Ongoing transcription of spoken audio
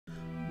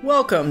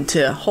Welcome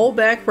to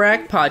Holdback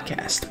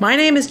Podcast. My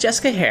name is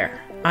Jessica Hare.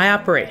 I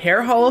operate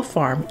Hare Hollow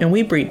Farm, and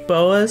we breed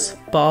boas,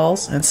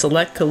 balls, and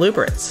select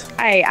colubrids.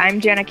 Hi,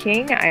 I'm Jana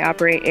King. I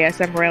operate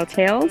ASM Royal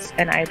Tails,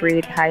 and I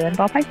breed high-end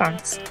ball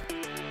pythons.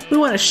 We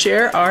want to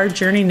share our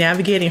journey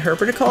navigating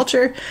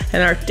herpetoculture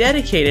and are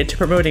dedicated to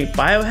promoting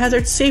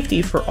biohazard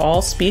safety for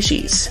all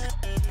species.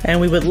 And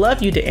we would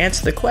love you to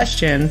answer the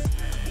question,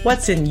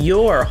 what's in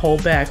your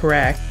holdback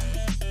rack?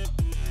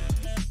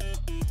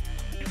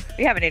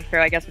 We have an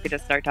intro. I guess we could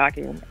just start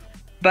talking.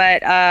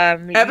 But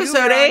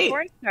Episode 8.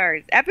 Corn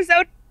Stars.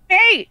 Episode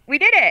 8. We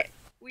did it.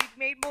 We've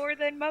made more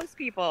than most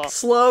people.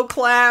 Slow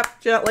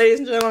clap, ladies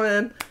and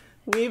gentlemen.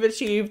 We've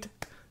achieved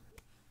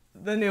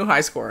the new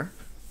high score.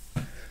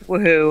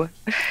 Woohoo.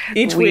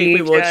 Each week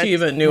we will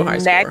achieve a new high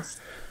score. Next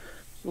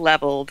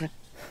leveled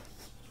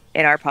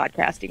in our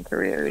podcasting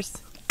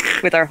careers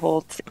with our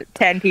whole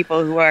 10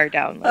 people who are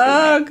downloading.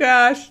 Oh,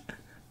 gosh.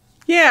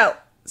 Yeah.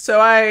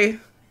 So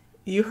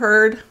you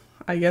heard,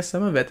 I guess,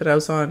 some of it that I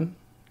was on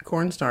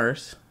Corn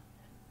Stars.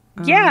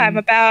 Yeah, I'm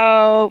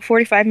about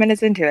 45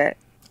 minutes into it.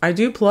 I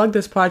do plug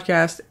this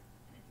podcast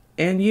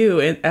and you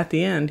at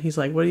the end. He's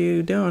like, what are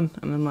you doing?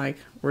 And I'm like,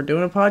 we're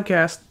doing a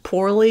podcast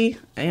poorly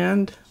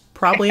and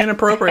probably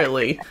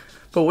inappropriately,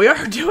 but we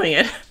are doing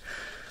it.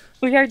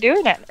 We are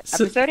doing it.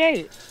 Episode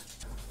 8.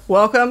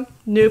 Welcome,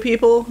 new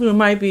people who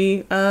might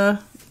be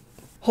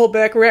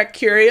Holdback Rec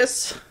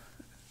curious,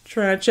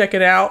 trying to check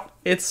it out.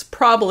 It's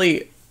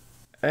probably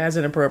as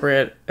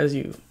inappropriate as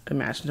you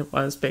imagined it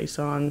was based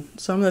on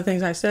some of the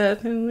things I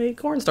said in the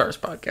Corn Stars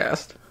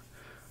podcast.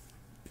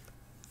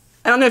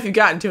 I don't know if you've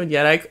gotten to it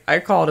yet. I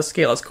called a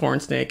scaleless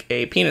corn snake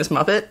a penis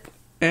muppet,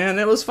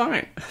 and it was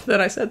fine that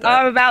I said that.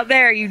 I'm about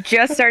there. You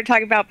just started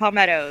talking about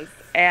palmettos,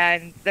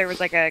 and there was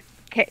like a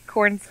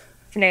corn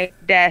snake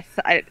death,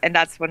 and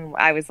that's when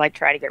I was like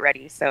trying to get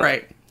ready. So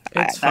right,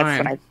 it's fine. That's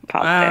when I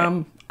popped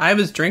it. I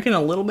was drinking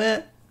a little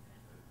bit,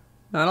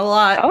 not a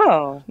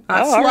lot.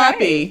 Not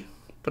sloppy. Right.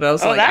 But I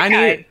was like,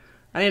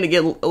 I need to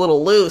get a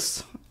little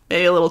loose,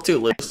 maybe a little too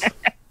loose.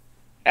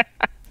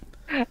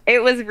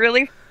 It was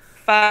really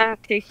fun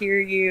to hear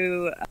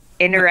you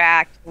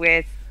interact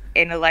with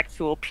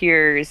intellectual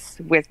peers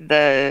with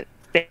the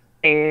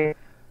same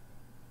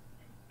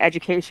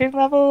education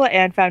level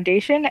and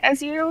foundation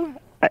as you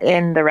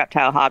in the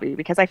reptile hobby,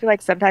 because I feel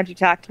like sometimes you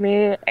talk to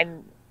me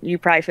and you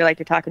probably feel like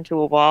you're talking to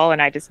a wall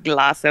and I just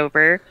gloss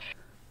over.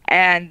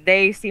 And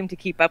they seem to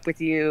keep up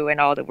with you and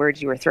all the words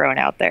you were throwing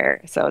out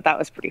there. So that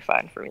was pretty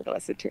fun for me to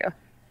listen to.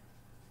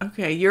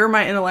 Okay, you're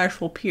my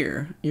intellectual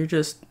peer. You're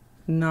just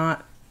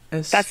not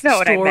as That's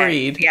not storied what I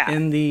meant. Yeah.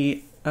 in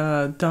the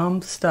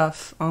dumb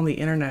stuff on the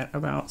internet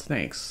about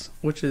snakes,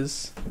 which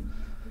is,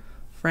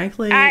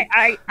 frankly...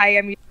 I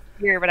am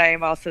here, but I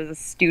am also the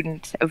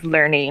student of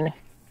learning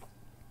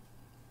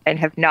and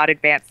have not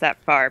advanced that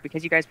far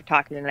because you guys were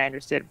talking and I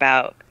understood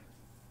about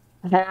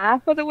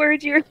half of the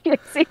words you were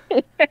using.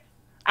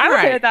 I'm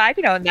okay with that. I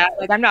can own that.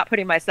 Like, I'm not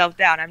putting myself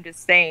down. I'm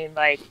just saying,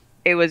 like,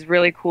 it was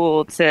really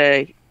cool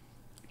to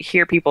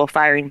hear people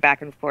firing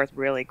back and forth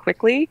really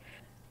quickly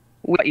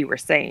what you were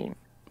saying.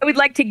 I would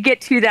like to get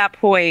to that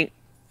point.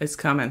 It's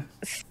coming.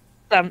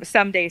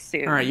 Someday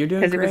soon. All right, you're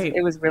doing great.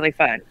 It was really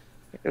fun.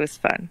 It was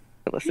fun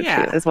to listen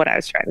to, is what I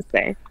was trying to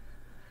say.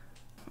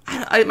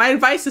 My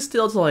advice is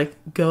still to, like,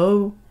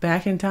 go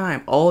back in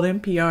time. Old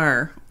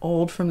NPR,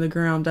 old From the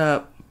Ground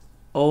Up,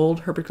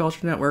 old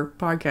Herpetoculture Network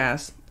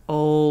podcast,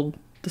 old...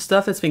 the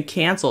stuff that's been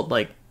canceled,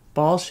 like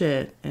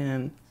Bullshit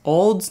and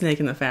old Snake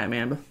and the Fat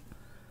Man.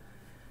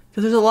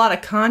 Because there's a lot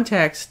of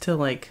context to,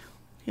 like,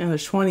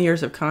 there's 20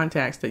 years of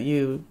context that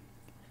you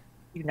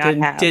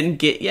didn't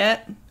get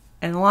yet.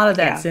 And a lot of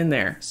that's in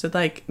there. So,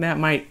 like, that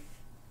might,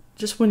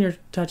 just when you're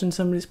touching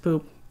somebody's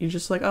poop, you're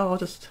just like, oh, I'll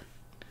just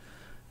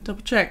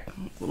double check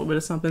a little bit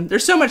of something.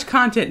 There's so much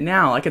content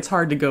now, like, it's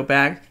hard to go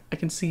back. I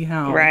can see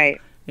how.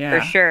 Right. Yeah.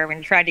 For sure. When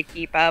you're trying to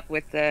keep up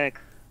with the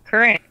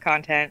current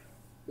content,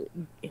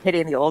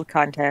 hitting the old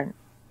content.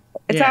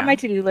 It's on my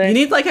to-do list. You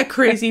need like a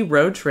crazy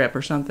road trip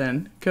or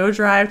something. Go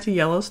drive to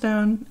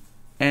Yellowstone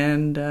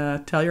and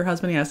tell your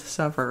husband he has to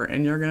suffer,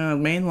 and you're going to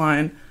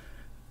mainline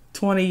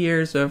 20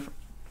 years of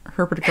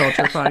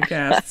herpetoculture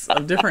podcasts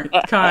of different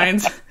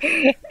kinds.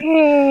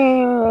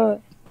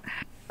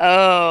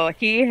 Oh,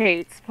 he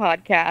hates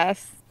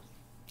podcasts.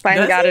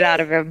 Finally got it out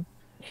of him.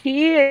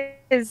 He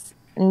is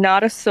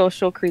not a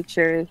social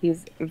creature.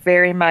 He's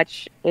very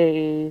much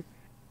a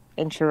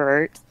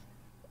introvert.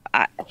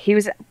 He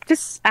was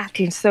just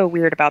acting so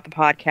weird about the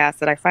podcast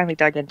that I finally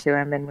dug into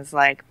him and was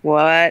like,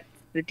 what's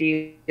the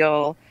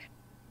deal?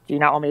 Do you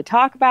not want me to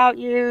talk about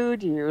you?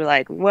 Do you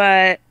like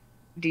what?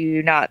 Do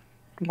you not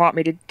want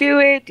me to do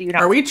it? Do you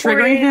not? Are we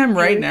triggering him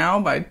right now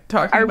by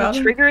talking about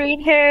him? Are we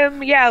triggering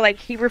him? Yeah, like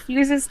he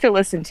refuses to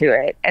listen to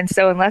it. And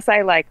so unless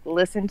I like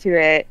listen to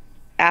it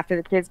after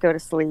the kids go to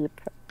sleep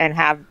and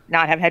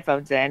not have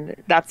headphones in,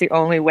 that's the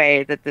only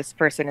way that this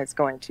person is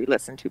going to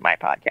listen to my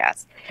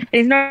podcast. And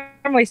he's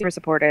normally super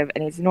supportive,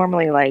 and he's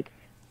normally like,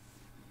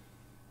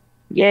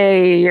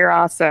 yay, you're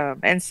awesome.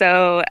 And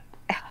so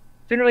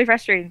been really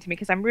frustrating to me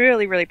because I'm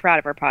really, really proud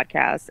of our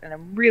podcast and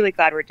I'm really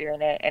glad we're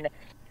doing it. And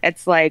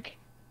it's like,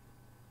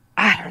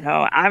 I don't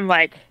know, I'm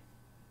like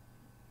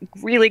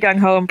really gung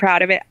ho and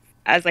proud of it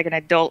as like an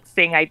adult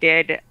thing I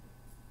did,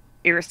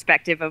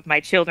 irrespective of my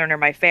children or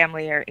my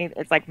family, or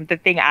it's like the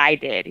thing I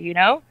did, you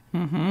know?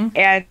 Mm-hmm.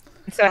 And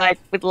so I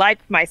would like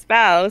my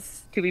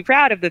spouse to be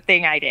proud of the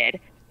thing I did.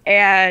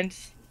 And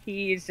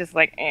he's just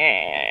like,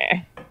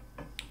 eh.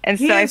 And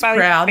He so I is finally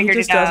proud. He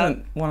figured just it out.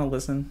 doesn't want to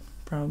listen,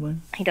 probably.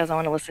 He doesn't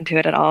want to listen to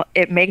it at all.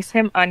 It makes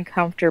him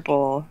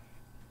uncomfortable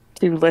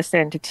to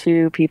listen to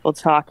two people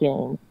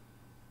talking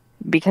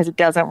because he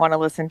doesn't want to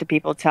listen to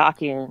people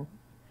talking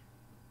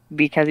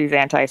because he's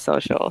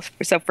antisocial.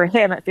 So for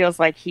him, it feels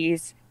like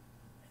he's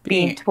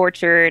being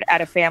tortured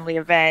at a family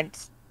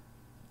event,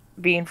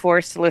 being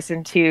forced to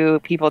listen to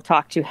people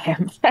talk to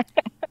him.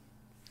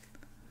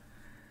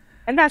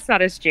 And that's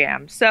not his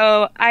jam.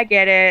 So I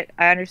get it.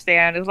 I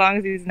understand. As long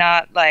as he's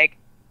not like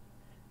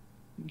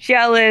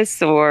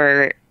jealous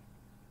or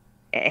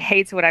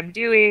hates what I'm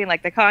doing,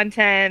 like the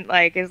content,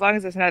 like as long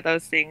as it's none of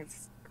those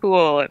things,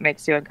 cool. It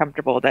makes you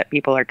uncomfortable that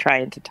people are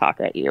trying to talk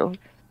at you.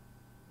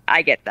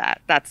 I get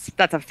that. That's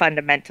a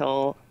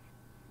fundamental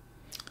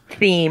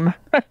theme.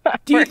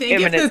 Do you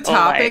think if the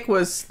topic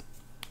was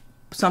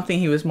something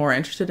he was more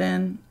interested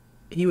in,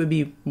 he would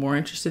be more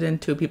interested in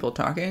two people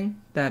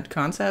talking, that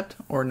concept,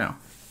 or no?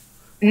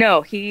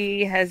 No,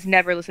 he has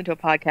never listened to a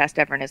podcast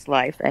ever in his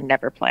life and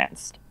never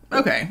plans.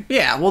 Okay,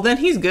 yeah, well then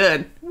he's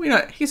good.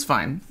 He's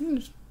fine.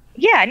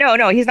 Yeah,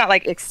 no, he's not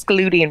like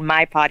excluding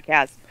my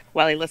podcast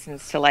while he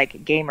listens to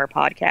like gamer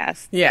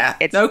podcasts. Yeah,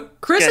 no,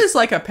 Chris is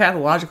like a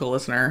pathological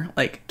listener.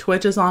 Like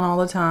Twitch is on all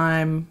the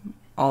time.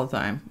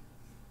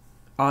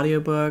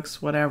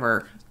 Audiobooks,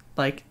 whatever.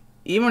 Like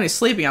even when he's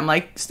sleeping, I'm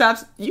like, stop!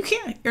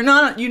 You're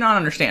not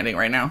understanding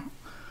right now.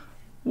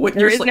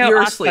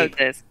 You're asleep.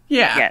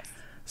 Yeah. Yes.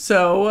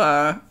 So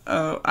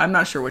I'm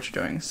not sure what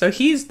you're doing. So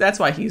that's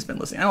why he's been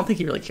listening. I don't think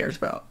he really cares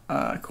about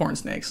corn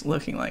snakes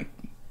looking like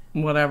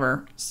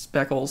whatever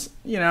speckles.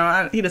 You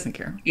know, he doesn't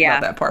care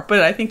about that part.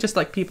 But I think just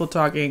like people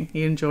talking,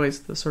 he enjoys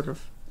the sort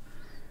of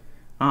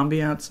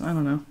ambiance. I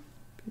don't know.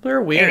 People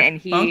are weird.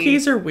 And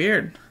monkeys are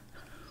weird.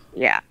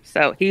 Yeah.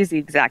 So he's the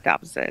exact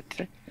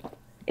opposite.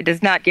 It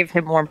does not give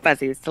him warm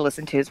fuzzies to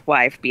listen to his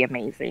wife be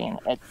amazing.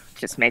 It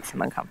just makes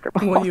him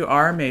uncomfortable. Well, you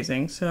are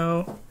amazing,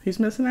 so he's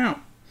missing out.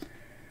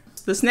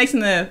 The Snakes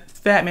and the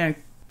Fat Man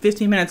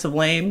 15 Minutes of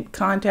Lame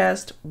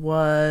contest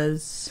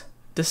was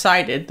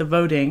decided, the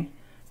voting,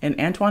 and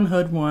Antoine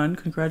Hood won.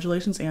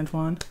 Congratulations,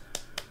 Antoine.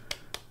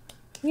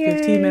 Yay.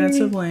 15 Minutes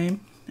of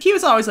Lame. He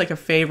was always like a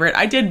favorite.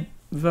 I did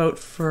vote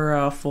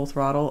for Full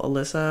Throttle,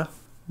 Alyssa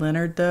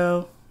Leonard,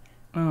 though.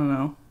 I don't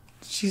know.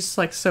 She's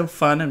like so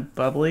fun and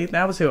bubbly.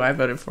 That was who I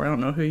voted for. I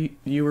don't know who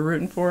you were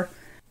rooting for.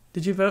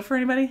 Did you vote for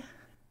anybody?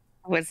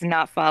 Was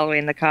not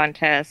following the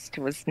contest.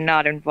 Was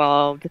not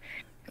involved.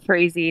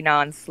 Crazy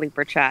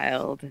non-sleeper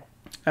child.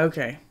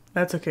 Okay,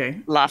 that's okay.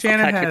 Lost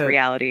touch with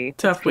reality.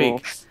 Tough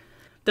week.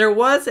 There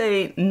was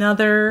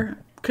another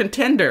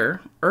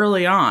contender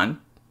early on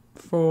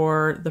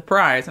for the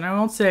prize, and I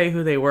won't say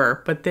who they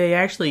were, but they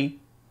actually...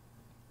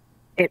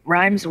 It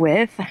rhymes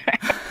with?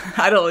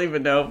 I don't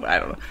even know. I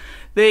don't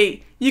know.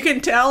 You can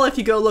tell if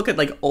you go look at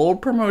like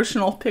old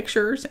promotional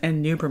pictures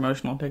and new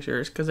promotional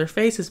pictures because their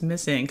face is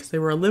missing because they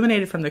were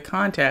eliminated from the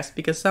contest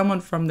because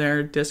someone from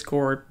their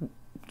Discord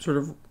sort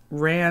of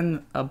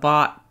ran a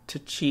bot to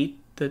cheat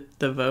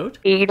the vote.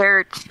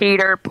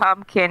 Cheater,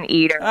 pumpkin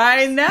eater.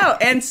 I know.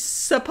 And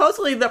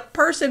supposedly the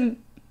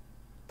person,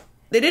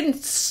 they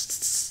didn't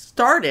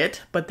start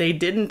it, but they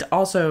didn't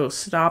also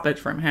stop it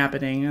from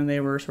happening, and they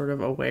were sort of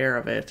aware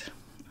of it.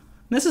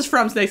 This is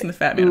from Snakes and the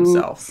Fat Man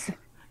himself.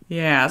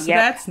 Yeah, so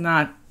that's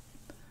not...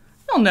 I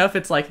don't know if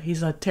it's like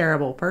he's a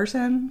terrible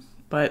person,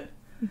 but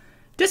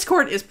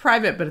Discord is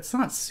private, but it's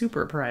not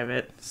super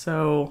private,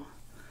 so...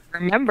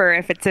 Remember,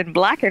 if it's in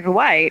black and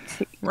white,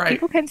 right,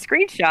 people can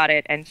screenshot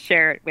it and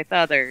share it with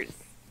others.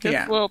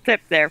 Just a little tip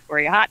there for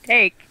you. Hot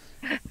take.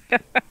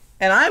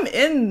 And I'm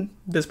in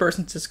this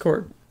person's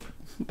Discord,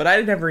 but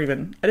I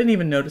didn't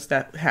even notice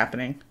that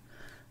happening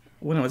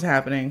when it was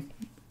happening,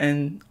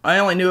 and I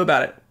only knew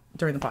about it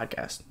during the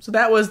podcast. So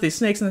that was the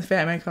Snakes and the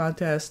Fat Man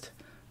contest.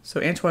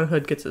 So Antoine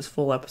Hood gets his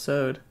full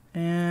episode,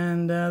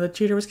 and the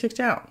cheater was kicked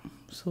out.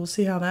 So we'll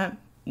see how that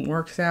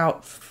works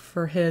out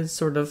for his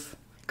sort of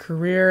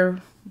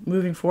career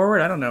moving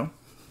forward. I don't know.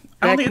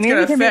 I don't think it's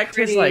going to affect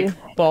his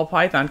like ball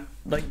python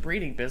like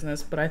breeding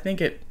business, but I think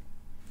it.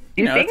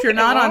 You know, if you're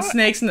not on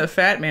Snakes and the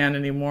Fat Man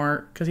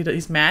anymore because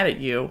he's mad at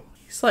you,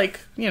 he's like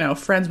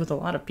friends with a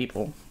lot of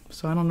people.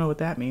 So I don't know what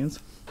that means.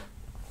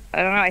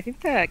 I don't know. I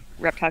think the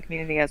reptile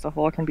community as a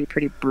whole can be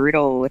pretty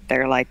brutal with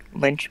their like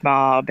lynch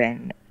mob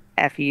and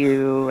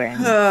FU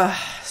and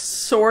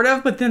sort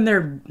of, but then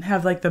they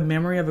have like the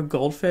memory of a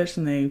goldfish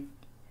and they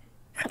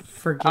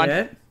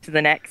forget. On to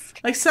the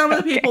next. Like some of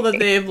the people that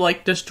they've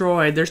like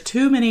destroyed, there's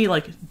too many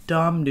like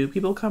dumb new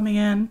people coming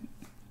in,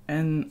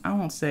 and I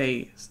won't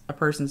say a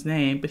person's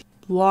name, but he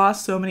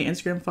lost so many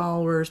Instagram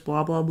followers,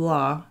 blah blah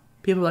blah,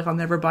 people are like, I'll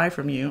never buy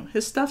from you.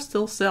 His stuff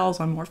still sells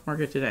on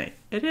morphmarket today.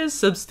 It is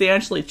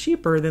substantially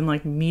cheaper than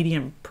like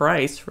medium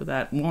price for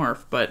that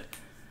morph, but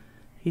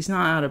he's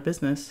not out of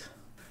business.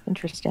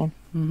 Interesting.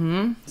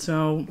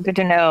 So good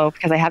to know,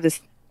 because I have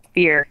this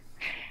fear.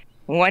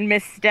 One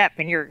misstep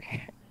and you're...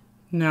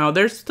 No,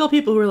 there's still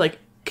people who are like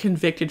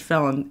convicted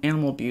felon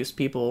animal abuse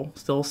people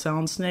still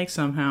selling snakes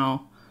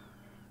somehow.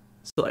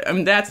 So, I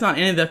mean, that's not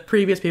any of the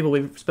previous people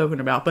we've spoken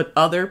about, but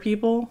other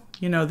people,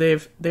 you know,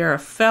 they're a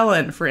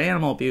felon for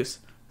animal abuse.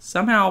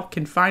 Somehow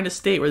can find a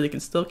state where they can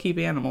still keep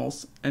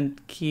animals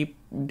and keep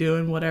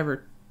doing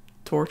whatever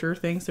torture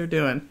things they're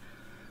doing.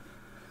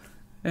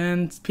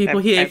 And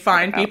people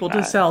find people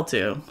to sell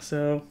to.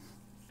 So,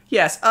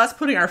 yes, us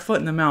putting our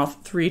foot in the mouth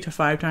 3 to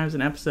 5 times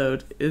an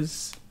episode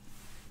is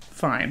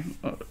fine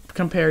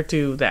compared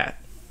to that,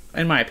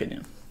 in my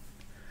opinion.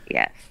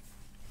 Yes.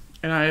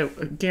 And I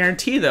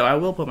guarantee, though, I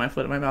will put my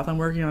foot in my mouth. I'm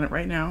working on it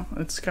right now.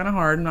 It's kind of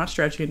hard. I'm not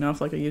stretchy enough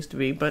like I used to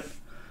be, but...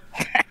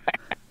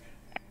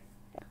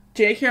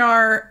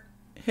 JKR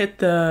hit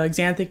the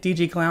Axanthic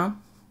DG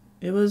Clown.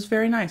 It was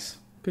very nice.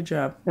 Good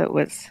job. It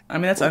was... I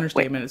mean, that's an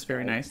understatement. It's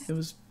very nice. It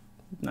was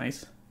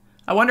nice.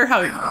 I wonder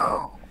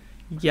how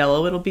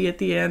yellow it'll be at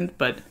the end,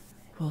 but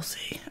we'll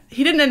see.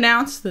 He didn't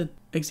announce the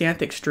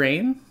Axanthic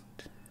strain.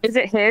 Is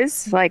it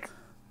his? Like,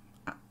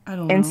 I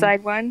don't know.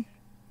 Inside one?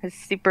 His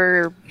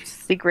super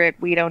secret,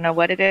 we don't know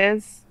what it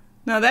is?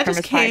 No, that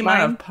just came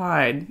out of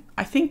Pied.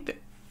 I think that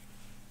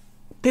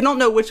they don't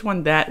know which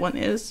one that one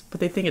is,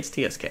 but they think it's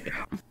TSK.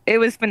 It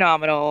was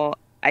phenomenal.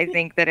 I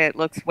think that it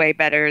looks way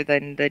better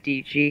than the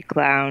DG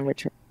Clown,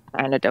 which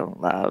I kind of don't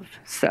love.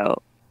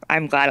 So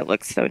I'm glad it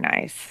looks so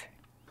nice.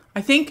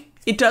 I think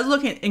it does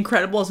look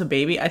incredible as a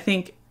baby. I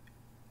think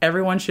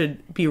everyone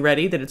should be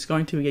ready that it's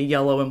going to be a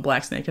yellow and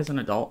black snake as an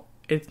adult.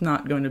 It's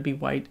not going to be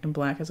white and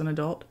black as an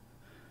adult.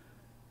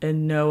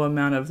 And no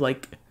amount of,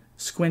 like,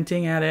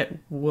 squinting at it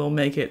will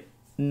make it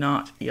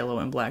not yellow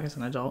and black as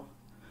an adult.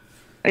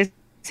 Is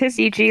his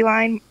EG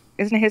line,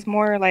 isn't his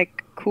more,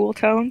 like, cool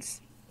tones?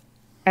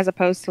 As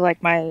opposed to,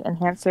 like, my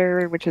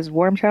enhancer, which is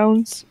warm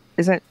tones?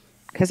 Isn't...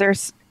 Because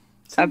there's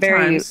a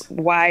very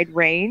wide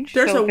range.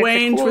 There's a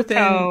range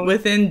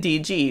within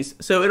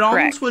DGs. So it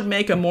almost would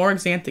make a more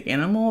Axanthic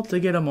animal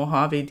to get a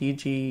Mojave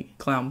DG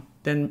Clown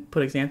than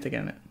put Axanthic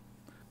in it.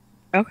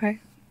 Okay.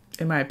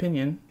 In my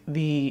opinion,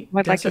 I'd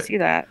like to see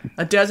that.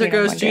 A Desert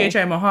Ghost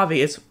GHI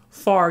Mojave is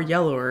far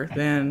yellower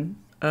than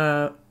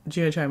a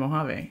GHI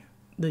Mojave.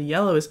 The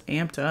yellow is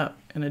amped up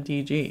in a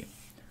DG.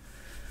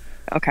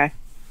 Okay.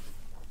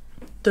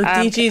 The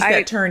DGs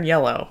that turn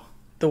yellow,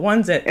 the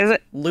ones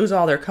that lose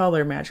all their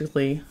color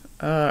magically,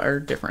 are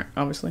different,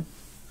 obviously.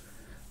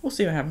 We'll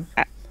see what happens.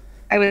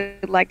 I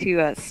would like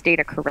to state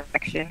a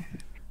correction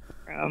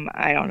from,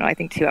 I don't know, I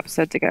think 2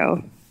 episodes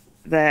ago,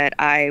 that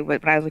when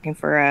I was looking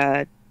for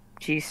a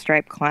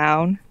G-stripe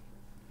clown,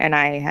 and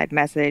I had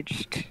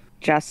messaged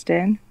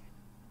Justin,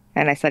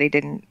 and I said he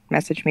didn't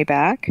message me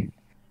back.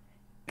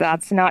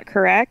 That's not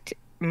correct.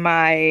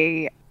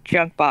 My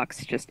junk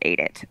box just ate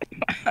it.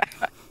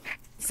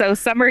 So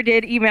Summer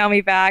did email me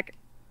back,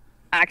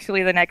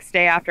 actually the next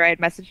day after I had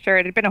messaged her.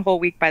 It had been a whole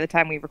week by the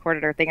time we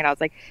recorded our thing, and I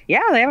was like,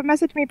 yeah, they haven't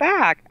messaged me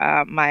back.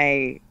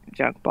 My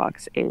junk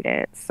box ate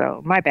it,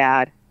 so my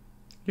bad.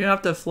 You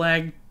have to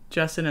flag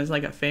Justin as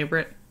like a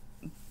favorite,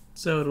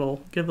 so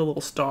it'll give a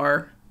little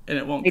star, and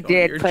it won't. It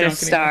did put a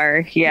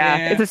star.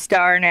 Yeah, it's a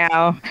star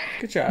now.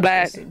 Good job.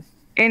 But Justin.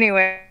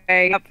 Anyway,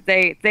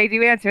 they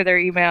do answer their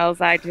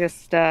emails. I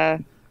just yeah.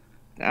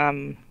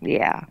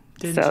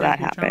 Didn't so that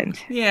happened.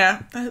 Junk.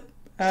 Yeah,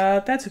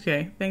 that's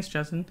okay. Thanks,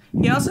 Justin.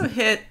 He also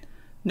hit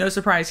no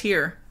surprise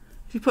here.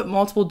 If you put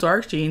multiple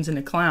dark genes in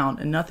a clown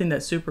and nothing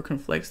that super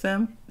conflicts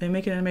them, they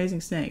make an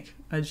amazing snake.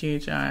 A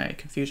GHI,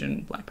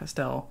 Confusion, Black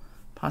Pastel,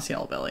 Posse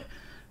Yellow Belly.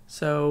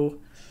 So,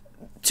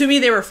 to me,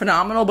 they were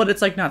phenomenal, but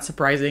it's like not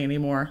surprising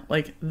anymore.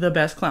 Like, the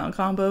best clown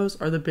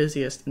combos are the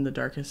busiest and the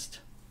darkest.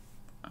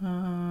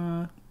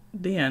 The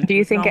end. Do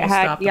you think it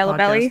had Yellow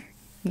Belly?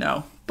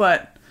 No,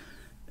 but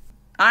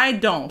I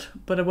don't.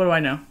 But what do I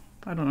know?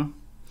 I don't know.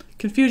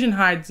 Confusion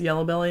hides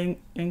Yellow Belly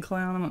in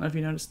clown. I don't know if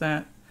you noticed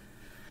that.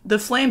 The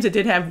flames it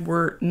did have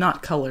were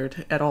not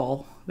colored at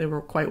all. They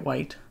were quite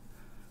white.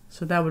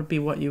 So that would be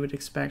what you would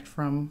expect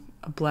from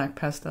a black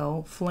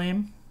pastel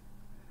flame.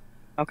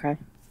 Okay.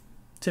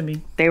 To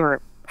me. They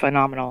were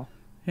phenomenal.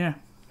 Yeah.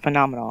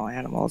 Phenomenal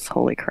animals.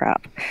 Holy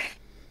crap.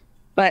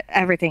 But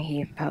everything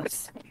he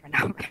posts,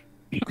 phenomenal.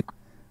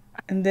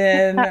 And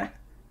then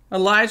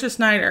Elijah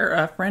Snyder,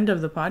 a friend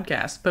of the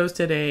podcast,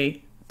 posted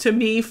a, to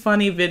me,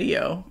 funny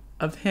video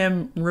of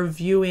him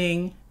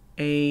reviewing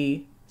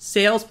a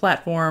sales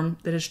platform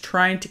that is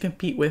trying to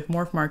compete with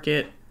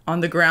morphmarket on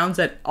the grounds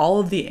that all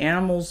of the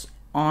animals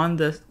on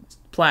the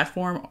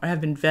platform have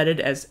been vetted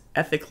as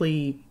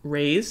ethically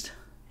raised,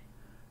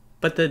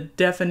 but the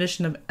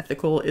definition of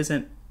ethical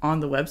isn't on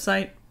the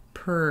website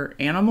per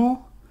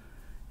animal.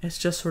 It's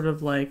just sort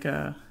of like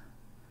a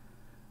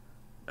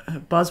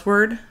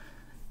buzzword.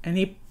 And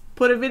he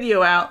put a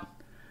video out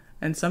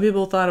And some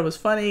people thought it was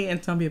funny,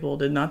 and some people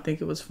did not think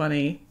it was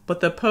funny.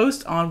 But the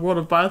post on World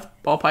of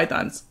Ball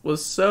Pythons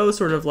was so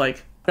sort of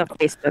like... The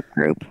Facebook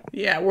group.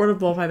 Yeah, World of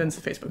Ball Pythons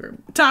is a Facebook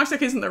group.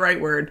 Toxic isn't the right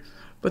word.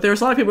 But there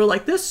was a lot of people who were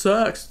like, this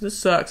sucks.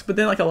 But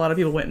then like a lot of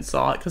people went and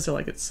saw it because they're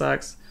like, it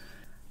sucks.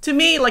 To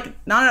me, like,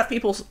 not enough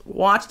people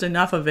watched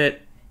enough of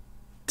it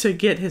to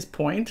get his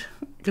point.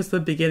 Because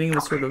the beginning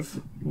was sort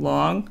of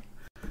long.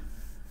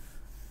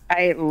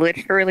 I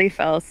literally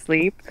fell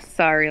asleep.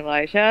 Sorry,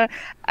 Elijah.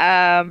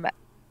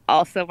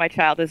 Also, my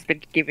child has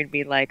been giving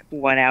me like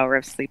 1 hour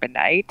of sleep a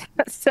night.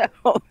 So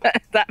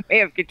that may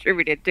have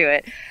contributed to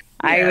it.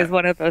 Yeah. I was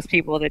one of those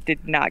people that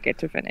did not get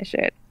to finish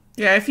it.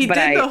 Yeah, if he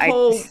did the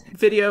whole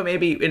video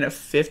maybe in a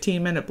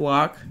 15-minute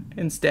block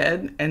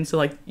instead. And so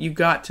like you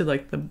got to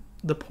like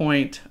the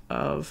point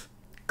of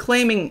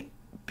claiming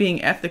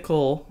being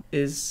ethical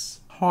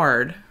is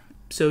hard.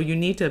 So you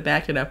need to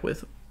back it up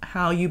with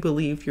how you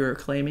believe you're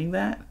claiming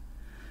that.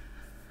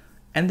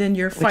 And then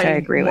you're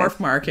fighting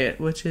morphmarket,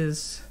 which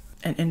is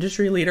an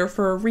industry leader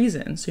for a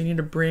reason. So you need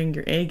to bring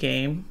your A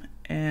game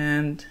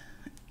and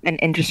an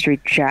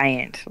industry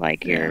giant.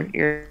 Like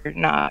you're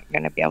not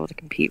going to be able to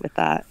compete with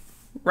that.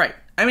 Right.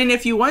 I mean,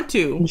 if you want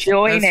to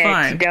join it,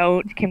 fine.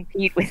 Don't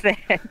compete with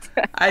it.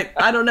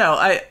 I don't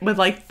know. But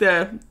like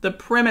the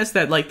premise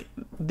that like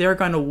they're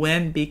going to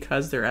win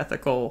because they're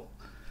ethical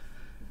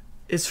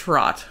is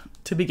fraught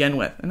to begin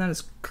with, and that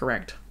is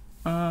correct.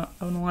 On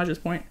Elijah's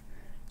point.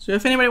 So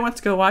if anybody wants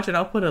to go watch it,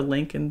 I'll put a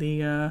link in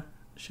the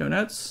show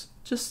notes.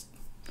 Just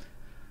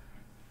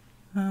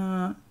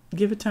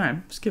give it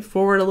time. Skip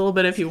forward a little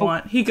bit if you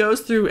want. He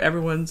goes through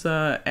everyone's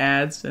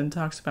ads and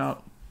talks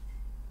about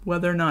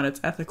whether or not it's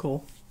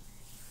ethical.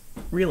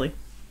 Really.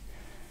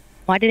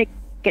 Why did it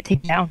get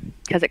taken down?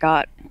 Because it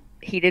got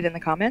heated in the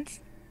comments?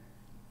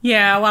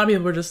 Yeah, a lot of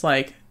people were just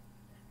like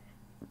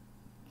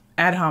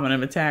ad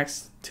hominem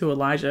attacks to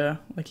Elijah,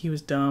 like he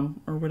was dumb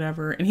or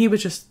whatever. And he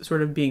was just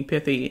sort of being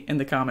pithy in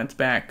the comments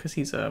back because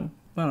he's I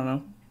don't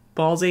know,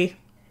 ballsy.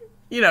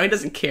 You know, he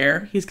doesn't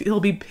care. He'll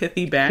be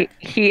pithy back.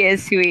 He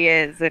is who he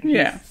is. And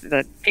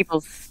the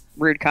people's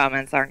rude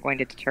comments aren't going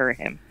to deter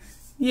him.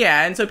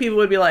 Yeah, and so people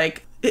would be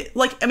like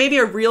maybe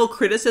a real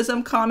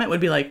criticism comment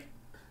would be like,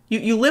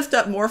 you lift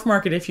up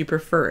morphmarket if you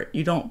prefer it.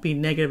 You don't be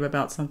negative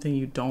about something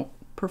you don't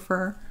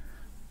prefer.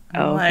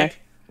 Oh, okay.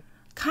 Like,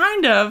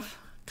 kind of.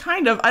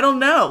 I don't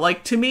know.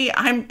 Like, to me,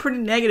 I'm pretty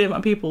negative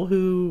on people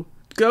who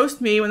ghost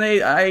me when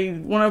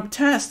I want to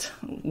test,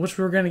 which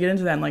we're going to get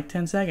into that in like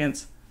 10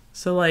 seconds.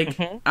 So, like,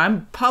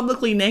 I'm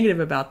publicly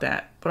negative about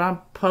that, but I'm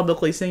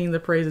publicly singing the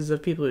praises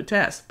of people who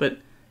test. But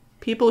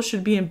people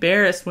should be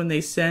embarrassed when they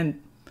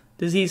send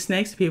diseased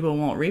snakes to people and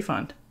won't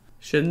refund.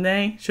 Shouldn't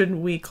they?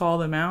 Shouldn't we call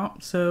them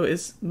out? So I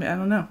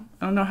don't know.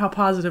 I don't know how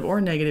positive or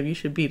negative you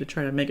should be to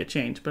try to make a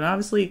change. But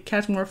obviously,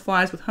 catch more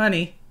flies with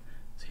honey.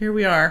 So here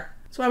we are.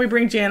 That's why we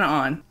bring Jana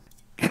on.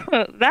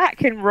 That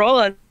can roll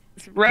us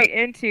right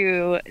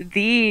into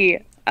the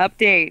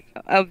update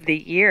of the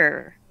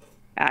year,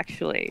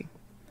 actually.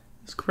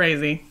 It's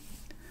crazy.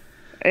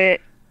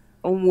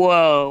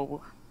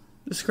 Whoa.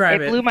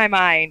 Describe it. It blew my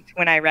mind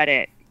when I read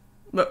it.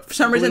 But for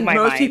some reason,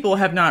 most people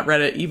have not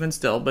read it even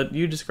still, but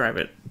you describe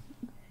it.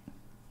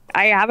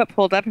 I have it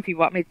pulled up if you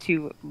want me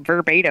to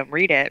verbatim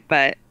read it,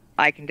 but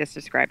I can just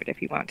describe it if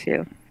you want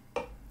to.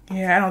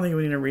 Yeah, I don't think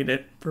we need to read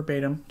it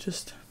verbatim.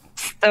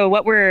 So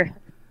what we're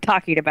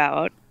talking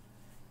about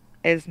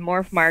is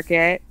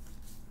morphmarket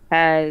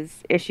has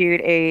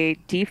issued a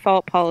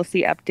default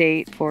policy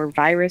update for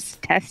virus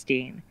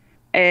testing.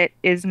 It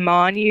is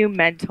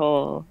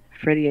monumental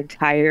for the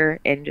entire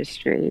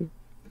industry.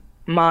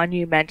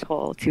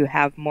 Monumental to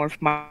have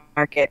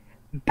morphmarket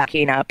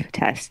backing up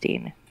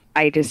testing.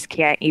 I just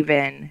can't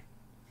even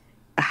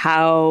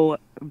how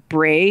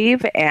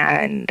brave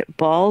and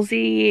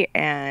ballsy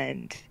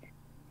and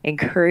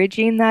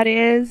encouraging that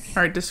is.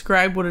 All right,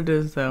 describe what it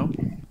is, though.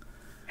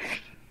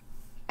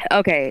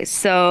 Okay,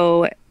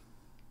 so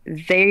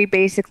they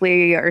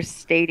basically are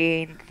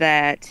stating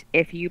that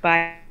if you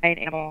buy an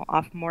animal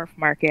off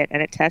morphmarket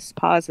and it tests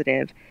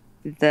positive,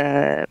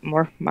 the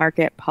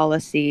morphmarket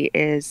policy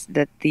is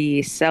that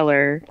the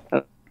seller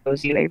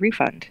owes you a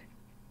refund.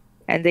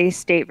 And they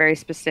state very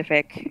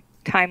specific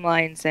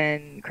timelines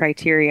and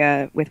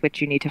criteria with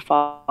which you need to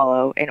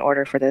follow in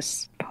order for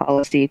this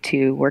policy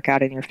to work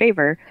out in your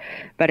favor.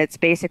 But it's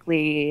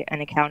basically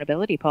an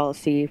accountability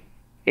policy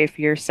if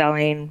you're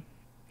selling,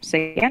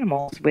 say,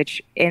 animals,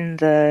 which in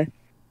the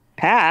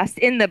past,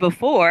 in the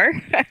before,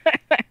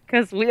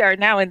 because we are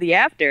now in the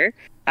after,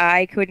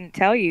 I couldn't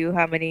tell you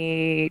how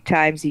many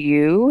times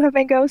you have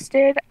been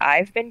ghosted,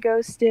 I've been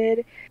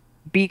ghosted,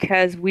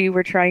 because we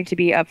were trying to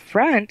be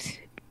upfront.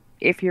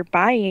 If you're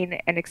buying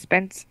an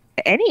expense,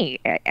 I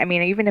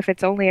mean, even if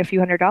it's only a few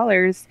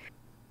 $100s,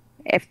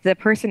 if the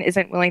person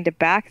isn't willing to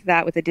back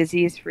that with a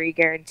disease-free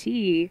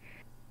guarantee,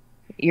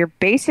 you're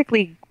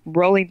basically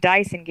rolling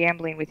dice and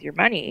gambling with your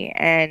money.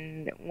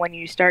 And when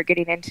you start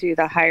getting into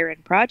the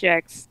higher-end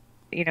projects,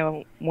 you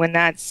know, when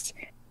that's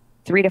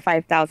 $3,000 to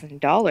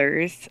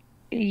 $5,000,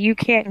 you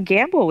can't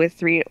gamble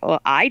with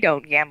I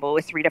don't gamble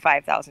with $3,000 to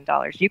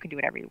 $5,000. You can do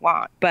whatever you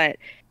want, but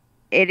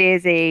it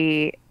is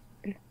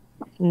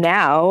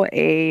now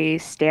a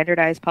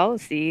standardized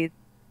policy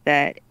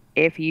that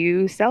if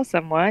you sell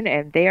someone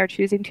and they are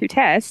choosing to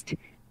test,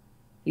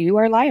 you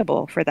are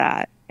liable for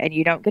that. And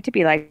you don't get to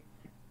be like,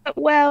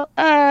 well,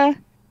 and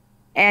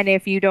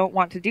if you don't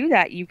want to do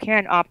that, you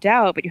can opt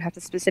out, but you have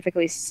to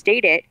specifically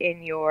state it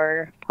in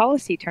your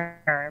policy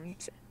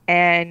terms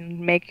and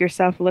make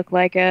yourself look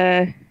like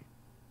a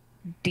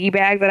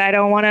D-bag that I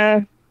don't want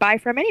to buy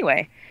from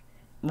anyway.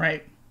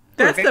 Right.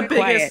 That's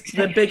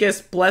the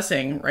biggest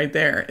blessing right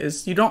there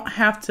is you don't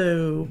have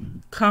to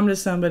come to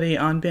somebody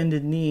on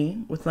bended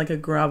knee with like a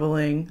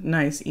groveling,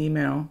 nice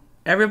email.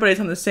 Everybody's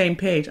on the same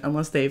page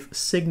unless they've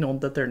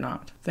signaled that they're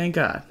not. Thank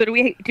God. So do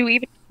we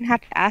even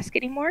have to ask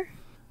anymore?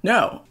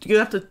 No. You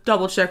have to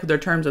double check with their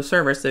terms of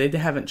service that they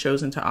haven't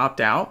chosen to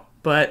opt out,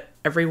 but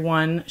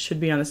everyone should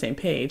be on the same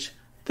page.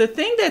 The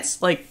thing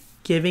that's like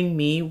giving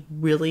me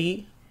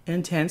really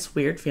intense,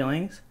 weird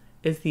feelings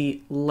is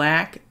the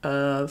lack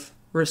of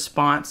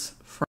response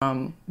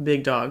from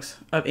big dogs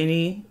of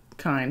any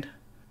kind.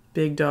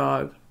 Big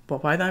dog ball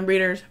python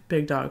breeders,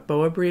 big dog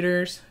boa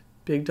breeders,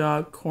 big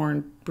dog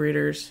corn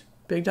breeders,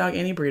 big dog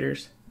any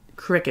breeders.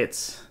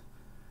 Crickets.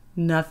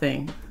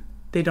 Nothing.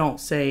 They don't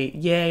say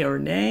yay or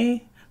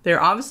nay.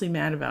 They're obviously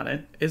mad about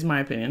it, is my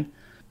opinion.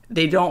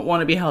 They don't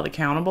want to be held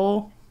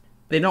accountable.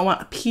 They don't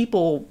want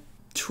people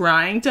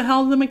trying to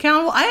hold them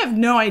accountable. I have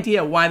no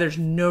idea why there's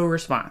no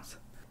response.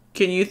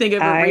 Can you think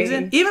of a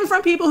reason? Even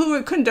from people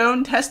who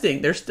condone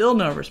testing, there's still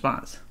no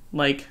response.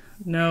 Like,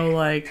 no,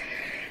 like...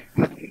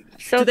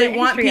 So do they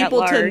want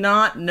people to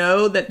not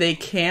know that they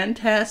can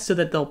test so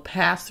that they'll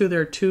pass through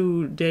their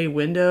 2-day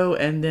window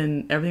and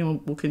then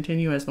everything will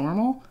continue as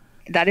normal?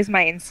 That is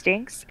my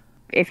instincts.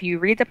 If you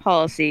read the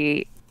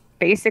policy,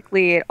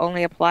 basically it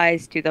only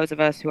applies to those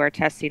of us who are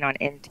testing on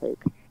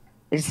intake.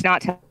 It's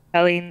not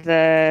telling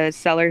the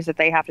sellers that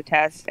they have to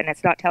test, and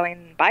it's not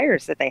telling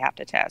buyers that they have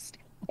to test.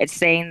 It's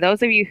saying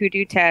those of you who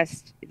do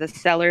test, the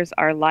sellers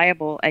are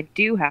liable and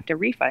do have to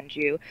refund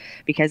you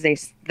because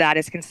that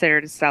is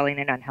considered selling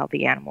an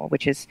unhealthy animal,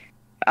 which is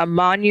a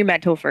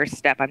monumental first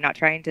step. I'm not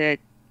trying to...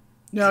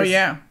 No,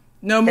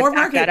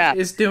 morphmarket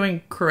is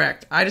doing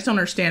correct. I just don't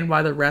understand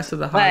why the rest of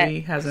the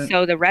hobby hasn't...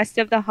 So the rest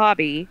of the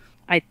hobby,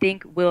 I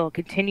think, will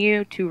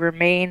continue to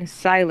remain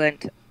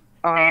silent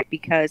on it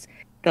because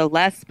the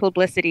less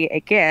publicity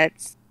it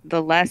gets,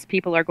 the less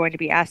people are going to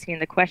be asking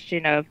the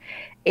question of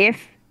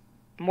if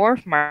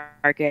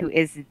morphmarket, who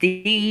is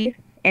the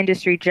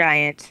industry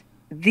giant,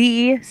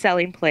 the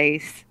selling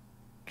place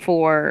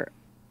for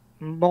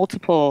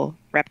multiple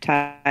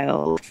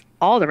reptiles,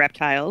 all the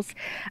reptiles,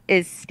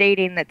 is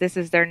stating that this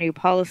is their new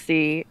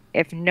policy.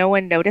 If no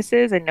one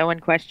notices and no one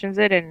questions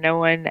it and no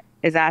one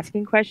is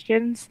asking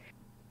questions,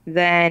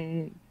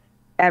 then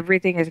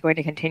everything is going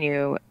to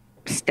continue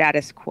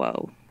status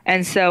quo.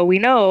 And so we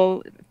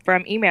know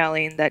from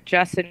emailing that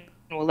Justin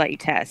will let you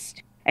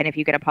test. And if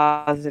you get a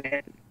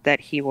positive, that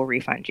he will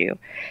refund you.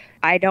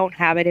 I don't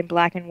have it in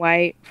black and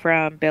white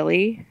from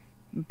Billy,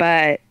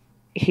 but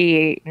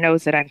he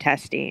knows that I'm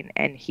testing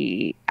and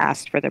he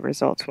asked for the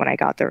results when I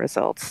got the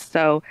results.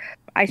 So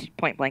I should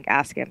point blank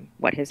ask him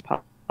what his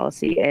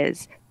policy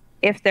is.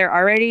 If they're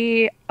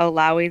already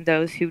allowing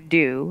those who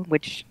do,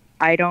 which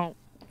I don't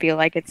feel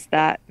like it's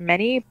that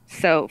many.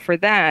 So for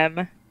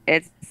them,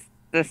 it's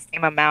the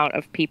same amount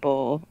of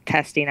people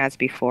testing as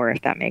before,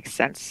 if that makes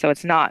sense. So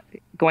it's not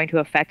going to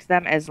affect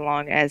them as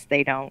long as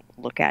they don't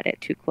look at it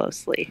too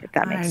closely, if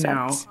that makes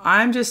sense.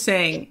 I'm just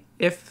saying,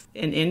 if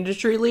an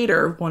industry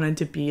leader wanted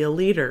to be a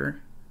leader,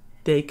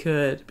 they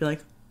could be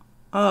like,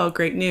 oh,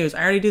 great news.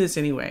 I already do this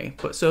anyway.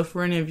 But so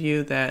for any of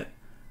you that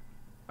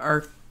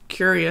are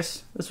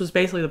curious, this was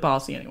basically the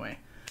policy anyway.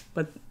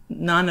 But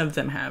none of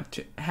them have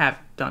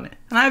done it.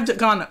 And I've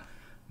gone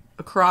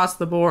across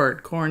the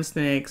board, corn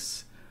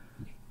snakes,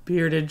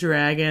 bearded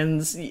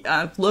dragons.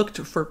 I've looked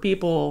for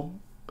people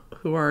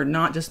who are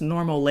not just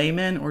normal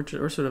laymen or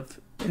sort of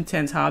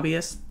intense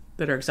hobbyists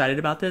that are excited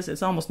about this.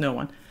 It's almost no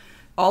one.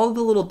 All of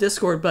the little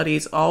Discord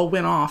buddies all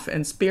went off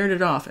and speared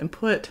off and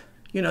put,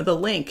 the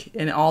link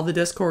in all the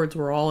Discords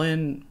were all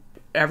in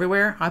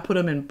everywhere. I put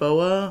them in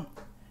BOA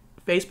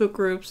Facebook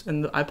groups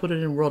and I put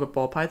it in World of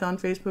Ball Python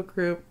Facebook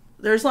group.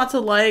 There's lots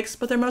of likes,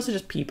 but they're mostly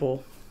just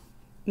people.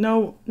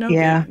 No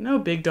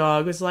big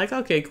dog. It's like,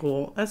 okay,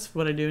 cool. That's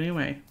what I do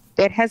anyway.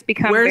 It has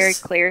become very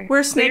clear.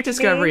 Where's Snake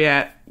Discovery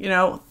at?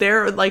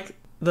 They're like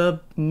the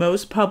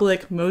most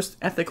public, most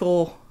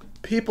ethical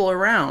people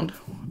around.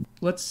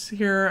 Let's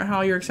hear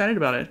how you're excited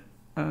about it,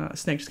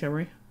 Snake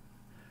Discovery.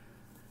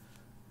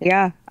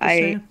 Yeah,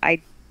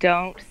 I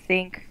don't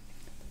think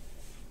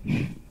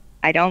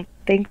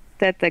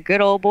that the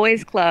Good Old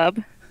Boys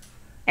Club,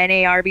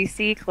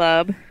 NARBC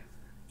Club.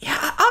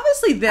 Yeah,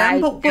 obviously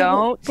them.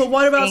 But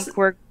what about? Think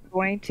we're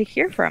going to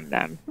hear from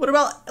them. What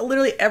about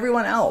literally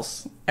everyone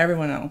else?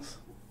 Everyone else.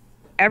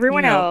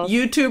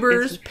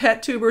 YouTubers,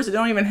 pet tubers that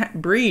don't even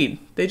breed.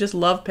 They just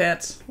love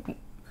pets.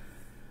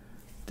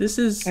 This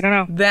is, I don't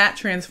know, that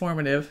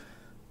transformative.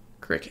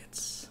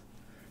 Crickets.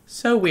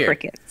 So weird.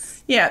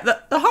 Crickets. Yeah,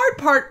 the hard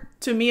part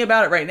to me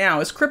about it right now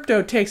is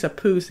crypto takes a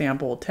poo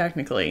sample,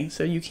 technically.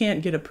 So you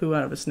can't get a poo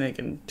out of a snake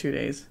in 2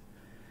 days.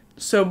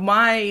 So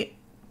my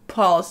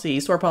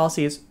store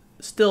policy is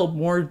still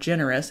more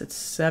generous. It's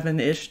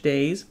 7-ish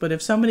days. But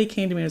if somebody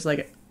came to me and was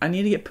like, I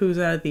need to get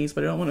poos out of these,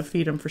 but I don't want to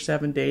feed them for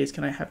 7 days.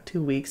 Can I have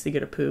 2 weeks to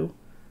get a poo?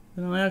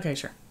 And I'm like, okay,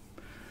 sure.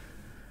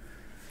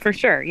 For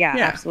sure. Yeah,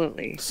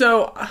 absolutely.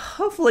 So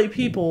hopefully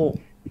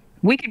people...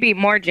 We could be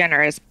more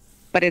generous,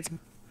 but it's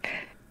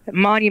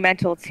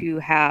monumental to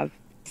have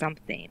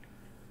something.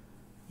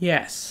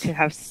 Yes. To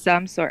have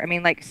some sort. I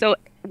mean, like, so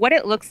what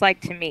it looks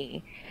like to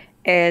me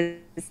is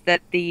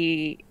that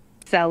the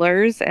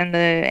sellers and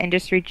the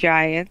industry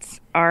giants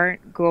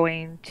aren't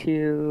going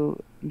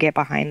to get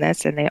behind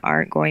this, and they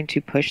aren't going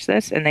to push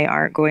this, and they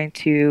aren't going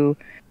to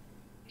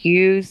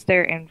use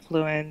their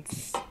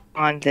influence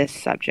on this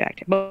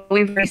subject. But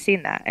we've already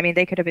seen that. I mean,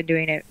 they could have been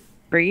doing it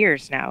for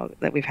years now,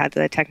 that we've had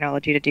the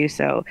technology to do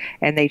so,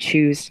 and they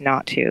choose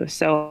not to.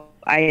 So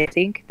I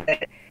think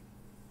that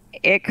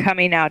it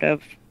coming out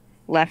of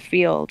left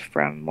field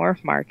from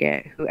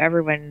morphmarket, who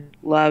everyone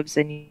loves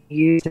and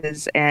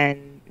uses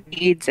and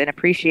needs and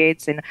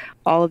appreciates, and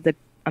all of the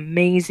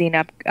amazing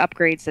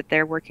upgrades that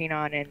they're working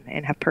on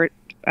and have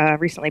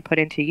recently put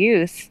into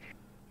use,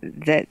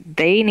 that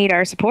they need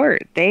our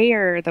support. They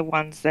are the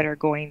ones that are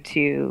going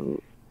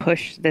to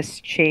push this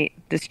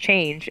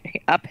change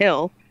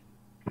uphill.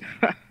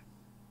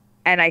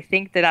 And I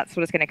think that that's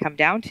what it's going to come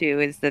down to,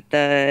 is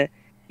that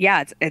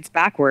it's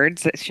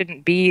backwards. It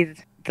shouldn't be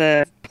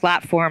the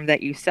platform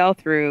that you sell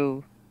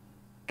through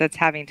that's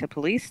having to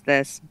police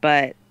this,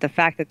 but the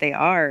fact that they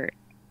are,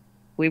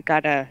 we've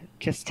got to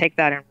just take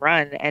that and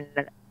run and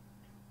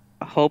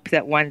hope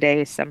that one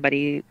day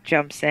somebody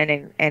jumps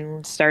in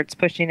and starts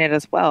pushing it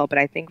as well. But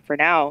I think for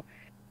now,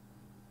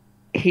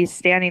 he's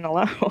standing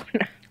alone.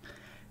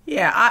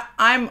 Yeah,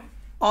 I'm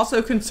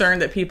also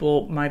concerned that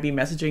people might be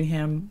messaging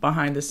him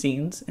behind the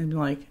scenes and be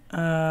like,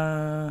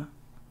 I'm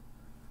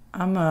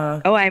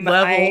a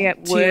level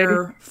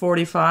tier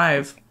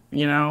 45,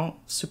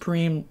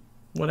 supreme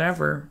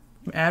whatever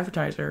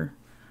advertiser.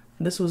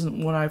 This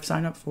wasn't what I've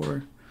signed up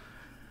for.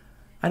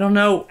 I don't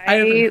know.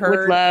 I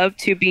would love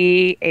to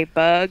be a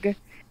bug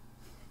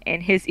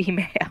in his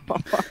email.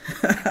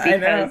 I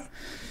know.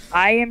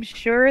 I am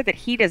sure that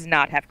he does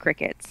not have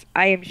crickets.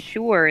 I am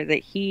sure that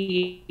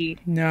he...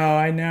 No,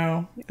 I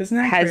know. Isn't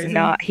that has crazy?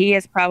 Not. He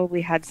has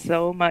probably had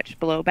so much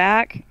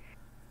blowback.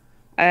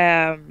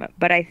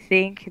 But I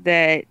think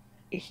that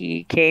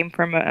he came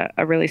from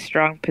a really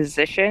strong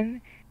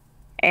position,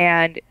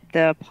 and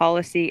the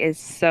policy is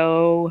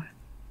so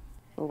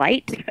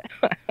light.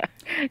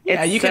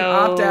 Yeah, you can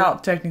opt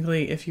out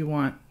technically if you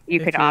want. You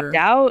can opt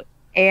out,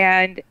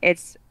 and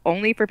it's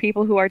only for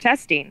people who are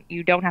testing.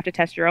 You don't have to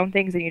test your own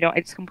things, and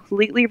it's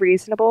completely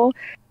reasonable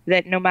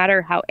that no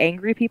matter how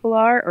angry people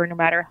are, or no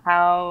matter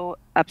how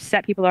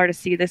upset people are to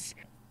see this,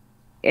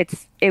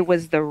 it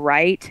was the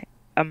right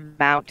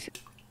amount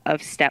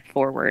of step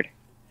forward,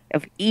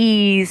 of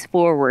ease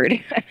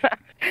forward.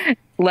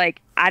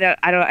 Like, I don't,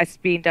 it's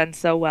being done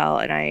so well,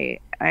 and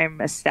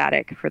I'm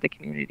ecstatic for the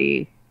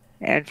community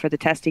and for the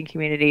testing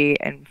community,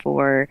 and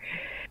for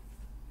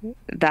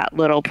that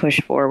little push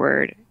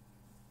forward.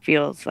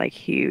 Feels like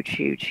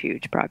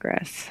huge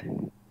progress.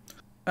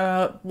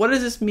 What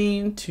does this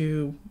mean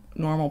to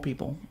normal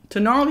people? To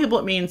normal people,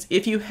 it means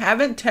if you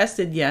haven't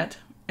tested yet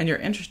and you're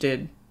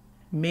interested,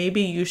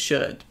 maybe you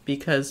should,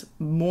 because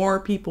more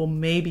people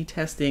may be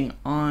testing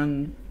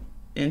on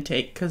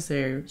intake because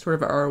they sort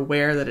of are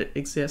aware that it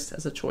exists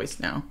as a choice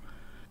now.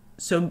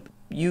 So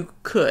you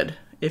could,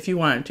 if you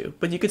wanted to,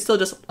 but you could still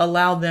just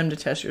allow them to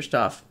test your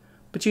stuff.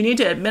 But you need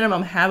to, at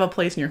minimum, have a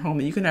place in your home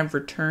that you can have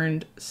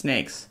returned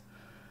snakes.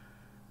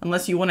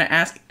 Unless you want to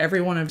ask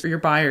every one of your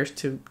buyers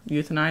to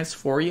euthanize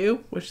for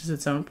you, which is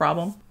its own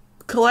problem.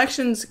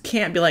 Collections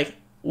can't be like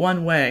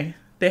one way.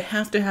 They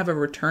have to have a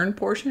return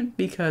portion,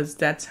 because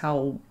that's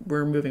how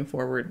we're moving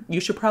forward. You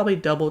should probably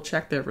double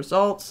check their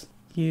results.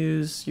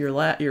 Use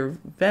your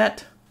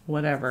vet,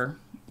 whatever.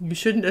 You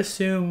shouldn't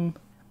assume...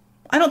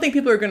 I don't think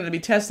people are going to be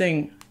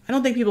testing... I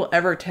don't think people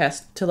ever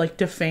test to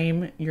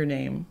defame your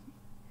name.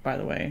 By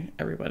the way,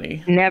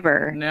 everybody.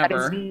 Never.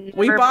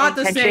 We bought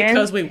the snake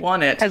because we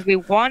want it. Because we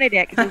wanted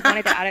it. Because we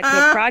wanted to add it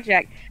to a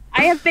project.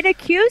 I have been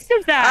accused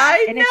of that.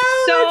 I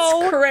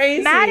know. It's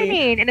crazy.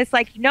 Maddening. And it's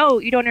like, no,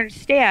 you don't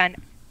understand.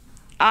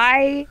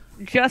 I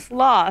just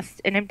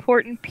lost an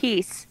important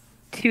piece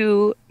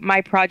to my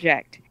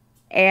project.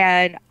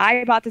 And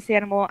I bought this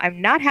animal.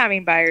 I'm not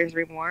having buyer's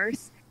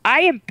remorse.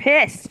 I am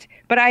pissed.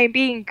 But I am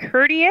being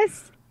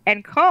courteous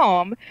and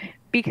calm,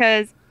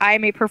 because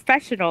I'm a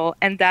professional,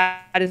 and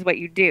that is what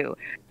you do.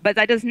 But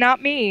that does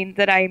not mean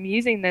that I am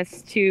using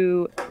this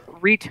to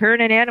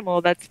return an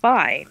animal that's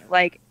fine.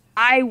 Like,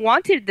 I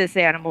wanted this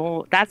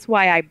animal. That's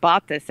why I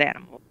bought this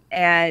animal.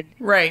 And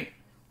right.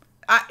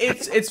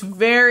 It's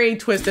very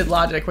twisted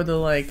logic where they're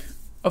like,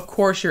 of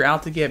course you're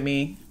out to get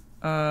me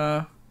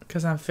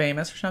because I'm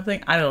famous or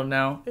something. I don't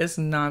know. It's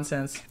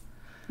nonsense.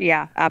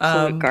 Yeah,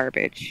 absolute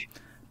garbage.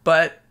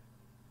 But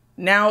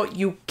now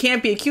you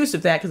can't be accused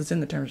of that because it's in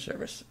the terms of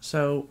service.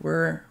 So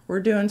we're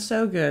doing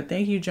so good.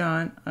 Thank you,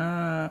 John.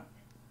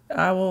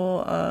 I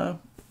will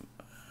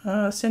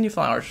send you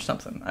flowers or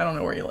something. I don't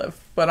know where you live,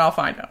 but I'll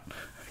find out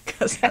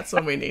because that's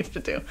what we need to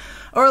do.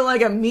 Or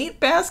like a meat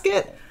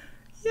basket.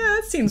 Yeah,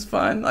 that seems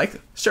fun.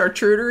 Like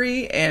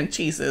charcuterie and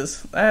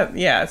cheeses.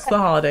 Yeah, it's the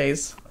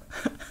holidays.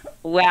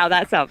 Wow,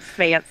 that sounds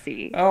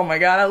fancy. Oh my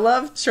god, I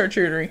love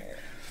charcuterie.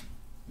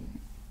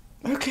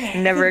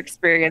 Okay. Never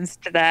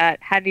experienced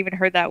that. Hadn't even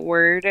heard that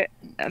word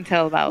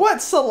until about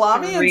what,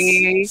 salami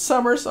and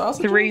summer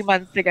sausages? 3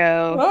 months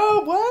ago.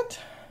 Oh, what?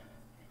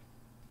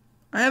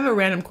 I have a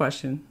random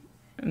question,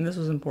 and this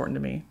was important to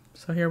me.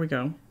 So here we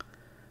go.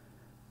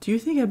 Do you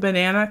think a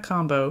banana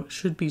combo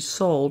should be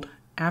sold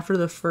after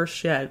the first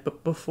shed,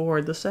 but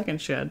before the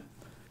second shed?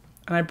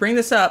 And I bring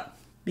this up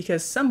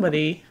because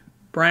somebody,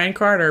 Brian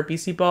Carter,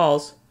 BC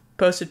Balls,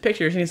 posted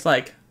pictures, and he's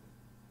like,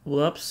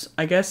 whoops,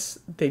 I guess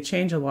they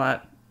change a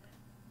lot.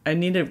 I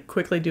need to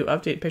quickly do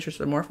update pictures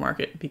for the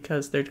morphmarket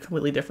because they're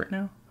completely different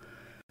now.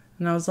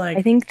 And I was like,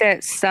 I think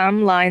that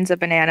some lines of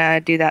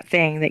banana do that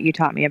thing that you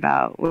taught me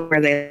about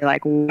where they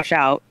like wash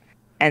out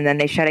and then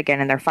they shed again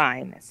and they're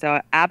fine.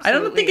 So absolutely.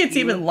 I don't think it's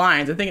even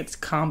lines. I think it's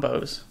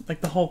combos. Like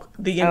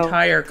the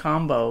entire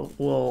combo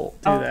will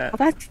do that.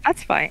 Well,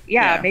 that's fine.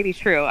 Yeah, maybe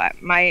true.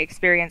 My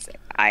experience,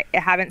 I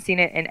haven't seen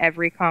it in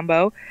every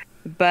combo,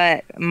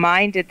 but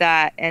mine did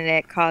that, and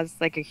it caused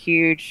like a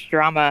huge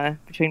drama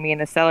between me and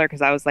the seller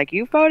because I was like,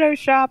 "You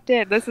photoshopped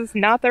it. This is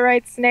not the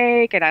right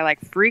snake," and I like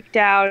freaked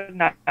out,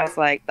 and I was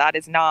like, "That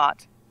is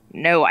not.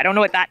 No, I don't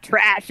know what that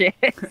trash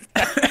is."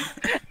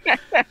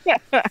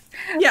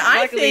 Yeah,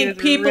 I think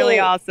people really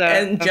awesome.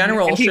 In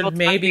general should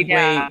maybe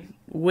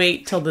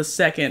wait till the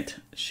second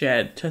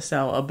shed to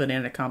sell a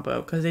banana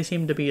combo because they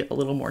seem to be a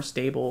little more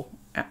stable.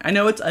 I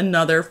know it's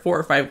another 4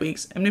 or 5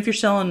 weeks. I mean, if you're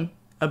selling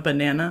a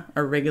banana,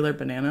 a regular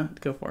banana,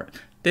 go for it.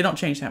 They don't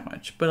change that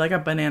much. But like a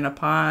banana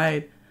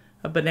pie,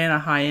 a banana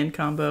high-end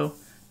combo,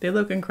 they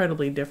look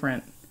incredibly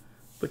different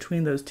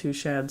between those two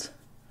sheds.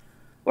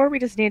 Or we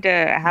just need to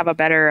have a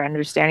better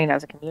understanding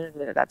as a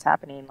community that that's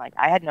happening. Like,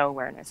 I had no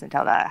awareness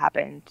until that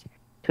happened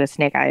to a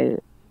snake I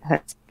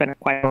had spent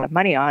quite a lot of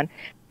money on.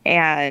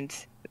 And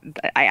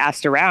I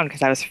asked around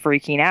because I was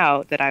freaking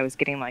out that I was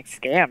getting like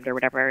scammed or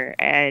whatever.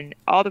 And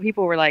all the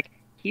people were like,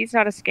 he's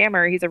not a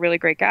scammer. He's a really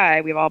great guy.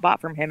 We've all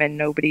bought from him and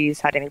nobody's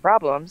had any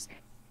problems.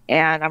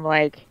 And I'm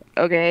like,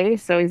 okay,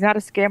 so he's not a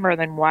scammer.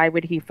 Then why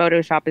would he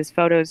Photoshop his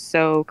photos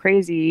so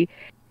crazy?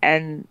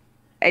 And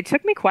it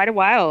took me quite a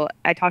while.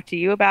 I talked to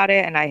you about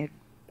it and I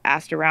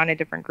asked around in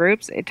different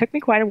groups. It took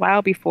me quite a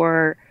while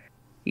before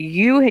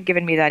you had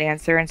given me that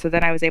answer. And so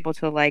then I was able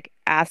to like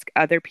ask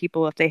other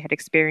people if they had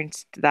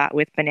experienced that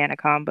with banana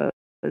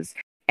combos.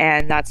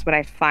 And that's what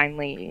I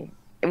finally...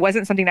 It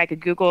wasn't something I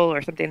could Google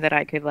or something that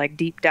I could like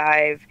deep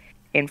dive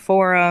in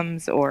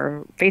forums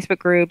or Facebook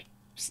groups.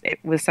 It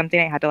was something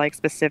I had to like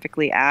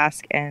specifically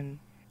ask and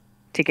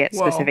to get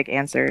specific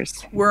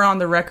answers. We're on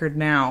the record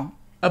now.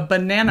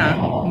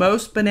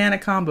 Most banana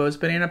combos,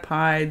 banana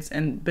pies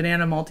and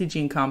banana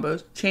multi-gene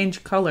combos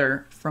change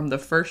color from the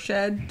first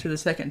shed to the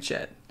second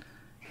shed.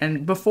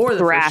 And before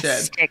the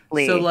first shed.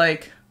 So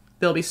like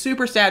they'll be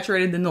super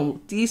saturated, then they'll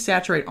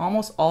desaturate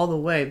almost all the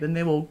way. Then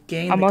they will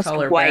gain almost the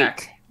color white.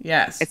 Back.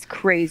 Yes. It's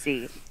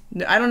crazy.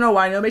 I don't know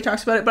why nobody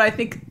talks about it, but I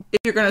think if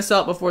you're going to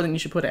sell it before, then you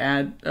should put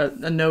a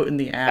note in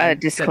the ad. A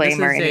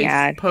disclaimer in the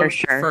ad, for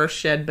sure. First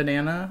shed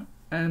banana,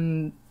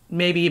 and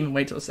maybe even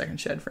wait till the second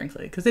shed,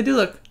 frankly. Because they do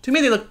look, to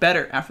me, they look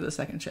better after the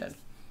second shed.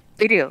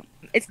 They do.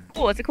 It's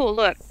cool. It's a cool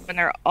look when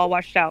they're all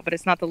washed out, but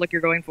it's not the look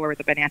you're going for with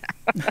the banana.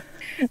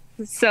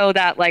 So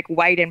that like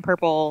white and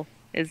purple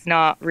is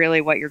not really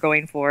what you're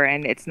going for,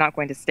 and it's not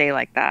going to stay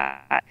like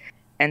that.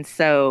 And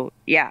so,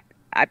 yeah.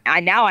 I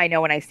now I know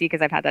when I see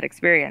because I've had that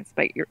experience,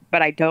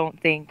 but I don't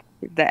think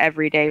the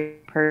everyday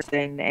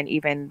person and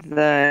even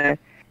the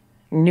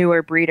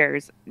newer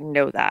breeders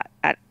know that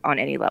on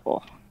any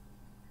level.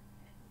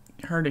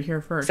 Heard it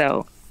here first.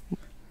 So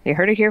you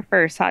heard it here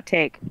first. Hot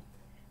take: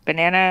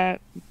 banana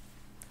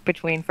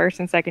between first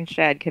and second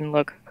shed can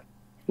look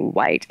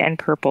white and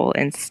purple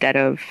instead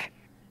of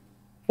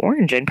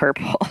orange and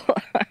purple.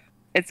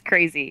 It's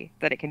crazy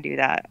that it can do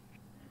that.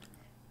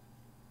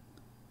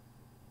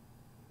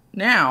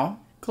 Now,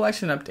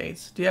 collection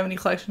updates. Do you have any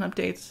collection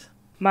updates?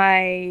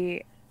 My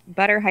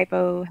butter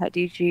hypo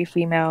Hadiji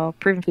female,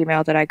 proven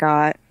female that I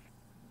got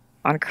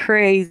on a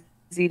crazy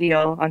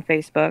deal on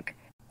Facebook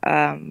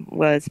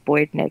was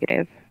Boyd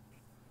negative.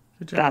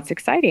 Good job. That's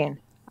exciting.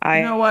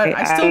 You know what?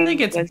 I still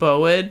think it's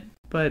Boyd,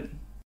 but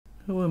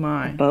who am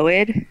I?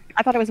 Boyd?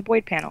 I thought it was a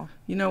Boyd panel.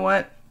 You know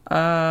what?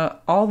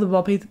 All the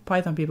ball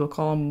python people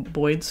call them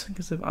Boyds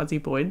because of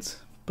Aussie Boyds,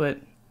 but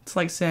it's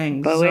like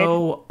saying Boyd?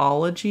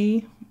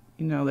 zoology.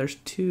 You know, there's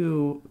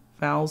 2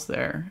 vowels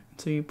there,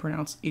 so you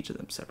pronounce each of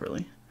them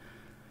separately.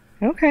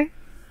 Okay.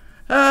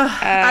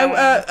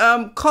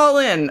 Call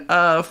in.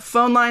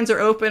 Phone lines are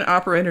open.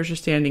 Operators are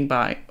standing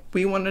by.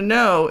 We want to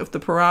know if the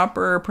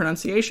proper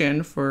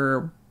pronunciation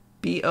for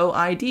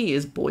B-O-I-D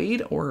is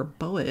Boyd or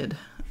Boyd.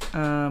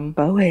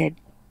 Boyd.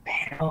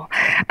 panel.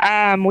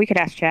 We could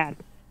ask Chad.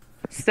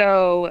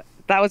 So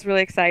that was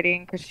really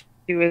exciting because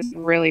she was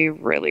really,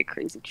 really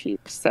crazy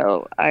cheap.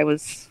 So I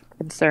was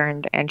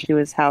concerned, and she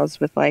was housed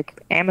with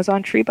like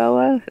Amazon tree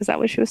boa. Is that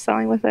what she was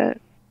selling with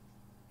it?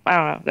 I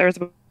don't know. There was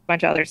a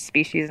bunch of other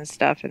species and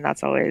stuff, and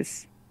that's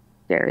always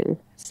scary.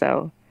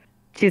 So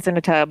she's in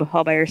a tub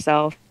all by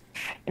herself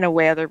in a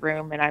way other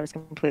room, and I was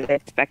completely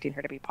expecting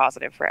her to be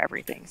positive for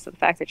everything. So the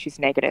fact that she's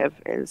negative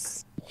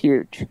is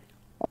huge.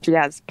 She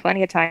has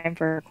plenty of time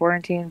for her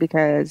quarantine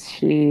because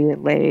she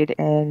laid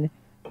in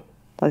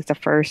like the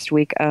first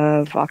week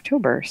of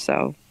October.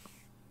 So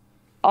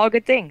all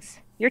good things.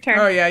 Your turn.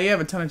 Oh yeah, you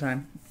have a ton of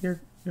time. You're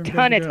good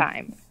Ton to of go.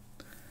 time.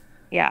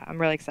 Yeah, I'm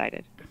really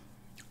excited.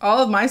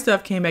 All of my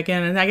stuff came back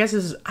in, and I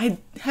guess I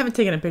haven't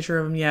taken a picture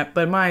of them yet,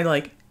 but my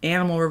like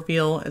animal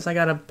reveal is I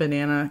got a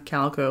banana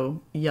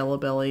calico yellow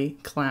belly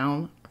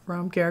clown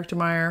from Character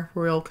Meyer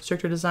Royal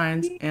Constrictor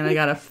Designs, and I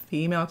got a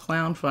female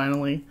clown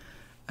finally,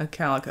 a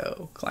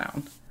calico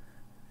clown.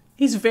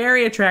 He's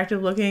very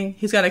attractive looking.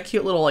 He's got a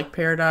cute little like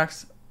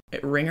paradox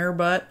ringer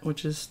butt,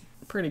 which is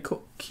pretty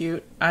cool,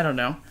 cute. I don't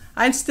know.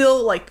 I'm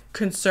still like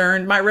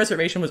concerned. My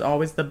reservation was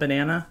always the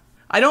banana.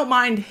 I don't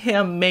mind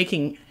him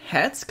making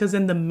hets because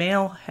then the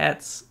male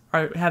hets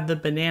have the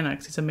banana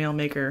because he's a male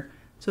maker.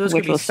 So those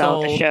Which could be will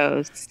sell sold. the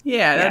shows.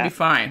 Yeah, that'd be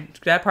fine.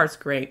 That part's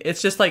great.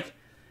 It's just like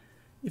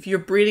if you're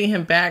breeding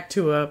him back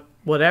to a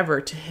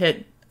whatever to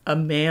hit a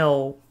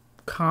male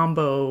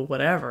combo,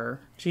 whatever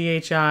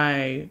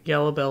GHI,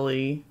 yellow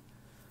belly,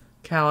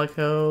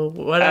 calico,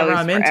 whatever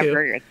I'm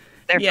into.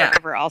 They're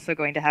forever also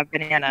going to have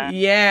banana.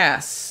 Yeah.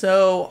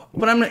 So,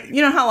 but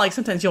you know how like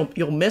sometimes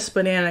you'll miss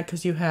banana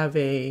because you have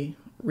a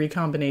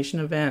recombination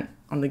event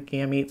on the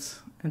gametes,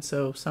 and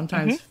so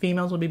sometimes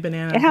females will be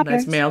banana,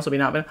 sometimes males will be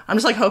not banana. I'm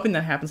just like hoping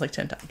that happens like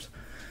 10 times.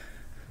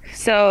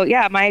 So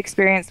yeah, my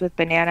experience with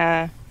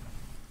banana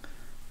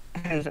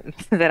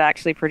that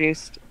actually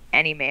produced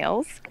any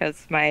males,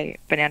 because my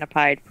banana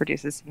pied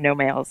produces no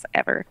males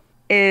ever,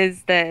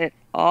 is that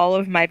all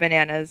of my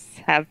bananas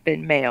have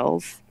been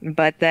males,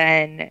 but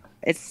then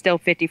it's still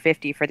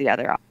 50-50 for the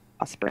other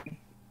offspring.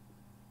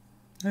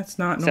 That's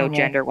not normal. So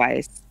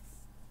gender-wise.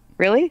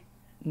 Really?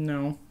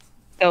 No.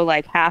 So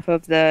like half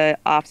of the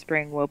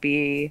offspring will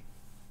be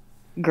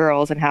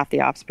girls and half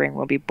the offspring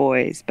will be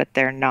boys, but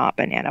they're not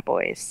banana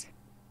boys.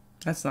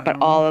 That's not But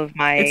normal. all of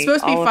my... It's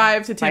supposed to be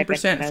 5 to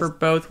 10% for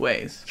both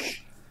ways.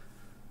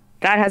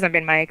 That hasn't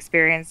been my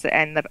experience,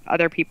 and the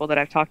other people that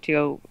I've talked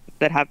to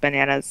that have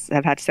bananas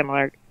have had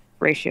similar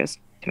ratios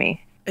to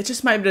me. It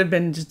just might have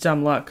been just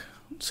dumb luck.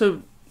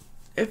 So,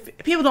 if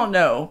people don't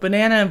know,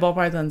 banana and ball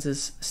pythons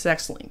is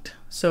sex-linked.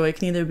 So it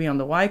can either be on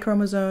the Y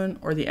chromosome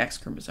or the X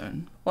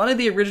chromosome. A lot of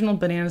the original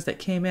bananas that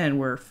came in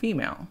were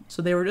female.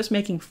 So they were just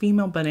making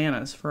female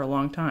bananas for a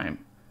long time.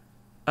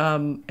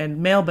 And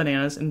male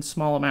bananas in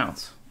small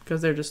amounts.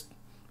 Because it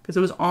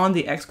was on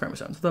the X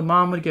chromosome. So the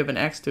mom would give an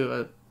X to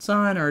a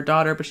son or a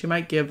daughter, but she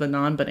might give the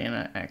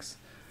non-banana X.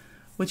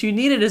 What you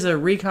needed is a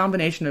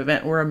recombination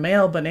event where a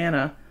male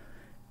banana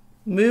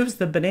moves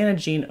the banana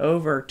gene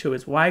over to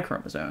his Y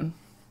chromosome.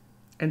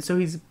 And so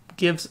he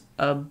gives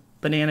a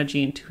banana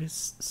gene to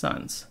his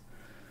sons.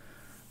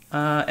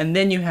 And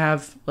then you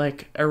have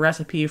like a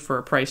recipe for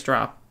a price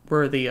drop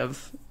worthy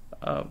of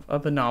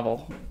a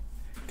novel.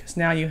 Because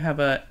now you have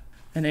an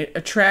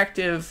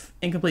attractive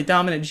incomplete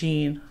dominant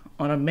gene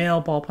on a male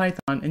ball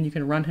python, and you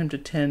can run him to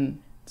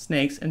 10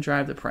 snakes and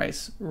drive the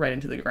price right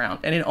into the ground.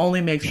 And it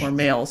only makes more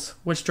males,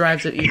 which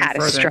drives it even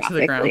further into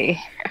the ground.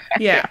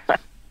 Yeah.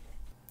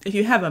 If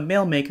you have a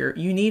male maker,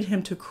 you need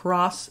him to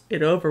cross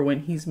it over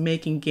when he's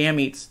making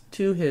gametes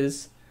to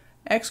his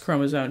X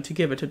chromosome to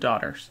give it to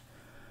daughters.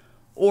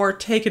 Or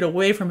take it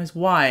away from his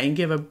Y and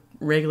give a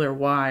regular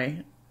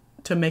Y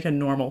to make a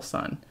normal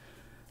son.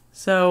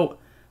 So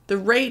the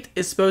rate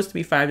is supposed to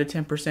be 5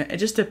 to 10%. It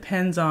just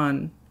depends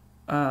on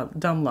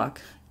dumb luck.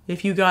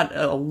 If you got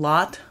a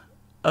lot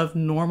of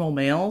normal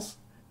males,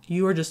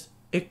 you are just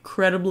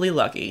incredibly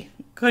lucky.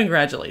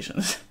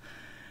 Congratulations.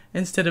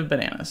 Instead of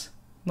bananas.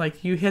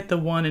 Like, you hit the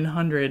 1 in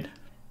 100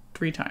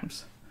 3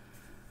 times.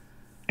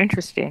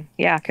 Interesting.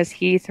 Yeah, because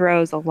he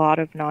throws a lot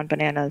of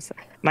non-bananas.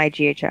 My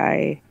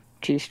GHI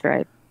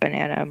G-stripe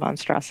banana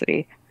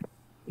monstrosity.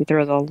 He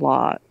throws a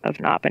lot of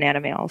not banana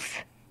males.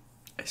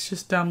 It's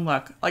just dumb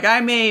luck. Like,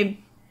 I made...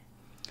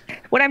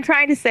 What I'm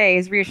trying to say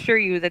is reassure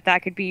you that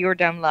that could be your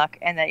dumb luck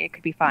and that it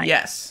could be fine.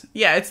 Yes.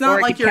 Yeah, it's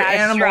not like your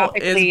animal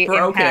is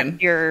broken.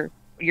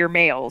 Your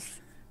males.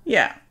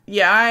 Yeah.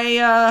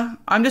 Yeah,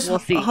 I'm just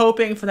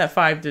hoping for that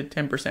 5 to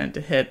 10%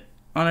 to hit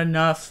on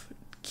enough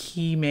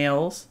key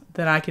males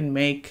that I can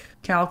make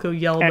calico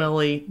yellow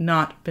belly,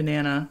 not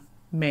banana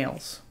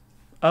males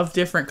of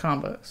different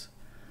combos.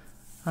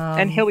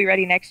 And he'll be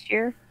ready next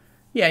year?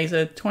 Yeah, he's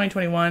a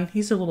 2021.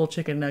 He's a little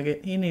chicken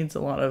nugget. He needs a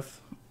lot of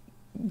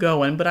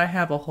going, but I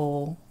have a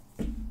whole...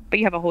 But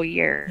you have a whole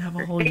year. I have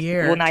a whole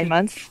year. Well, 9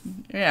 months?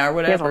 Yeah, or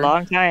whatever. He has a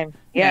long time.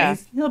 Yeah.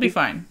 He'll be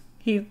fine.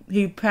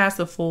 He passed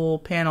the full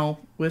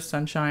panel with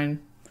sunshine.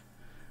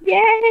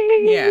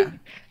 Yay! Yeah.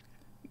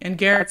 And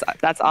Garrett...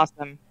 That's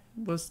awesome.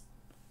 Was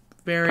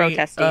very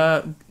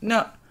protesting.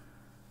 No,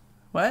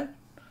 what?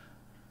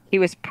 He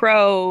was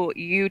pro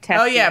you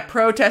testing. Oh yeah,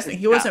 protesting.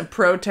 He wasn't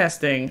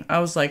protesting. I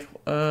was like,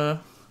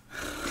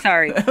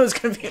 Sorry. I was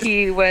confused.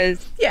 He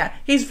was. Yeah,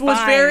 he was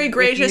very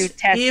gracious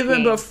even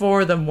testing.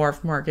 before the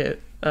morphmarket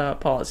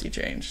policy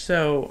change.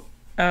 So,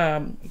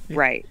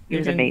 right, he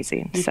was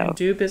amazing. You can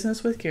do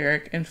business with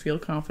Garrick and feel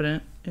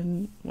confident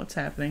in what's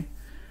happening.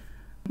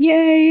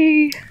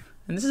 Yay!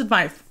 And this is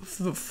my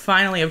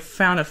finally have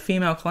found a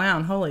female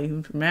clown.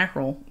 Holy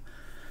mackerel!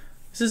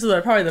 This is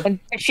probably the. And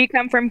did she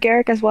come from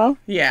Garrick as well?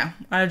 Yeah,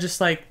 I just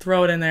like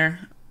throw it in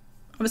there.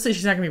 Obviously,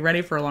 she's not gonna be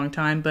ready for a long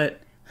time, but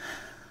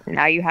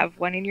now you have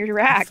one in your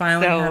rack.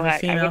 Finally, so have a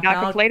female I would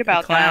not complain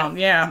about clown. that.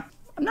 Yeah,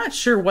 I'm not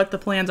sure what the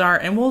plans are,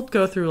 and we'll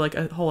go through like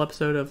a whole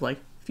episode of like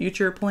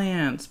future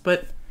plans.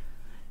 But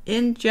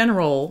in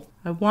general,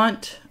 I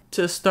want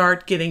to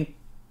start getting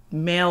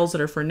males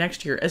that are for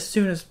next year as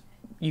soon as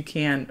you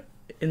can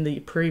in the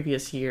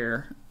previous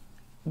year,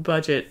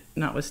 budget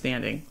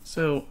notwithstanding.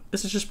 So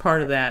this is just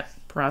part of that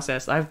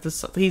process.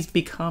 He's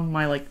become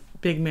my like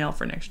big male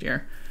for next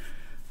year,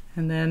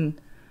 and then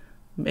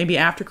maybe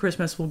after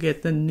Christmas we'll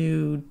get the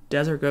new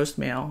Desert Ghost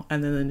male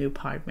and then the new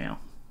Pied male.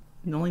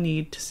 You only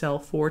need to sell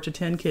 4 to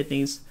 10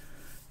 kidneys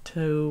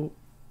to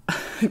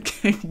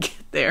get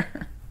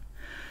there.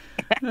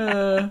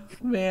 Man,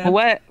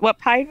 what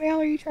Pied male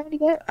are you trying to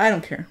get? I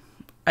don't care.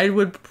 I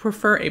would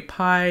prefer a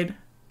Pied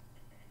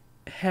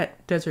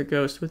het Desert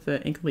Ghost with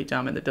the incomplete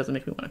dominant that doesn't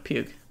make me want to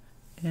puke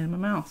in my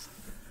mouth.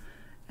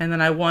 And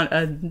then I want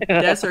a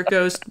Desert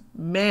Ghost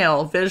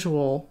male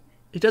visual.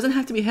 It doesn't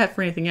have to be het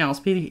for anything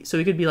else. So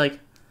it could be like,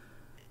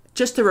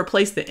 just to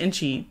replace the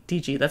inchy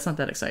DG. That's not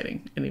that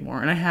exciting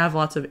anymore. And I have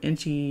lots of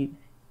inchy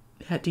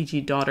het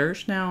DG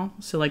daughters now.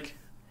 So like,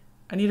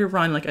 I need to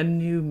run like a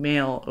new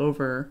male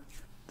over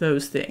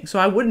those things. So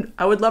I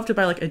would love to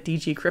buy like a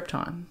DG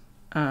Krypton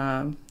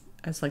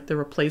as like the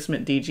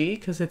replacement DG,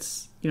 because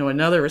it's, you know,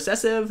 another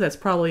recessive that's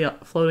probably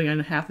floating on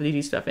half the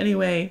DG stuff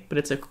anyway, but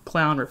it's a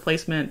clown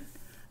replacement.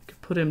 I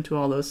could put him to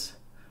all those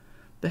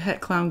the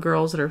het clown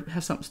girls that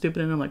have something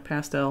stupid in them like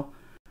pastel,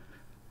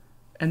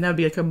 and that would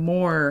be like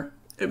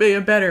it'd be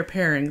a better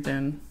pairing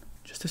than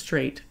just a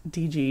straight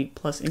DG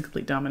plus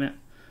incomplete dominant.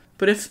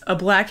 But if a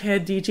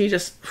blackhead DG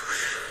just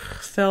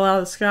fell out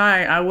of the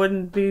sky, I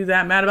wouldn't be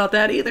that mad about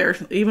that either,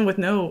 even with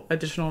no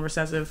additional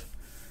recessive.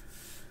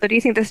 So do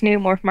you think this new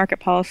morphmarket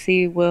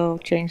policy will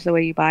change the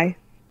way you buy?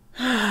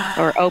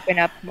 Or open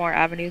up more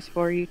avenues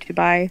for you to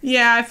buy?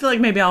 Yeah, I feel like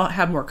maybe I'll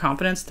have more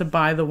confidence to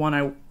buy the one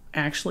I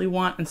actually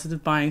want instead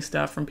of buying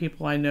stuff from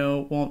people I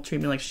know won't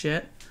treat me like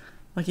shit.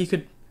 Like, you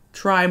could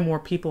try more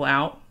people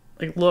out.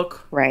 Like,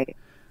 look. Right.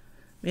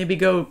 Maybe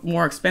go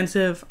more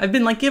expensive. I've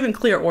been like given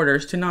clear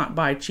orders to not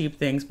buy cheap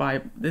things,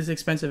 buy as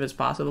expensive as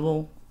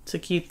possible to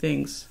keep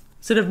things,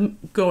 instead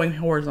of going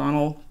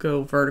horizontal,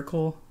 go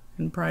vertical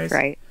in price.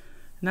 Right.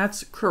 And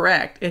that's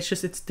correct. It's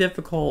just, it's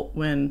difficult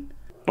when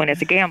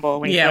it's a gamble.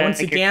 When it's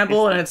a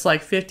gamble and it's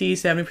like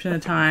 50-70% of the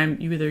time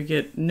you either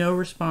get no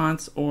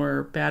response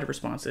or bad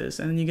responses,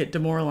 and then you get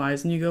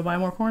demoralized and you go buy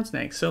more corn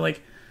snakes. So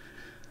like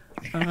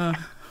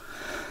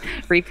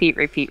repeat.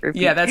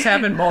 Yeah, that's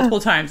happened multiple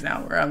times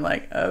now where I'm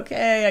like,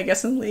 okay, I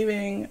guess I'm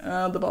leaving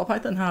the ball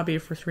python hobby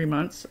for 3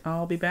 months.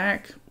 I'll be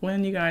back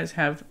when you guys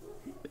have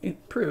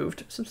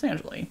improved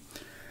substantially.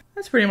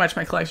 That's pretty much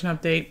my collection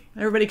update.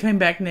 Everybody came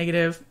back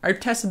negative. I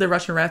tested the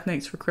Russian rat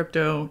snakes for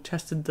crypto,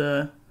 tested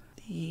the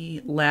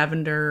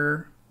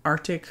lavender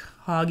Arctic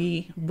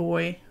hoggy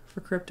boy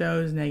for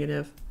crypto is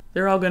negative.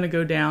 They're all going to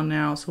go down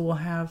now, so we'll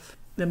have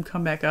them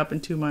come back up in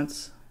 2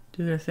 months,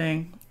 do their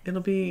thing.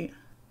 It'll be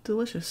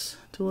delicious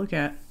to look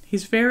at.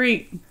 He's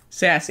very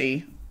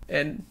sassy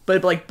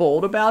but like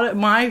bold about it.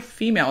 My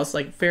female is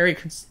like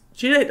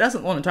she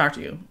doesn't want to talk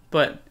to you,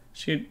 but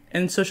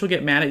so she'll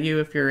get mad at you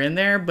if you're in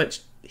there, but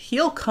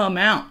he'll come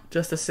out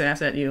just to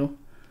sass at you.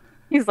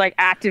 He's like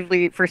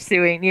actively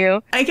pursuing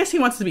you. I guess he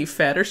wants to be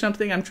fed or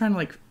something. I'm trying to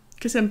like,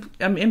 because I'm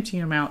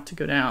emptying him out to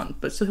go down.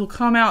 But so he'll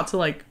come out to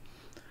like,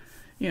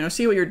 you know,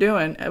 see what you're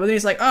doing. But then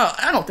he's like, oh,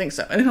 I don't think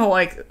so. And he'll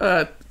like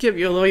give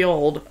you a little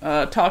old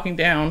talking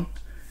down.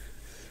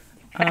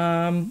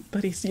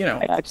 But he's, you know.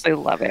 I actually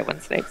love it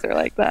when snakes are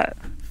like that.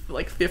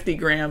 Like 50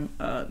 gram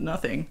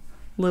nothing.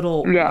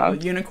 Little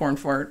unicorn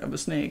fart of a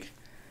snake.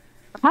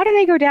 How do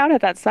they go down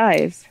at that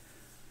size?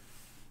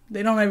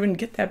 They don't even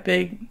get that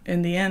big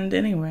in the end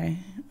anyway.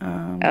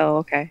 Oh,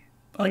 okay.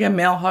 Like a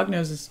male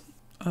hognose is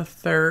a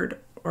third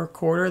or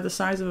quarter the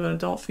size of an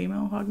adult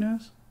female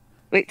hognose.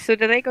 Wait, so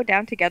do they go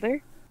down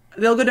together?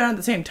 They'll go down at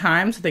the same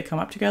time, so they come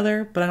up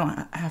together, but I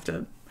don't have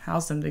to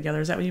house them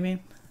together. Is that what you mean?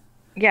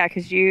 Yeah,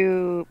 because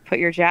you put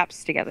your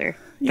japs together.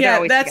 Yeah, they're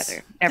always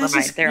together. Never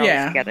mind, they're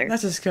always together.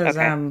 That's just because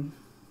I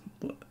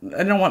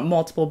don't want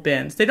multiple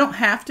bins. They don't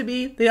have to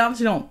be. They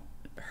obviously don't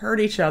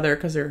hurt each other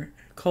because they're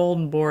cold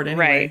and bored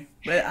anyway. Right.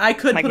 But I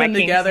could put them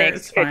together.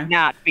 It's fine. Could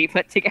not be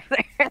put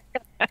together.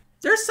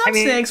 There's some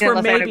snakes where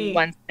maybe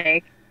one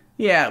snake.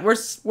 Yeah,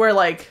 where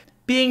like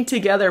being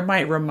together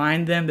might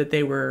remind them that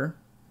they were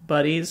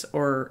buddies,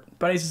 or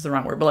buddies is the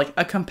wrong word, but like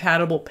a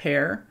compatible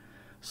pair.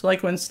 So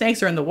like when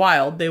snakes are in the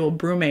wild, they will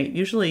brumate,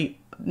 usually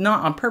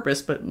not on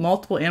purpose, but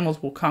multiple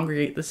animals will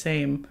congregate the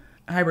same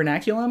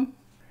hibernaculum.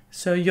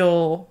 So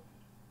you'll,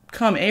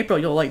 come April,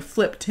 you'll like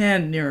flip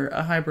 10 near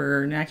a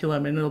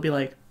hibernaculum and it'll be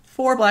like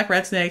 4 black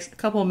red snakes, a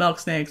couple of milk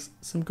snakes,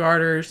 some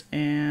garters,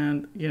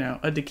 and, you know,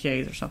 a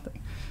decays or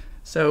something.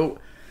 So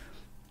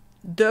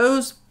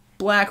those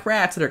black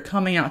rats that are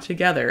coming out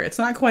together, it's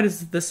not quite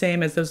as the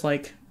same as those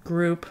like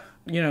group,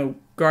 you know,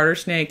 garter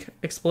snake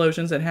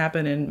explosions that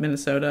happen in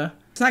Minnesota.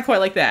 It's not quite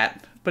like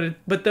that,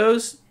 but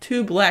those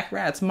 2 black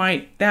rats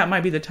might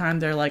be the time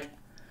they're like,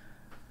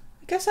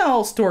 I guess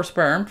I'll store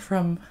sperm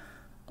from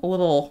a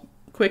little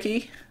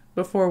quickie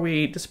before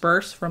we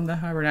disperse from the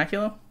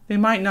hibernaculum. They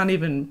might not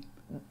even,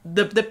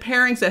 the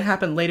pairings that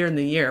happen later in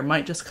the year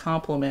might just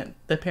complement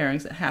the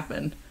pairings that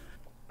happen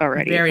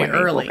already very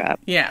early.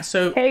 Yeah,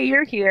 so hey,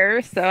 you're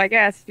here, so I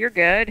guess you're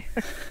good.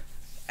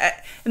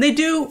 And they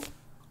do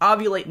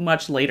ovulate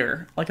much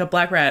later. Like a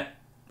black rat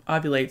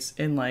ovulates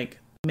in like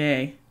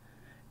May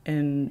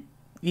and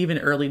even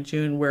early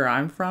June where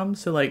I'm from.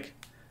 So like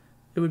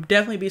it would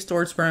definitely be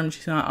stored sperm.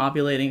 She's not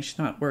ovulating. She's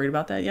not worried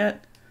about that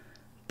yet.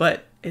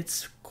 But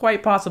it's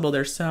quite possible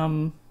there's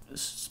some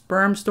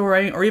sperm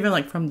storing, or even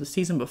like from the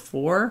season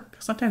before.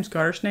 Because sometimes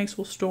garter snakes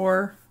will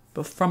store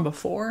from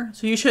before.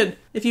 So you should,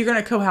 if you're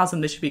going to co-house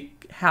them, they should be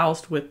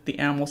housed with the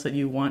animals that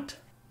you want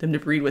them to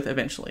breed with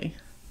eventually.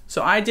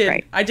 So I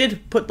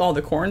did put all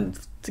the corn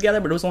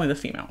together, but it was only the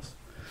females.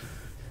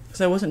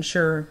 Because I wasn't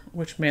sure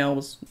which male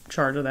was in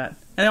charge of that.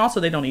 And also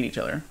they don't eat each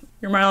other.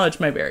 Your mileage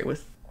may vary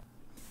with.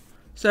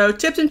 So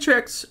tips and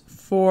tricks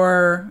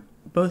for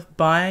both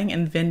buying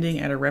and vending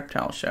at a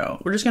reptile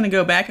show. We're just going to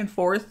go back and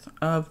forth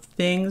of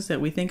things that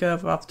we think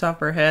of off the top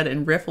of our head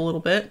and riff a little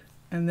bit.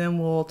 And then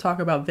we'll talk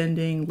about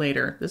vending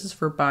later. This is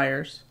for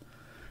buyers.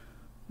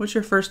 What's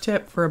your first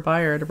tip for a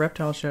buyer at a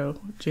reptile show,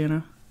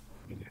 Jana?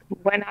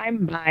 When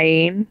I'm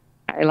buying,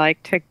 I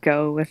like to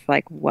go with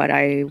like what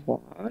I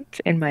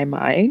want in my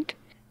mind.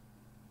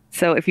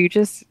 So if you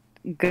just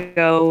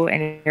go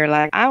and you're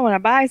like, I want to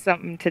buy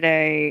something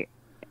today,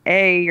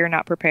 A, you're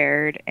not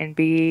prepared, and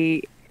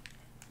B,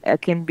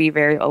 it can be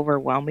very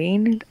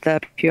overwhelming. The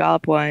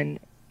Puyallup one,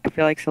 I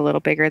feel like it's a little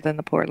bigger than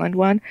the Portland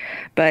one,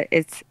 but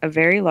it's a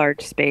very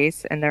large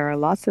space and there are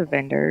lots of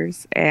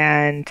vendors,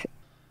 and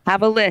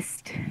have a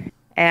list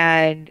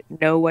and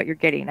know what you're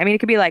getting. I mean, it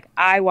could be like,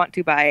 I want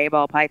to buy a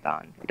ball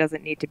python. It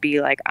doesn't need to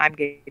be like, I'm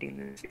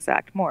getting this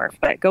exact morph,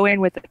 but go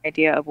in with an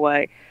idea of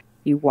what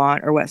you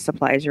want or what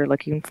supplies you're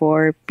looking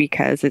for,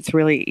 because it's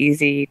really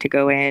easy to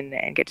go in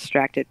and get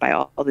distracted by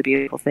all the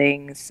beautiful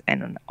things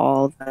and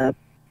all the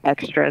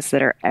extras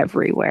that are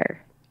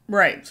everywhere.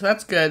 Right, so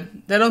that's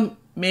good. That'll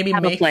maybe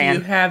make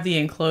you have the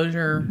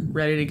enclosure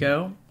ready to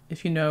go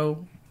if you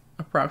know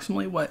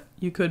approximately what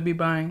you could be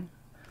buying.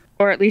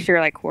 Or at least your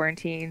like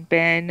quarantine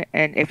bin,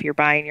 and if you're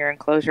buying your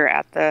enclosure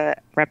at the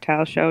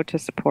reptile show to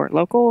support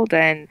local,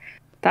 then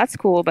that's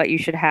cool, but you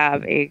should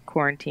have a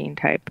quarantine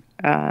type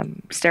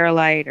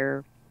Sterilite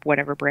or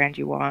whatever brand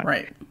you want.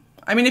 Right.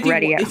 I mean, if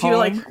you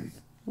like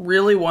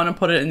really want to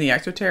put it in the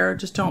Exoterra,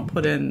 just don't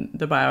put in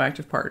the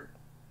bioactive part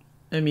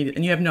immediately.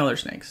 And you have no other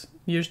snakes.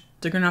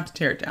 They're going to have to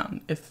tear it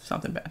down if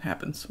something bad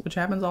happens, which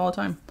happens all the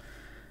time.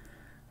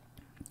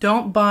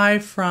 Don't buy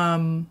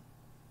from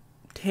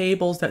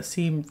tables that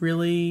seem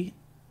really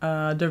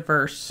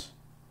diverse,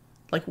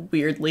 like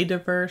weirdly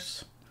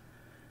diverse.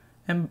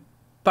 And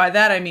by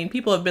that I mean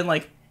people have been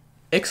like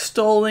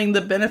extolling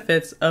the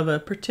benefits of a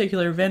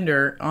particular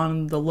vendor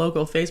on the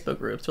local Facebook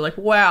groups. They're like,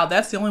 wow,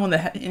 that's the only one that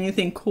had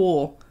anything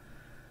cool.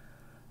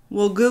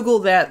 We'll Google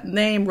that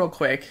name real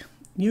quick.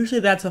 Usually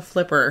that's a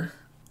flipper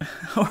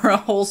or a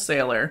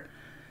wholesaler.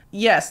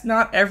 Yes,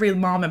 not every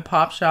mom and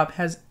pop shop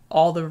has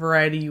all the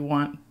variety you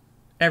want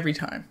every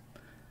time.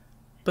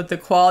 But the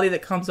quality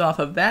that comes off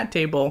of that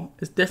table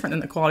is different than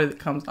the quality that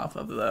comes off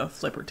of the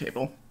flipper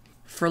table.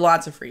 For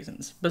lots of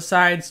reasons.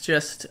 Besides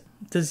just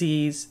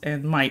disease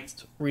and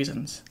mite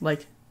reasons.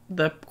 Like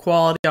the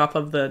quality off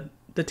of the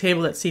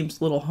table that seems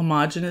a little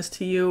homogenous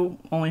to you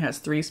only has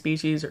 3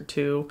 species or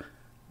 2,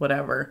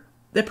 whatever.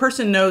 The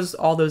person knows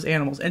all those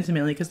animals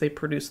intimately because they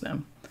produce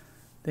them.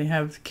 They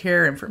have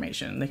care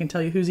information. They can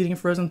tell you who's eating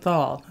frozen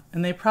thawed.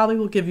 And they probably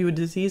will give you a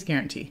disease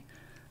guarantee.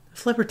 The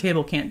flipper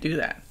table can't do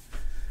that.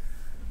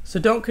 So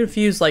don't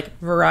confuse like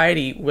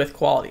variety with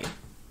quality.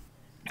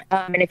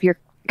 And if you're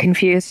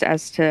confused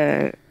as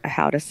to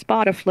how to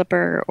spot a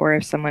flipper, or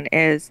if someone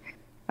is,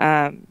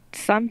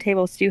 some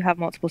tables do have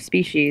multiple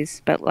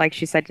species, but like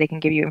she said, they can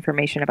give you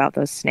information about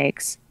those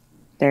snakes,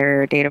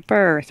 their date of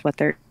birth, what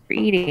they're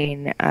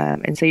eating,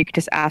 and so you can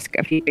just ask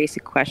a few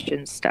basic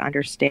questions to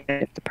understand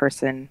if the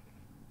person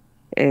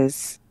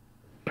is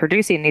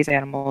producing these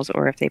animals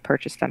or if they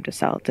purchased them to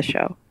sell at the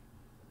show.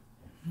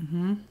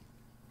 Mm-hmm.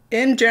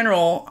 In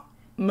general,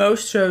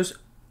 most shows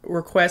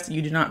request that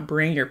you do not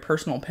bring your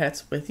personal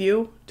pets with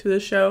you to the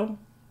show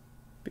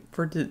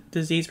for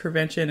disease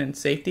prevention and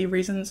safety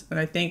reasons. And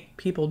I think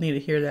people need to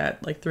hear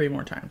that like 3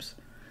 more times.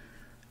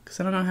 Because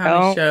I don't know how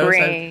many shows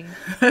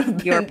bring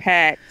your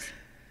pet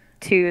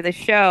to the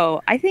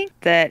show. I think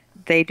that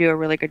they do a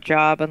really good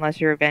job, unless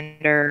you're a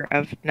vendor,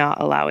 of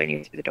not allowing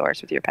you through the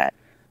doors with your pet.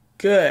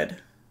 Good.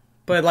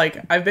 But, like,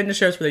 I've been to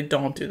shows where they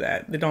don't do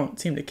that. They don't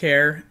seem to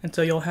care. And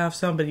so you'll have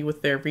somebody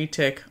with their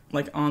retic,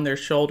 like, on their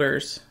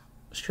shoulders,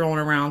 strolling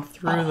around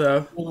through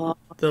the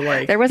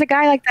like... There was a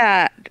guy like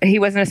that. He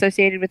wasn't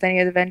associated with any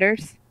of the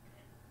vendors?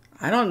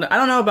 I don't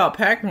know about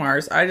Pac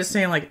Mars. I just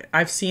saying, like,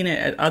 I've seen it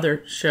at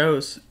other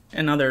shows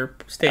in other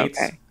states.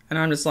 Okay. And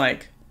I'm just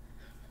like,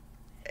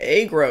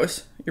 A,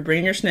 gross. You're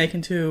bringing your snake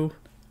into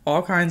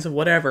all kinds of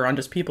whatever on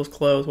just people's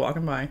clothes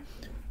walking by.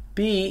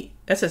 B,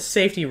 that's a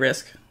safety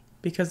risk.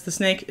 Because the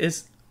snake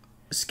is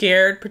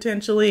scared,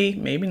 potentially.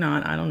 Maybe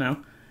not. I don't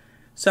know.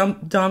 Some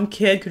dumb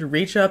kid could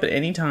reach up at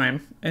any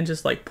time and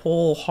just, like,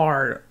 pull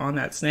hard on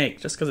that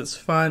snake just because it's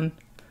fun.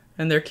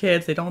 And they're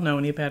kids. They don't know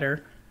any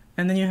better.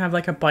 And then you have,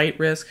 like, a bite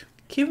risk.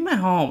 Keep them at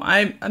home.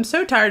 I'm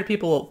so tired of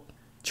people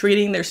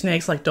treating their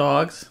snakes like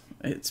dogs.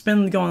 It's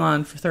been going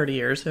on for 30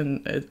 years,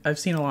 and I've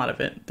seen a lot of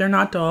it. They're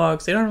not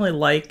dogs. They don't really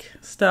like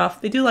stuff.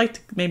 They do like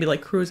to maybe,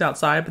 like, cruise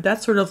outside, but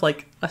that's sort of,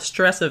 like, a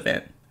stress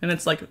event. And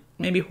it's, like,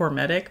 maybe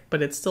hormetic,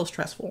 but it's still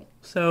stressful.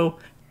 So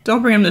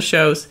don't bring them to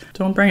shows.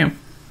 Don't bring them.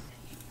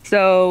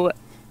 So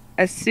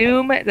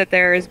assume that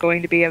there is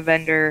going to be a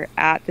vendor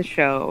at the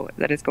show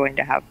that is going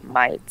to have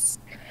mites.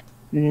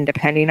 And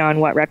depending on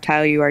what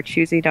reptile you are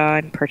choosing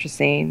on,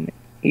 purchasing,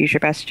 use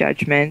your best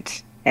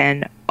judgment,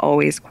 and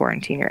always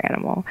quarantine your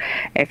animal.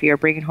 If you're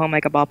bringing home,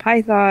 like, a ball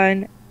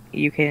python,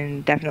 you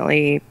can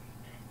definitely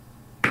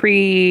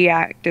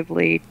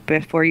pre-actively,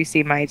 before you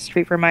see mites,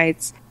 treat for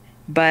mites.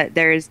 But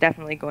there is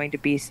definitely going to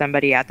be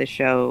somebody at the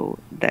show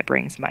that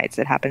brings mites.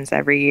 It happens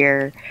every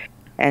year.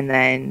 And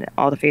then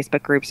all the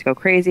Facebook groups go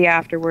crazy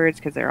afterwards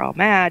because they're all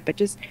mad. But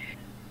just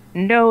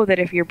know that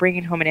if you're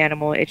bringing home an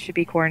animal, it should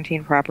be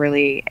quarantined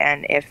properly.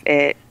 And if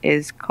it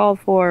is called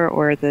for,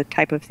 or the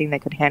type of thing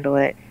that could handle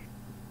it,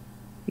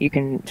 you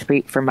can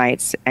treat for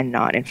mites and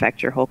not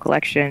infect your whole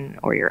collection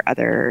or your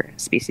other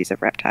species of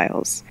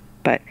reptiles.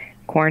 But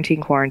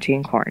quarantine,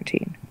 quarantine,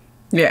 quarantine.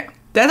 Yeah.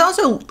 That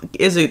also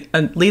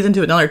leads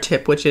into another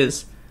tip, which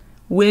is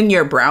when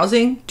you're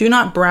browsing, do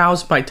not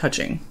browse by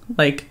touching.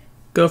 Like,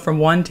 go from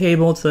one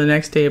table to the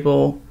next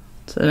table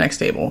to the next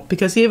table.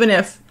 Because even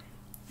if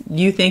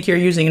you think you're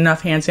using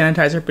enough hand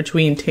sanitizer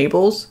between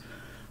tables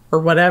or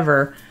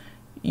whatever,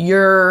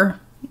 you're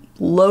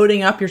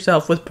loading up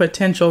yourself with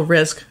potential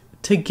risk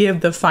to give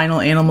the final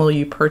animal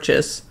you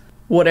purchase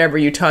whatever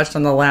you touched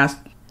on the last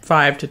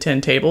 5 to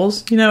 10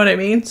 tables. You know what I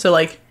mean? So,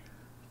 like,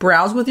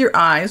 browse with your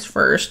eyes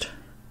first.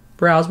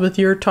 Browse with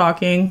your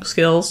talking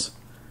skills.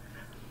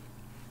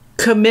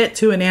 Commit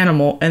to an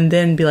animal and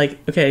then be like,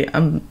 okay,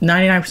 I'm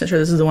 99% sure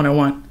this is the one I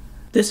want.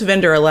 This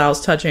vendor allows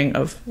touching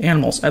of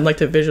animals. I'd like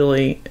to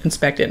visually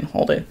inspect it and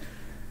hold it.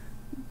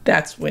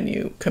 That's when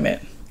you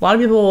commit. A lot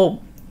of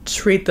people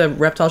treat the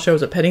reptile show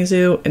as a petting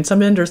zoo, and some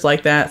vendors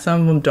like that,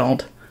 some of them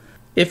don't.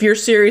 If you're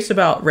serious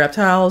about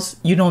reptiles,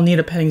 you don't need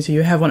a petting zoo.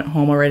 You have one at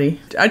home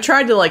already. I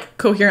tried to, like,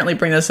 coherently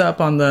bring this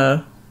up on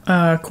the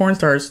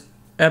Cornstars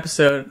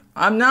episode.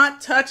 I'm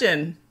not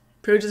touching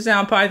Puget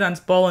Sound Python's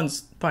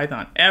Bolin's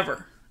python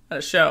ever at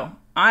a show.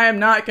 I am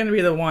not going to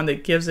be the one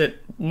that gives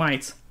it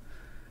mites.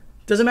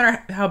 Doesn't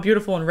matter how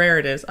beautiful and rare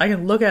it is. I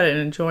can look at it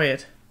and enjoy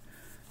it.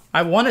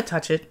 I want to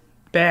touch it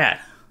bad,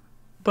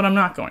 but I'm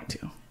not going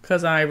to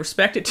because I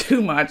respect it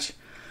too much.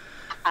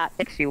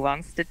 She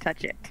wants to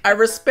touch it. I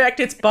respect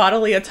its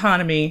bodily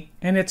autonomy,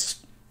 and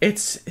it's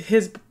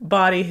his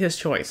body, his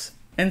choice.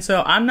 And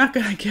so I'm not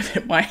going to give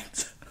it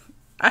mites.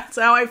 That's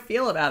how I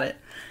feel about it.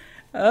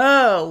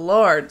 Oh,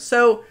 Lord.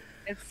 So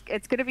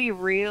it's going to be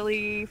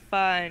really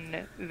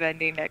fun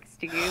vending next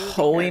to you.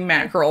 Holy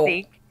mackerel. I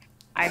think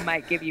I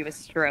might give you a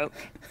stroke.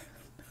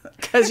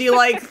 Because you,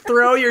 like,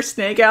 throw your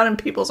snake out in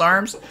people's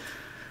arms?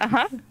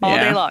 Uh-huh. All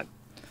day long.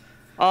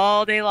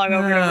 All day long,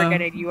 over and over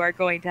again, and you are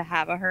going to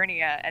have a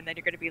hernia. And then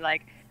you're going to be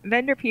like,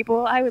 vendor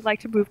people, I would like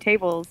to move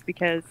tables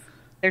because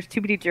there's too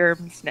many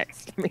germs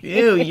next to me.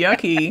 Ew,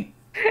 yucky.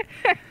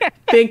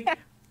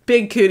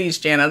 Big cooties,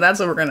 Jana. That's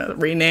what we're going to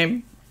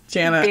rename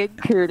Jana. Big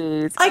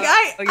cooties. Like,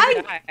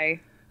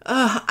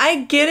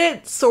 I get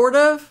it, sort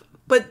of,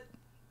 but,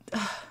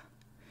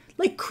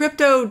 like,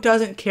 crypto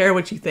doesn't care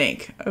what you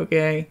think,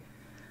 okay?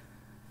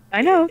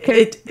 I know.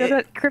 Crypto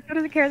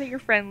doesn't care that you're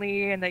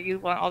friendly and that you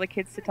want all the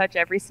kids to touch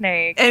every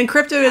snake. And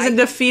crypto isn't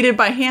defeated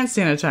by hand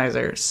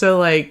sanitizer. So,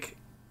 like...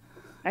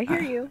 I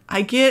hear you.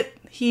 I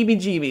get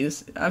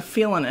heebie-jeebies. I'm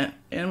feeling it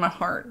in my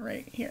heart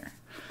right here.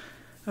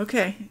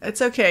 Okay.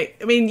 It's okay.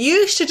 I mean,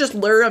 you should just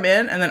lure them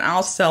in and then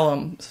I'll sell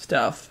them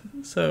stuff.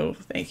 So,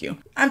 thank you.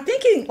 I'm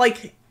thinking,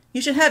 like,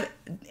 you should have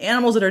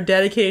animals that are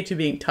dedicated to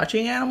being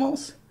touching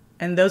animals.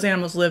 And those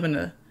animals live in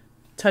a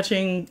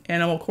touching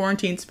animal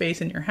quarantine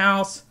space in your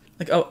house.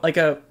 Like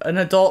an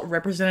adult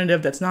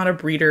representative that's not a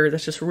breeder,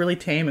 that's just really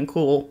tame and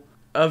cool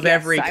of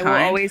every kind. I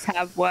will always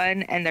have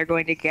one, and they're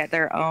going to get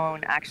their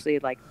own, actually,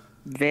 like,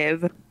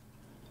 Viv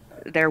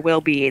there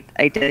will be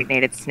a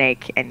designated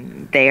snake,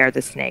 and they are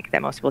the snake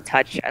that most people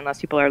touch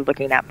unless people are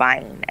looking at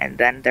buying, and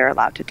then they're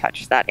allowed to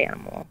touch that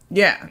animal.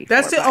 Yeah,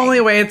 that's the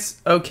only way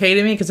it's okay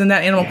to me, because then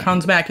that animal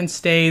comes back and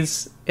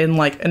stays in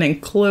like an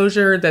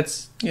enclosure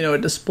that's, you know, a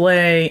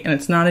display, and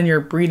it's not in your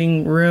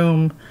breeding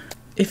room.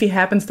 If he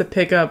happens to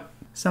pick up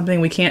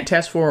something we can't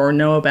test for or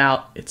know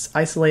about, it's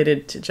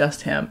isolated to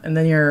just him, and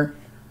then your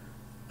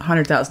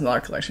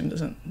 $100,000 collection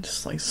doesn't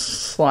just like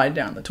slide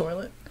down the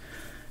toilet.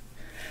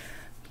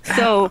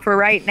 So for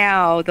right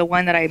now, the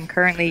one that I'm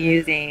currently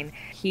using,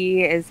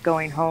 he is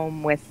going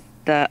home with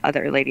the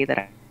other lady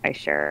that I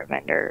share a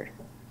vendor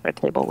or a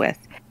table with,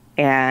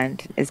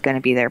 and is going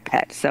to be their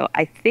pet. So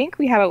I think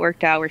we have it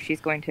worked out where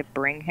she's going to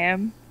bring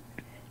him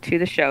to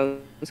the shows,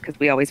 because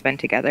we always vend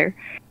together,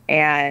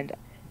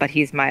 but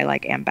he's my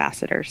like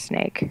ambassador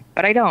snake.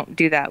 But I don't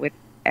do that with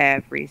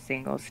every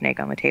single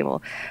snake on the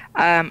table.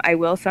 I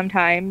will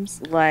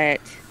sometimes let,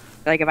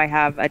 like if I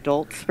have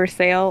adults for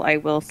sale, I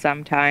will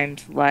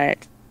sometimes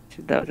let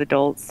those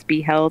adults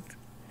be held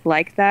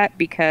like that,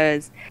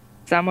 because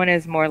someone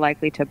is more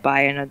likely to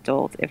buy an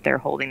adult if they're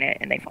holding it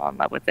and they fall in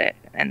love with it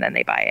and then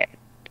they buy it.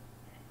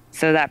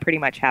 So that pretty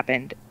much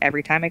happened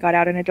every time I got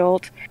out an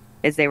adult,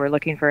 is they were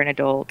looking for an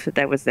adult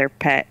that was their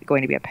pet,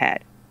 going to be a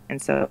pet.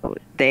 And so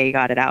they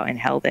got it out and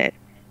held it,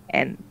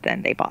 and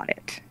then they bought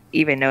it.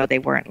 Even though they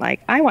weren't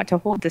like, I want to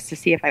hold this to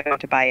see if I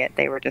want to buy it.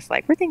 They were just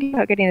like, we're thinking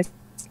about getting this.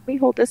 We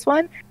hold this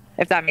one,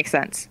 if that makes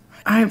sense.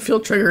 I feel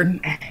triggered.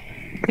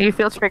 You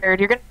feel triggered.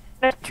 You're going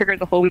to trigger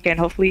the whole weekend.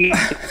 Hopefully,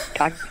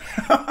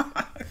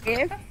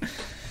 if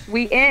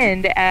we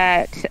end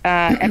at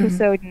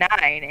episode 9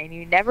 and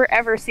you never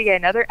ever see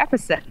another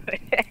episode.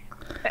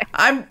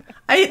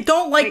 I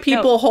don't like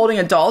people holding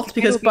adults,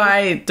 because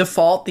by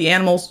default the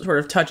animal sort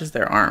of touches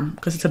their arm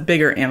because it's a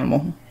bigger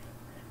animal.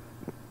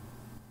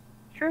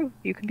 True,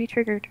 you can be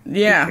triggered.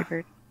 Yeah.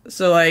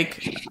 So I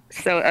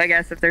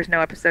guess if there's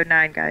no episode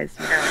 9, guys,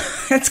 you know.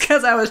 It's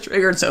because I was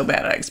triggered so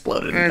bad I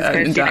exploded.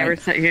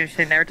 You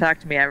should never talk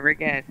to me ever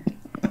again.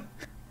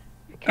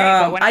 Okay,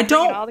 but when I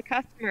don't. All the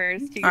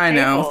customers to your I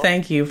know. table,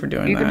 thank you for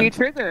doing that. You can be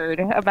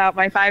triggered about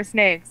my 5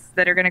 snakes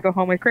that are going to go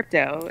home with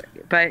crypto,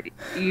 but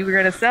you were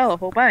going to sell a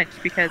whole bunch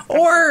because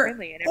or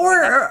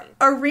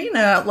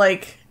Arena,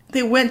 like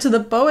they went to the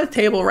BOA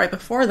table right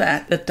before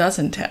that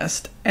doesn't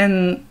test,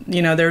 and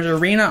you know there's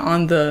Arena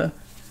on the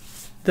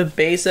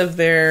base of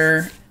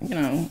their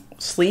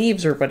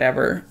sleeves or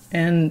whatever,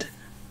 and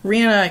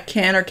Arena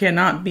can or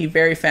cannot be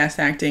very fast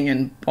acting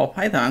in ball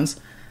pythons.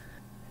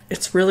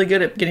 It's really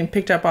good at getting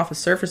picked up off of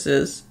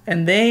surfaces,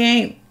 and they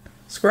ain't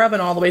scrubbing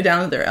all the way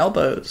down to their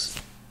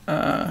elbows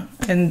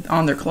and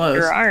on their clothes.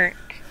 Sure aren't.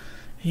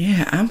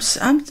 Yeah, I'm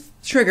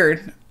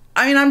triggered.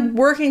 I mean, I'm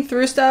working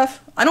through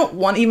stuff. I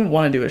don't even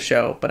want to do a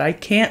show, but I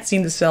can't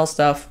seem to sell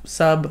stuff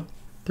sub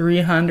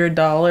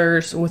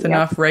 $300 with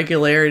enough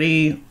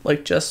regularity,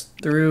 like just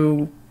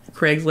through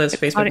Craigslist,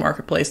 Facebook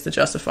Marketplace to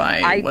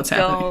justify what's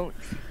happening. I don't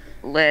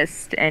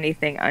list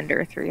anything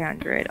under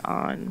 300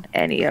 on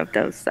any of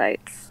those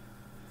sites.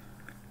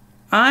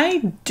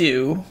 I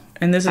do,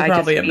 and this is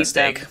probably a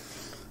mistake.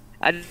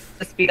 I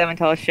just feed them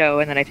until a show,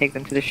 and then I take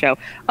them to the show.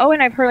 Oh,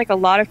 and I've heard like a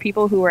lot of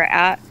people who were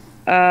at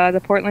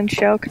the Portland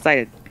show, because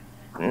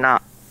I'm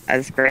not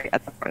as great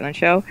at the Portland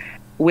show,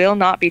 will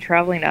not be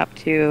traveling up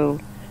to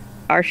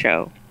our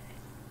show.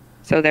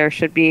 So there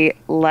should be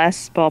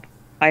less ball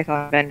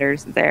python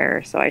vendors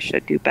there, so I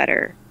should do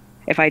better.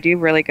 If I do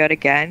really good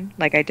again,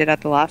 like I did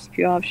at the last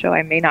Pure show,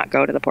 I may not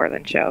go to the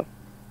Portland show.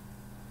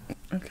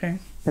 Okay.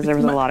 Because there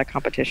was a lot of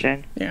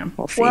competition. Yeah.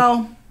 We'll see.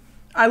 Well,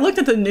 I looked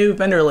at the new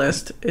vendor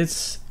list.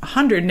 It's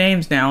 100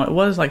 names now. It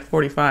was like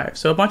 45.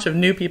 So a bunch of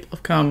new people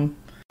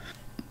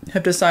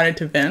have decided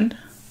to vend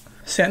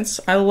since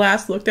I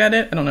last looked at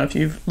it. I don't know if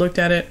you've looked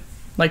at it.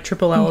 Like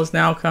Triple L is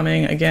now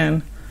coming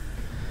again.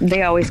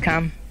 They always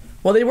come.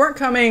 Well, they weren't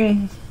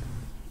coming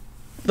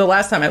the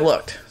last time I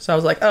looked. So I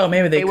was like, oh,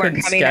 maybe they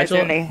couldn't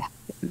schedule it.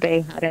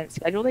 They hadn't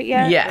scheduled it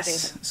yet?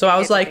 Yes. So I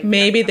was like,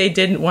 maybe they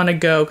didn't want to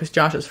go because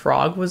Josh's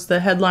Frog was the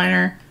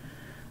headliner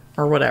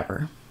or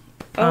whatever.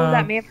 Oh,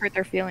 that may have hurt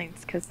their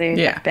feelings because they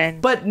have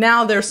been... But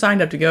now they're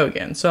signed up to go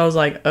again. So I was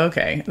like,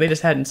 okay. They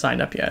just hadn't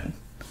signed up yet.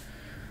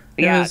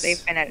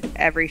 They've been at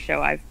every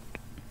show I've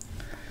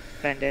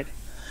vended.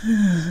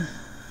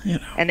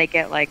 And they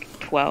get like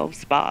 12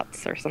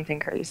 spots or something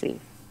crazy.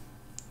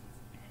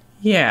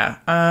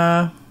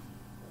 Yeah.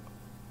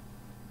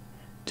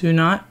 Do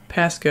not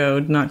pass go.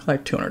 Do not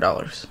collect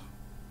 $200.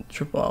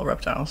 Triple L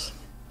reptiles.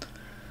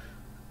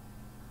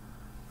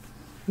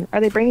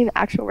 Are they bringing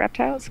actual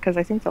reptiles? Because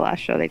I think the last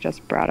show they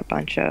just brought a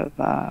bunch of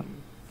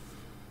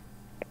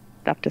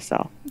stuff to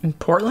sell. In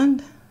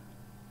Portland?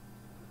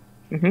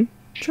 Mm-hmm.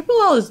 Triple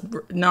L is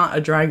not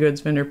a dry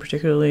goods vendor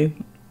particularly.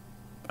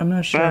 I'm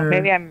not sure. Well,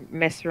 maybe I'm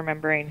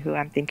misremembering who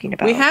I'm thinking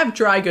about. We have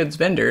dry goods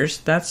vendors.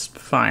 That's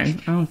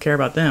fine. I don't care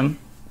about them.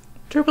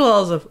 Triple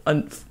L is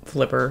a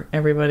flipper,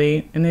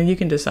 everybody, and then you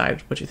can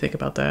decide what you think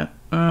about that.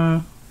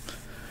 I'm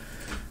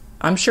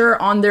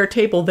sure on their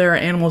table there are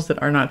animals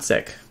that are not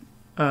sick.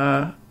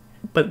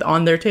 but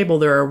on their table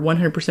there are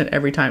 100%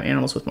 every time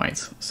animals with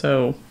mites.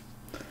 So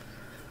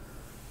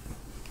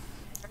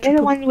Are they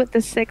the one with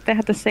the sick that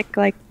had the sick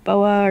like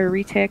boa or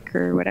retic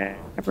or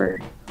whatever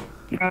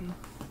from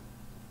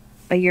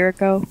a year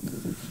ago?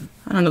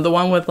 I don't know, the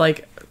one with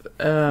like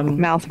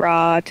Mouth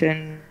rot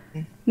and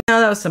no,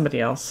 that was somebody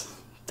else.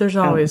 There's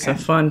always a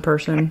fun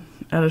person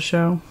at a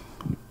show.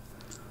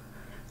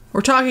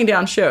 We're talking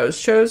down shows.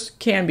 Shows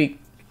can be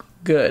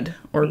good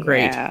or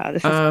great. Yeah,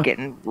 this is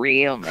getting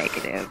real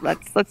negative.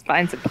 Let's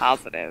find some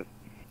positive.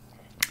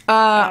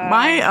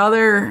 My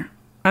other,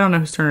 I don't know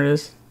whose turn it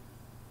is.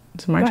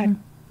 Is it my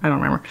turn? I don't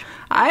remember.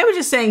 I was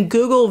just saying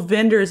Google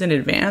vendors in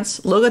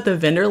advance. Look at the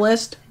vendor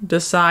list.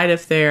 Decide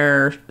if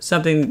they're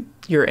something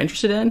you're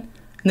interested in.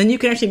 And then you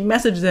can actually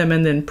message them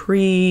and then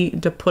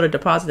to put a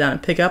deposit down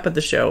and pick up at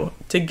the show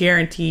to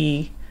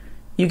guarantee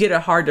you get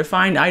a hard to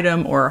find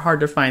item or a hard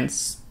to find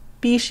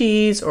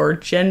species or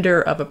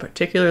gender of a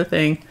particular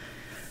thing.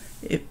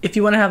 If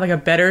you want to have like a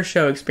better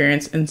show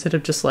experience instead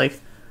of just like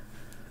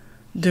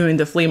doing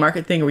the flea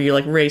market thing where you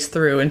like race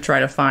through and try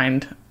to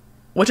find,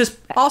 which is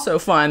also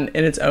fun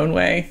in its own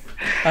way.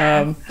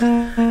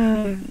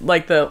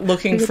 Like the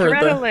looking for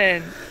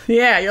adrenaline.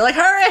 Yeah, you're like,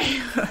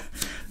 hooray!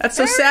 That's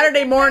so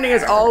Saturday morning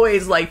is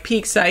always like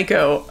peak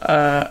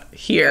psycho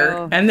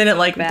here. And then it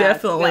like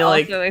definitely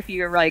like also if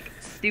you're like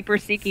super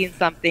seeking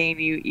something,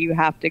 you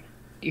have to do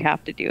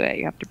it.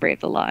 You have to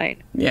brave the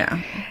line.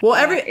 Yeah. Well,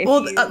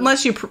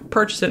 unless you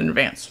purchase it in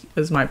advance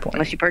is my point.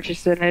 Unless you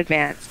purchase it in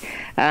advance.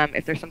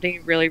 If there's something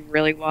you really,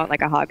 really want,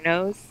 like a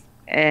hognose,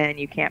 and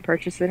you can't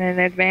purchase it in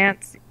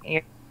advance,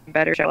 you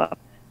better show up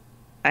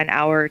an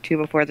hour or two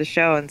before the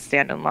show and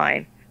stand in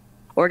line.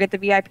 Or get the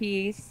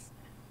VIPs.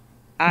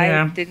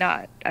 I did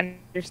not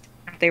understand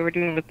what they were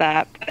doing with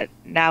that, but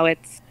now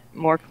it's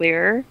more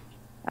clear.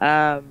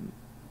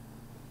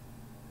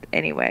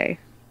 Anyway,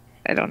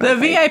 I don't know. The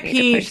VIP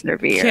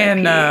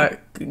can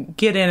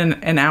get in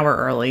an hour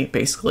early,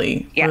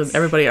 basically, for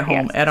everybody at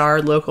home at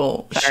our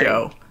local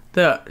show.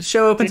 The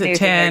show opens at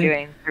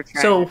 10.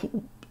 So,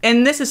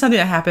 and this is something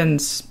that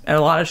happens at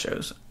a lot of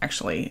shows,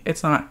 actually.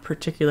 It's not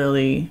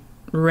particularly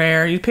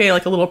rare. You pay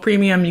like a little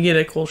premium, you get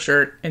a cool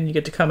shirt, and you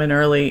get to come in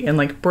early and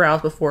like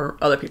browse before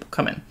other people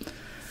come in.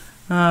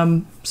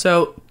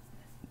 So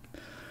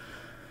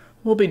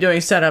we'll be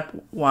doing setup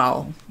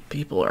while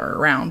people are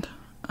around.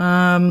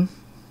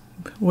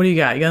 What do you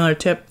got? You got another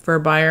tip for a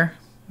buyer?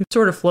 We've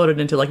sort of floated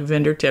into like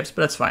vendor tips,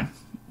 but that's fine.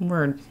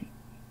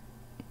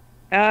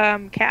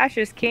 Cash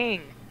is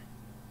king.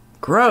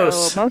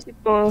 Gross. So most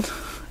people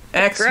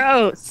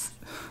gross.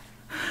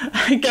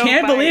 I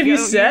can't believe you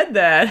said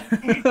that.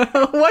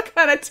 What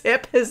kind of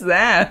tip is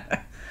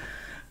that?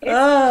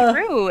 It's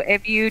true.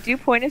 If you do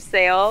point of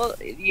sale,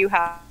 you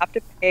have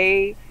to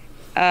pay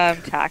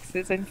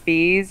taxes and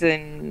fees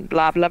and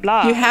blah, blah,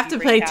 blah. You have to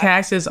pay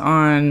taxes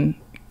on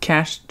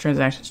cash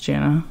transactions,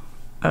 Jana.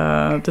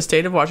 The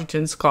state of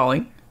Washington's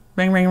calling.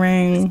 Ring, ring,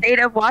 ring. The state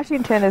of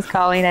Washington is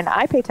calling, and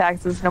I pay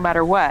taxes no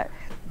matter what.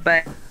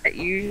 But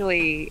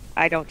usually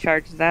I don't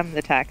charge them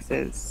the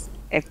taxes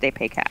if they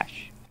pay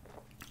cash.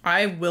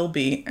 I will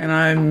be, and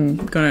I'm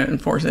going to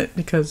enforce it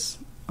because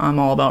I'm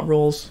all about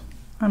rules.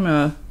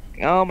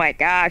 Oh my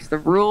gosh, the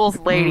rules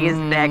lady is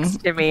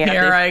next to me.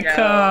 Here I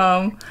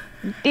come.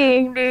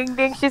 Ding, ding,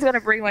 ding. She's going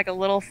to bring like a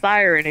little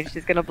siren and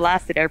she's going to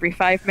blast it every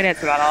 5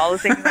 minutes about all the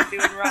things I'm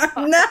doing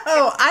wrong.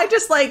 No, I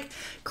just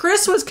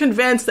Chris was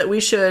convinced that we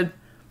should,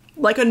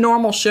 like a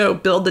normal show,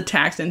 build the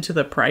tax into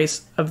the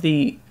price of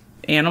the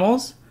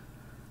animals.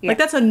 Yeah. Like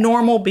that's a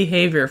normal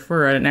behavior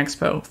for an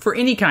expo, for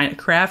any kind of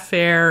craft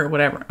fair or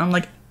whatever. I'm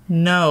like,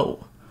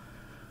 no,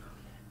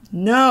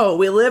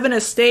 we live in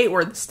a state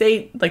where the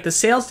state, like the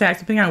sales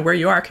tax, depending on where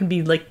you are, can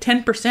be like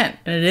 10%. And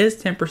it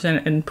is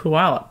 10% in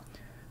Puyallup.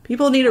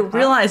 People need to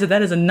realize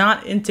that is a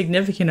not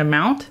insignificant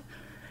amount.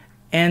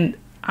 And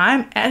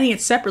I'm adding it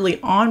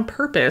separately on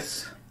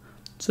purpose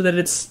so that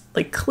it's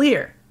like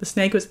clear. The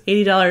snake was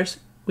 $80.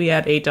 We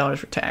add $8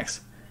 for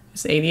tax.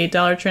 It's an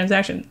 $88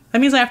 transaction.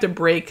 That means I have to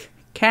break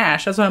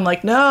cash. That's why I'm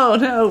like,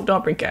 no,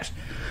 don't bring cash.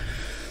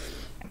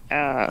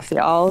 See,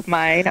 all of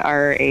mine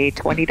are a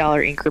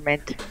 $20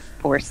 increment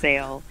for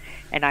sale,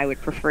 and I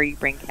would prefer you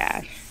bring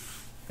cash.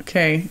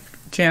 Okay,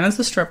 Jana's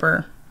the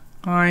stripper.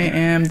 I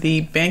am the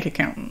bank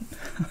accountant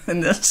in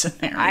this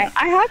scenario. I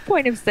have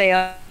point of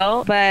sale,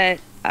 but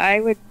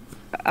I would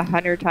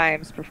 100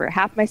 times prefer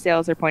half my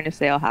sales are point of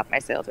sale, half my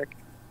sales are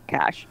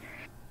cash.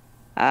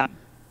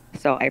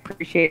 So I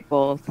appreciate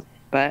both,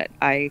 but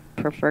I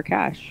prefer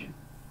cash.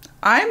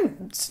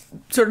 I'm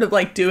sort of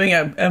like doing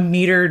a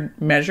metered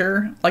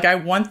measure. Like I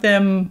want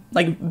them,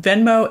 like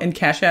Venmo and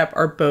Cash App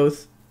are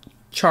both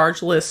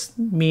chargeless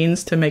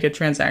means to make a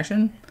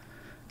transaction.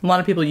 A lot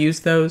of people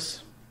use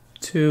those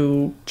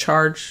to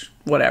charge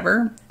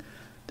whatever.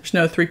 There's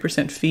no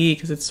 3% fee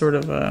because it's sort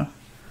of a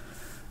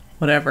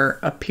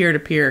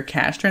peer-to-peer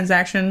cash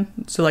transaction.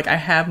 So like I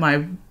have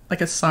my, like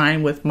a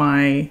sign with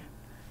my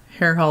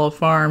Hare Hollow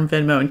Farm,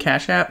 Venmo, and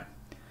Cash App.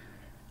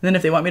 And then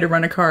if they want me to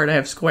run a card, I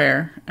have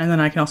Square, and then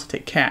I can also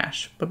take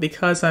cash. But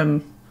because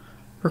I'm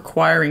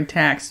requiring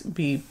tax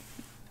be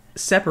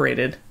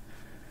separated.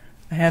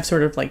 I have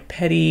sort of like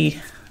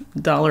petty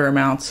dollar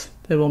amounts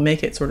that will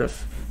make it sort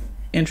of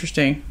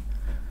interesting.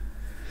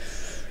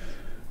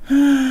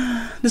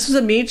 This was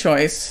a me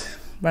choice,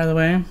 by the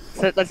way.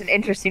 So that's an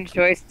interesting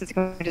choice. It's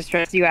going to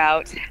stress you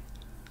out.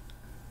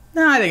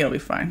 No, I think it'll be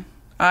fine.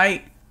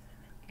 I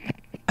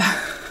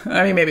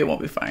mean, maybe it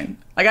won't be fine.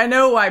 Like, I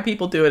know why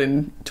people do it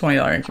in $20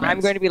 increments. I'm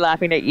going to be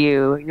laughing at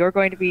you. You're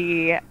going to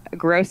be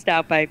grossed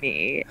out by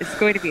me. It's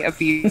going to be a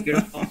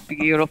beautiful,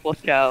 beautiful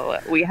show.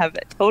 We have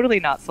totally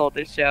not sold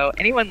this show.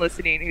 Anyone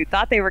listening who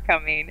thought they were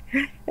coming,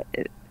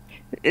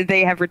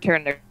 they have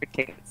returned their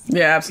tickets.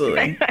 Yeah,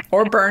 absolutely.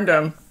 Or burned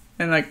them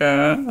in like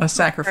a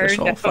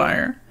sacrificial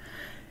fire.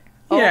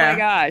 Oh yeah. My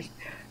gosh.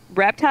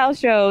 Reptile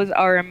shows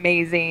are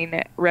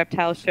amazing.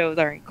 Reptile shows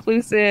are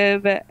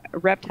inclusive.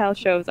 Reptile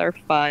shows are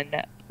fun.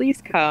 Please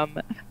come.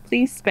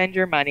 Please spend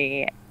your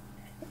money.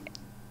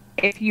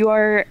 If you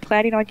are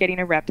planning on getting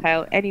a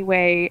reptile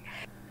anyway,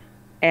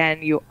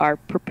 and you are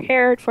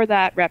prepared for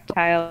that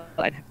reptile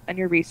and have done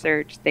your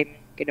research, they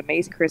make an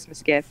amazing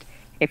Christmas gift.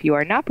 If you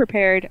are not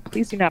prepared,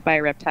 please do not buy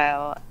a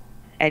reptile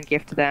and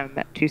gift them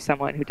to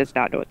someone who does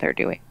not know what they're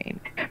doing.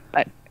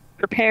 But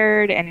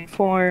prepared and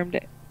informed,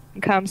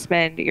 come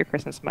spend your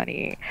Christmas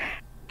money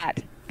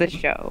at the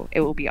show.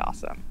 It will be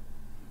awesome.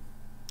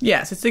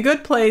 Yes, it's a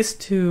good place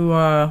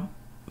to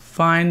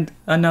find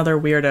another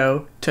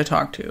weirdo to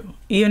talk to,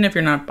 even if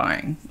you're not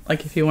buying.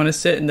 Like if you want to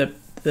sit in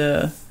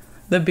the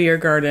beer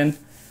garden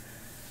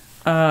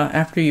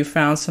after you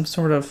found some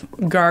sort of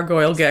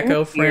gargoyle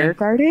gecko friend. Beer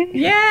garden?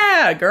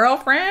 Yeah,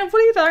 girlfriend. What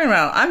are you talking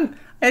about?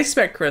 I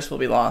expect Chris will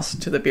be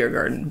lost to the beer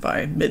garden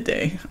by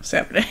midday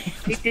Saturday.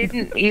 I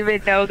didn't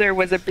even know there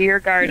was a beer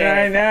garden.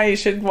 I know, you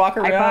should walk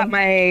around.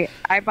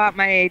 I bought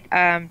my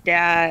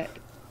dad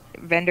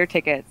vendor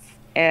tickets,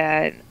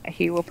 and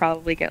he will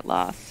probably get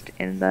lost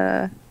in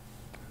the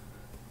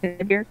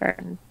beer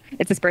garden.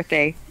 It's his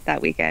birthday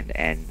that weekend,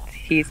 and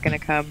he's gonna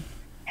come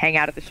hang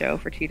out at the show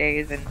for 2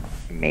 days and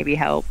maybe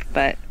help.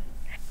 But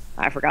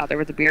I forgot there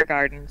was a beer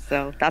garden,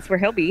 so that's where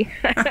he'll be.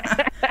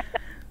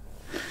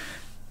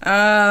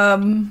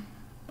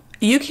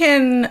 You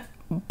can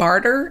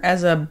barter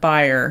as a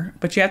buyer,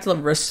 but you have to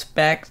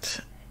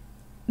respect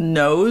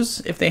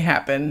no's if they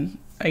happen.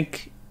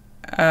 Like,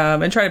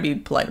 and try to be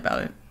polite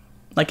about it.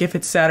 Like, if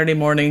it's Saturday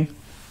morning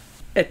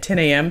at 10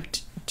 a.m.,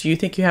 do you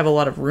think you have a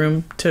lot of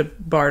room to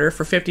barter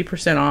for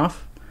 50%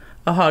 off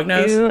a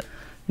hognose? Do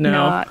No.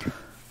 not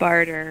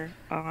barter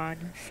on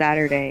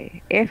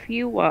Saturday. If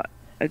you want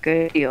a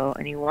good deal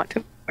and you want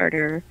to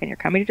barter and you're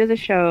coming to the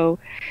show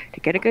to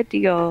get a good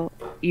deal,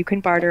 you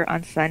can barter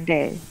on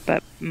Sunday,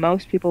 but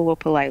most people will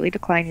politely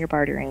decline your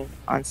bartering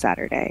on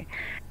Saturday.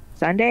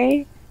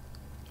 Sunday,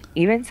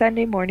 even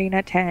Sunday morning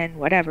at 10,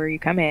 whatever, you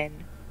come in,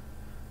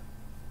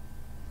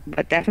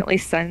 but definitely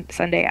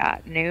Sunday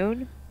at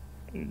noon,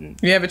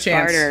 You have a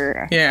chance.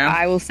 barter. Yeah.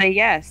 I will say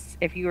yes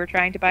if you were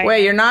trying to buy.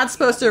 Wait, you're not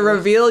supposed to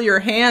reveal your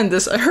hand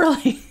this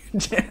early.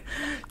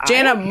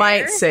 Jana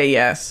might say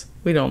yes.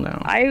 We don't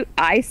know.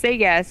 I say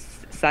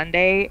yes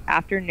Sunday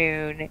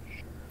afternoon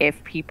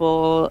if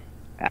people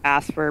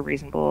ask for a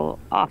reasonable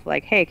off,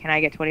 like, hey, can I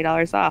get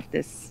 $20 off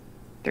this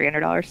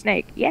 $300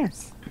 snake?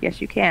 Yes,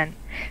 you can.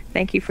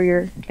 Thank you for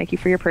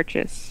your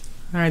purchase.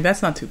 All right,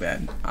 that's not too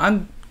bad.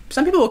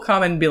 Some people will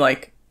come and be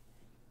like,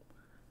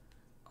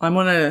 I'm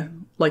gonna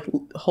like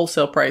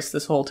wholesale price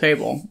this whole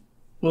table.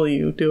 Will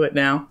you do it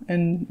now?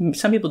 And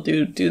some people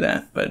do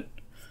that, but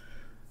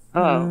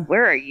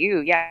Where are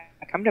you? Yeah,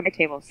 come to my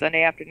table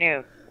Sunday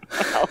afternoon.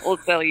 I'll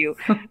wholesale you.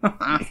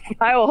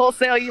 I will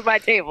wholesale you my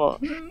table.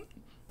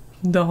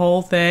 the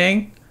whole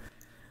thing.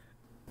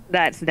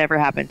 That's never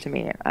happened to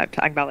me. I'm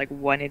talking about like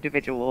one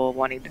individual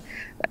wanting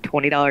a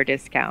 $20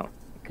 discount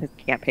because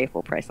can't pay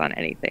full price on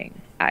anything.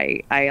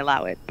 I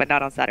allow it, but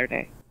not on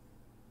Saturday.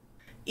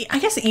 I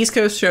guess the East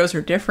Coast shows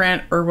are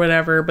different or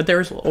whatever, but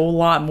there's a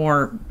lot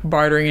more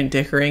bartering and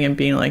dickering and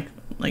being like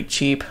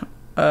cheap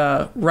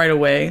right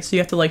away. So you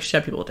have to like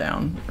shut people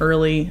down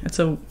early. It's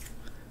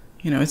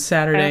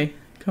Saturday.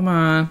 Come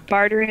on.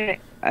 Bartering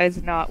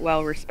is not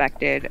well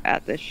respected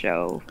at this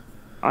show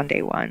on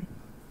day one.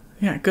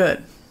 Yeah,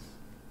 good.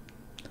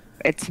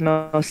 It's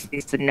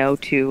mostly a no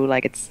to,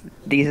 like,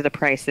 these are the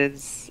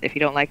prices. If you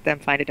don't like them,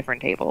 find a different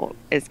table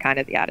is kind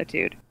of the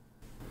attitude.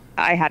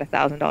 I had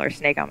 $1,000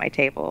 snake on my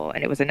table,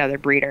 and it was another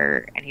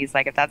breeder, and he's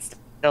like, if that's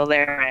still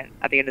there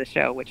at the end of the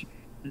show, which,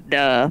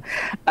 duh.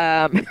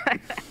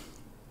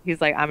 He's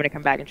like, I'm going to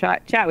come back and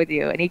chat with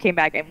you. And he came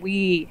back, and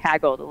we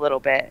haggled a little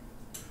bit.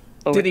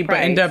 Did he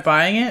end up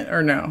buying it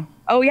or no?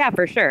 Oh, yeah,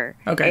 for sure.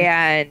 Okay.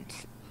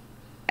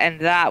 And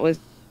that was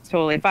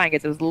totally fine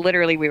because it was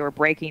literally we were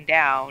breaking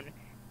down.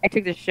 I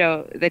took the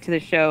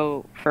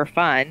show for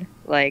fun.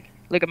 Like,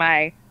 look at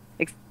my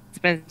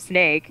expensive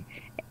snake,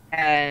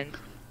 and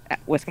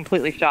was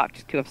completely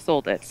shocked to have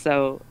sold it.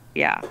 So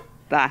yeah,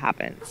 that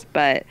happens.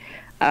 But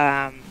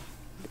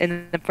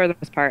in the for the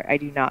most part, I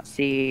do not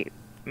see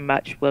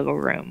much wiggle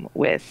room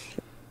with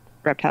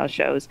reptile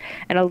shows.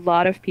 And a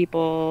lot of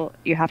people,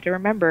 you have to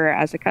remember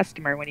as a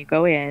customer when you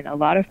go in, a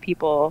lot of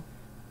people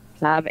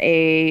have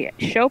a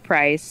show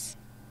price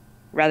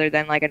rather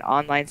than like an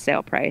online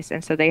sale price.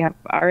 And so they have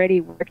already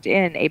worked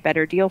in a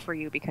better deal for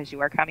you because you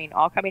are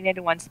all coming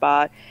into one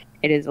spot.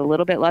 It is a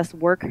little bit less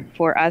work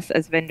for us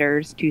as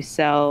vendors to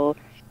sell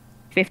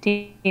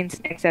 15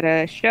 snakes at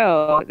a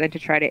show than to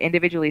try to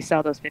individually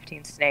sell those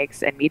 15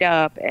 snakes and meet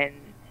up and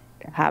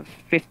have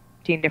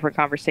 15 different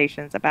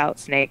conversations about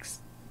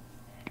snakes.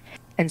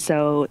 And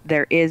so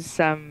there is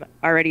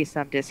already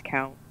some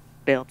discount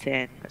built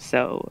in.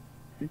 So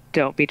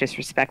don't be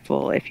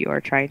disrespectful if you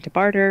are trying to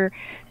barter.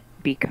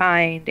 Be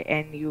kind,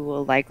 and you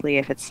will likely,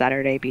 if it's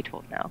Saturday, be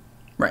told no.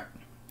 Right.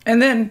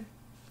 And then,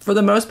 for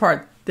the most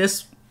part,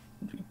 this,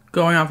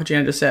 going off what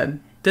Jana just said,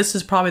 this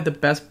is probably the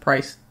best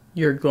price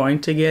you're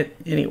going to get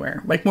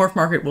anywhere. Like,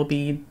 Morphmarket will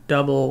be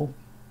double,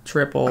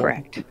 triple.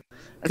 Correct.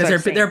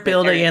 Because they're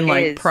building in,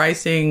 like,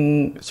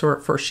 pricing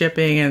for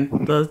shipping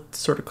and the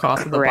sort of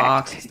cost of the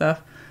box and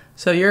stuff.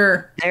 So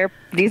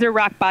these are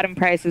rock bottom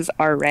prices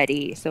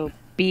already, so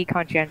be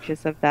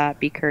conscientious of that,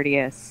 be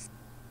courteous.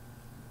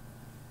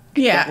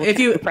 Yeah,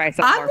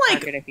 I'm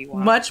like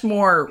much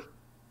more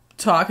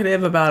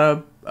talkative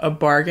about a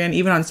bargain,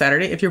 even on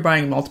Saturday, if you're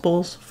buying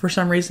multiples for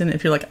some reason.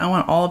 If you're like, I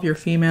want all of your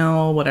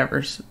female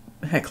whatever's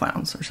head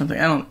clowns or something.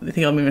 I don't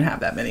think I'll even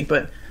have that many,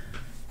 but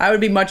I would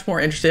be much more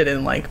interested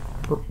in like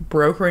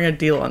brokering a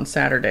deal on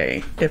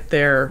Saturday if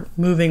they're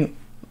moving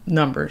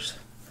numbers,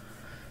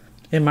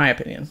 in my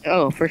opinion.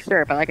 Oh, for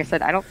sure. But like I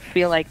said, I don't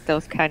feel like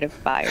those kind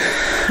of buyers.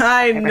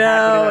 I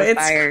know.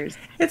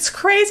 It's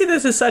crazy.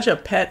 This is such a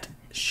pet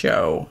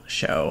show. It's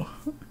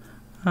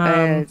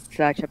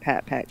such a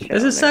pet show.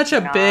 This is such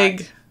a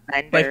big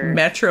like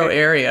metro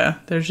area.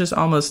 There's just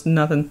almost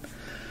nothing.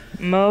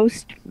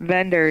 Most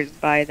vendors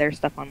buy their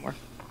stuff on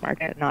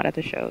Morphmarket, not at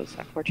the shows,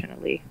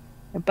 unfortunately.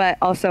 But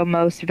also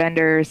most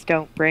vendors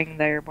don't bring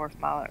their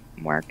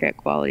Morphmarket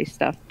quality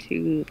stuff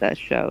to the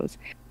shows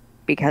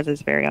because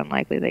it's very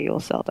unlikely that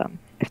you'll sell them,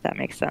 if that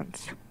makes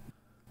sense.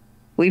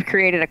 We've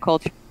created a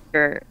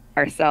culture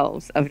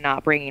ourselves of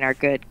not bringing our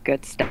good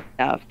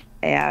stuff.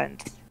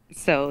 And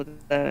so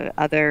the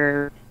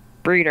other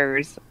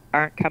breeders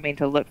aren't coming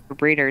to look for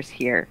breeders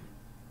here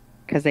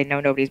because they know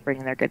nobody's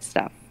bringing their good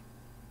stuff.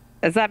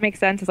 Does that make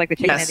sense? It's like the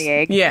chicken and the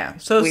egg. Yeah.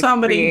 So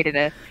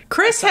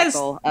Chris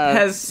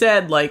has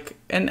said, like,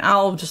 and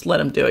I'll just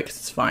let him do it because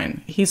it's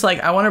fine. He's like,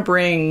 I want to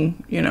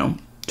bring,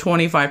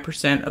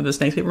 25% of the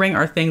snakes we bring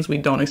are things we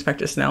don't expect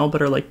to sell,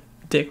 but are like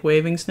dick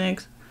waving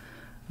snakes.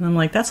 And I'm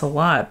like, that's a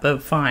lot,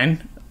 but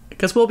fine.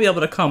 Because we'll be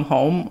able to come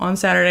home on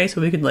Saturday, so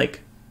we could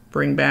like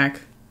bring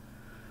back,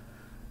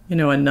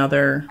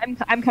 another.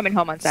 I'm coming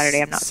home on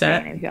Saturday. I'm not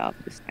staying with y'all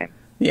this time.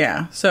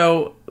 Yeah,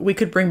 so we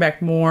could bring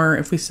back more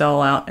if we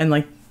sell out, and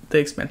like the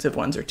expensive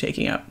ones are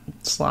taking up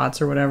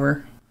slots or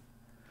whatever.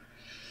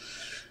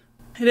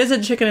 It is a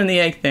chicken and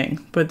the egg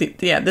thing, but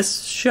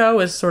this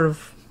show is sort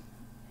of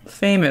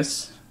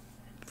famous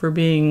for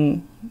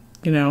being,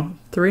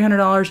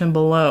 $300 and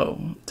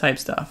below type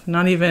stuff.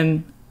 Not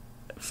even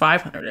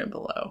 $500 and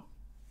below,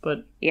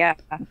 but yeah.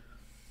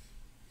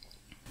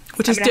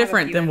 Which is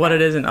different than what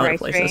it is in other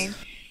places. Range.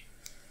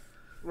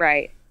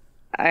 Right.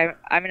 I'm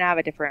going to have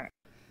a different...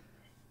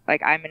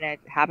 Like, I'm going to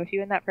have a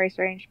few in that price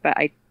range, but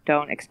I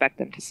don't expect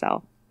them to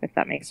sell, if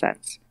that makes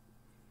sense.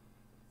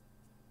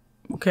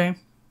 Okay.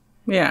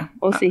 Yeah.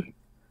 We'll see.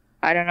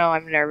 I don't know.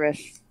 I'm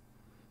nervous.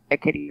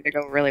 It could either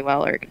go really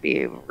well or it could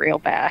be real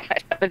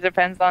bad. It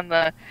depends on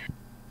the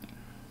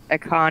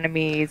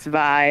economy's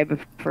vibe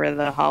for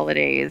the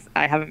holidays.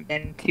 I haven't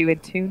been too in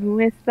tune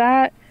with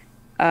that.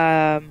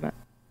 And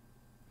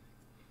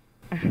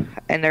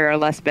there are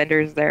less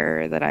vendors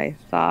there that I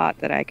thought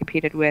that I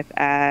competed with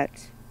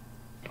at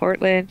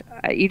Portland.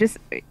 I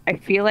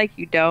feel like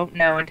you don't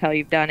know until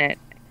you've done it.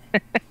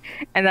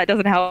 And that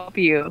doesn't help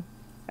you.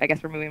 I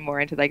guess we're moving more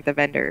into like the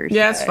vendors.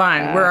 Yeah, it's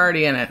fine. We're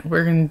already in it.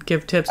 We're going to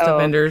give tips to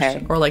vendors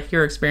or like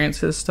your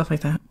experiences, stuff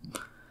like that.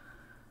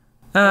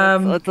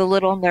 It's a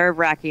little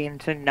nerve-wracking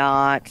to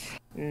not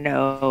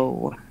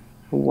know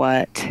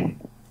how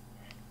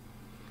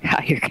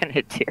you're going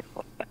to do.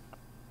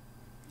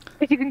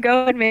 If you can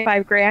go and make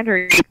 $5,000 or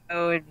you can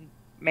go and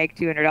make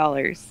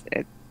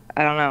 $200,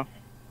 I don't know.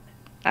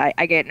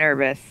 I get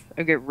nervous.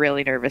 I get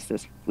really nervous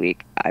this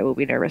week. I will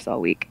be nervous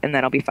all week, and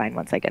then I'll be fine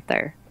once I get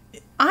there.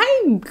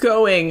 I'm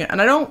going,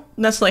 and I don't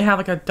necessarily have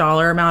like a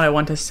dollar amount I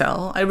want to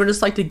sell. I would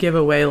just like to give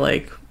away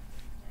like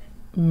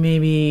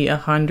maybe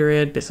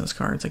 100 business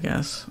cards, I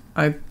guess.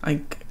 I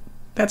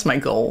that's my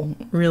goal,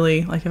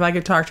 really. Like if I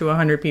could talk to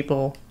 100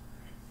 people,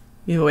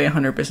 give away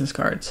 100 business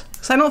cards.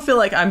 So I don't feel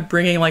like I'm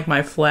bringing like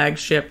my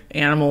flagship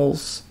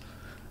animals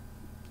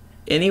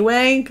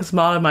anyway, because a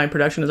lot of my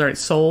production is already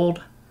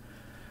sold.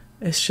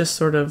 It's just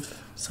sort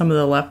of some of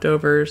the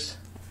leftovers.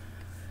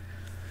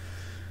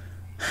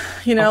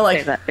 Well,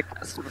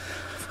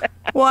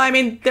 I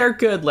mean, they're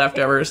good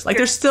leftovers. Like,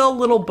 there's still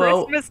little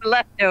Christmas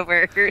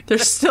leftovers.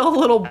 There's still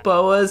little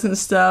boas and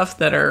stuff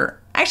that are...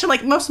 Actually,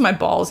 like, most of my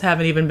balls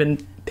haven't even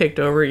been picked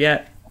over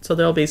yet. So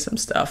there'll be some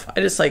stuff. I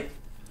just, like...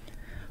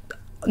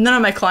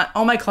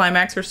 All my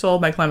climax are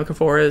sold, my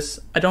climacophoras.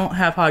 I don't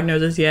have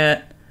hognoses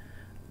yet.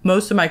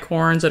 most of my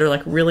corns that are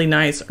like really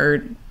nice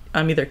are,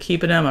 I'm either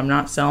keeping them, I'm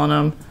not selling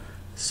them.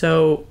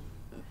 So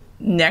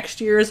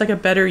next year is like a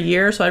better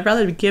year. So I'd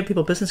rather give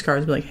people business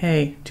cards and be like,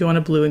 hey, do you want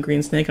a blue and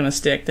green snake on a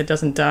stick that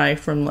doesn't die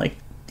from like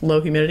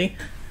low humidity?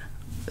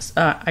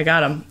 I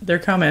got them. They're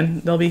coming.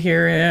 They'll be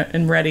here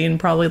and ready in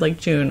probably like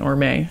June or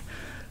May.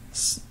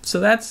 So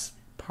that's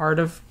part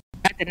of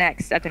at the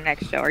next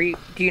show.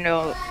 Do you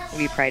know?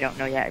 We probably don't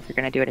know yet if you're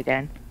going to do it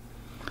again.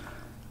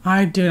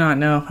 I do not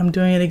know if I'm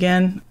doing it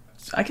again.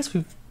 I guess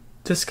we've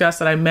discussed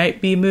that I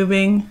might be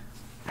moving.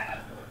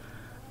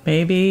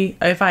 Maybe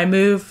if I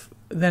move,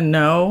 then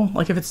no.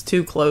 Like if it's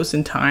too close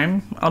in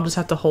time, I'll just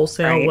have to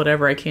wholesale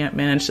whatever I can't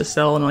manage to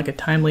sell in like a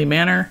timely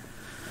manner.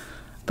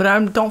 But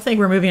I don't think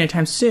we're moving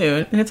anytime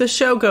soon. And if the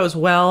show goes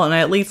well and I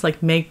at least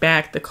like make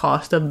back the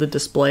cost of the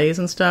displays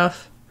and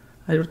stuff,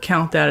 I would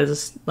count that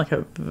as like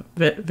a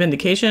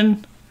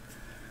vindication.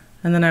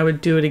 And then I would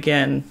do it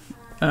again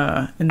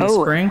in the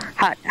spring.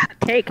 Hot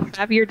take.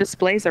 Have your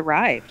displays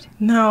arrived?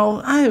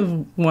 No, I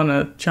want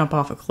to jump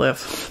off a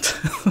cliff.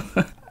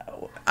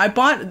 I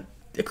bought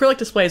acrylic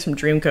displays from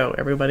Dreamcoat,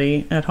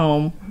 everybody at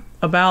home,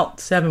 about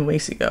 7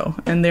 weeks ago.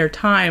 And their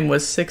time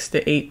was 6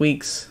 to 8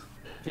 weeks.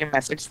 You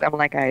messaged them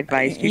like I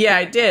advised you. Yeah,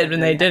 I did,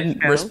 and they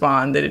didn't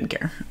respond. They didn't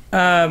care.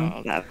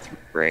 That's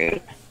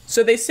great.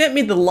 So they sent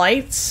me the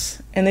lights,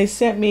 and they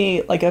sent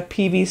me like a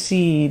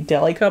PVC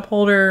deli cup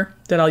holder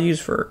that I'll use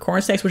for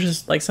corn snakes, which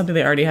is like something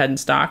they already had in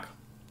stock.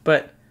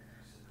 But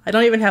I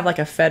don't even have like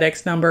a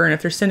FedEx number, and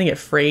if they're sending it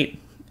freight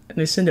and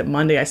they send it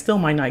Monday, I still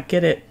might not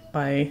get it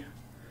by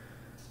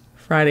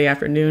Friday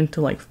afternoon to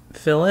like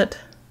fill it.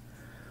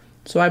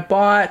 So I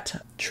bought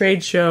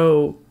trade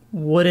show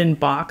wooden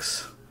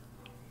box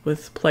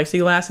with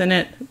plexiglass in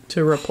it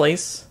to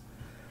replace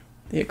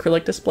the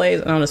acrylic displays,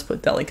 and I'll just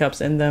put deli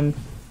cups in them.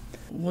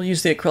 We'll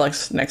use the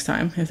acrylics next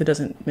time if it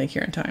doesn't make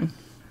here in time.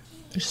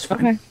 Which is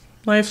fine. Okay.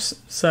 Life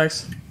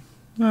sucks.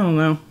 I don't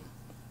know.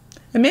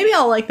 And maybe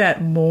I'll like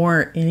that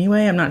more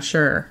anyway, I'm not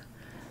sure.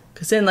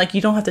 Because then like you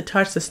don't have to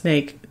touch the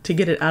snake to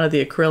get it out of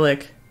the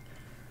acrylic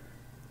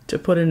to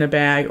put in a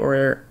bag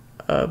or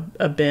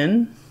a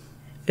bin.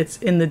 It's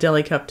in the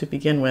deli cup to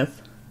begin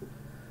with.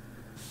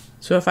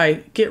 So if I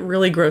get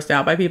really grossed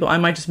out by people, I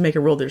might just make a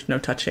rule there's no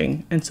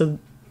touching. And so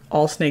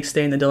all snakes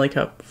stay in the deli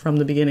cup from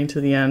the beginning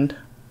to the end.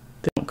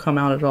 They don't come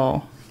out at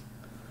all.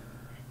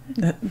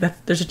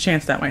 There's a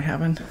chance that might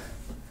happen.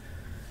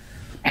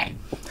 I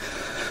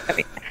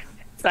mean,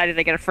 decided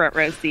they get a front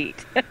row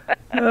seat.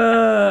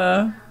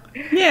 Yeah,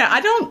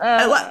 I don't...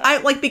 I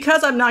like,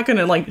 because I'm not going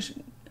to like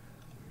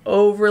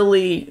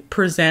overly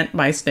present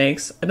my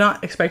snakes, I'm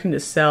not expecting to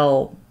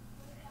sell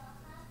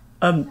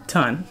a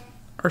ton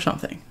or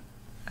something.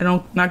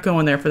 Not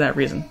going there for that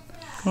reason.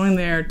 Going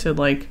there to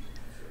like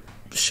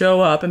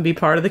show up and be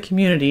part of the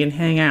community and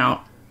hang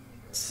out,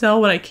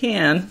 sell what I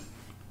can,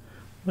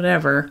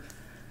 whatever,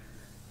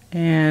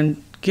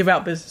 and give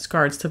out business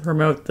cards to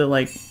promote the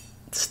like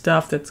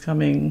stuff that's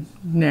coming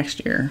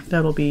next year.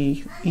 That'll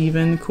be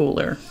even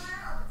cooler.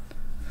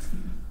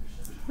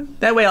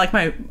 That way, like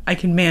I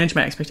can manage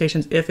my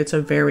expectations if it's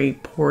a very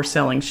poor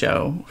selling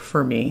show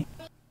for me.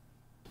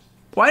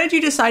 Why did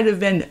you decide to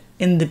vend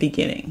in the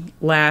beginning?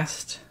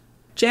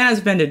 Jana's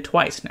vended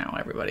twice now,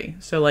 everybody.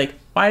 So, like,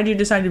 why did you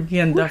decide to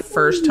begin the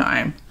first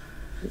time?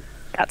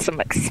 Got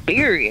some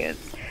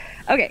experience.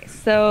 Okay,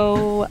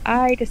 so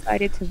I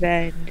decided to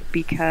vend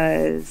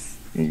because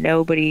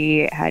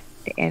nobody had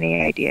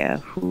any idea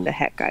who the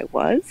heck I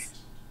was.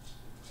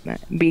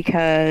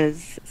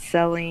 Because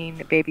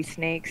selling baby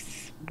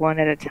snakes one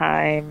at a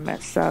time,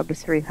 sub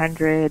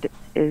 300,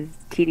 is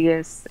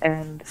tedious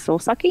and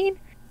soul-sucking.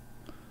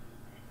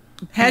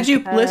 Had you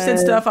listed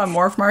stuff on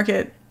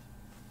morphmarket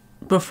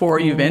before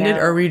you vended,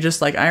 or were you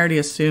just like, I already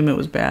assumed it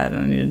was bad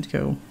and I needed to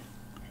go?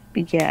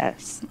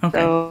 Yes. Okay.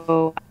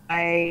 So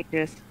I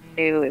just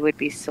knew it would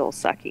be soul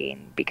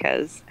sucking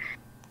because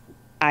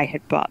I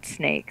had bought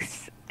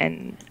snakes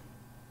and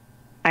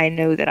I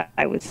know that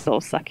I was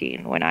soul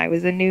sucking when I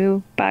was a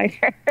new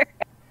buyer.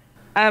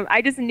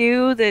 I just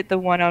knew that the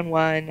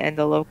one-on-one and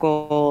the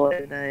local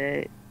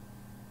and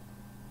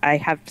I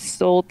have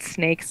sold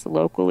snakes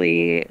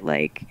locally,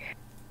 like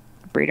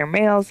breeder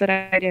males that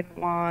I didn't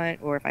want,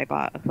 or if I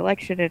bought a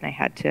collection and I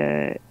had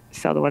to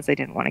sell the ones I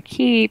didn't want to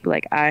keep.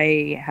 Like,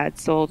 I had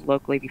sold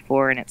locally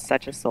before, and it's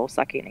such a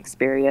soul-sucking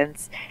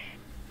experience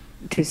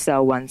to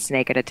sell one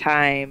snake at a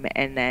time.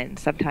 And then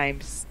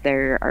sometimes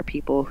there are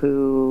people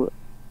who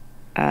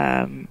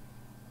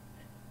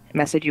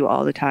message you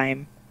all the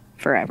time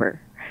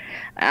forever.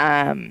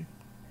 And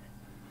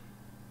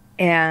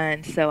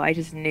so I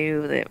just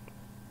knew that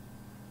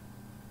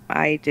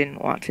I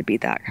didn't want to be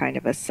that kind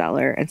of a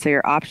seller. And so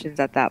your options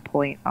at that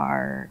point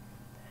are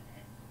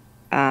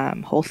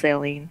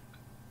wholesaling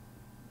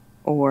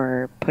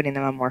or putting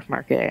them on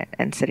morphmarket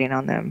and sitting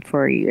on them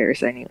for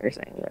years and years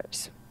and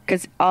years.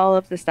 Because all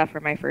of the stuff for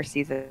my first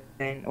season,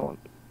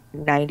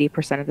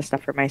 90% of the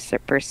stuff for my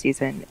first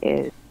season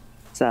is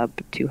sub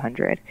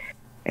 200.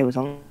 It was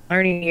a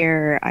learning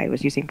year. I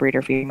was using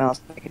breeder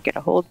females I could get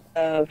a hold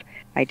of.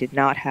 I did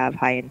not have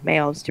high-end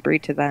males to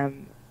breed to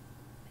them.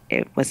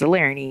 it was a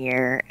learning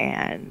year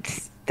and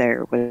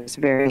there was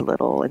very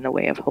little in the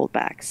way of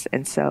holdbacks.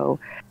 And so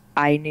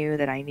I knew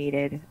that I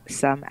needed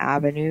some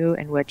avenue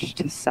in which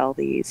to sell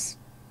these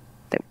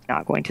that were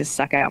not going to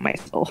suck out my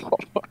soul.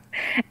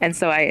 And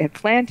so I had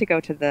planned to go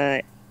to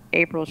the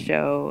April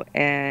show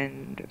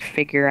and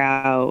figure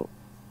out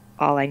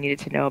all I needed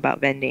to know about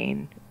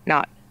vending,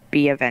 not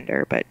be a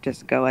vendor, but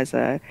just go as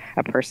a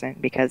person,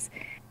 because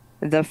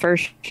the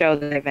first show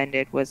that I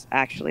vended was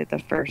actually the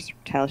first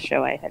Reptile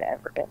show I had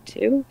ever been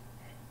to.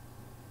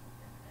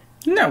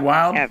 Isn't that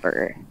wild?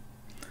 Ever.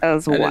 That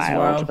was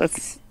wild.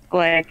 It's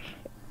like,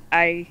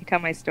 I tell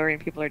my story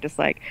and people are just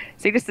like,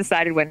 so you just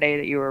decided one day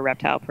that you were a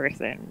reptile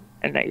person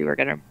and that you were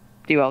going to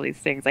do all these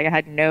things. Like, I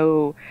had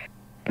no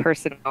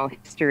personal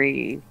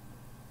history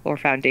or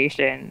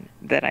foundation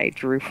that I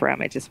drew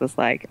from. It just was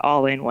like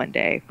all in one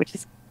day,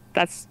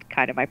 that's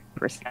kind of my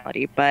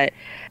personality. But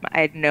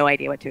I had no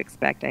idea what to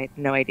expect. I had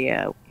no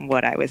idea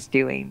what I was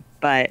doing.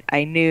 But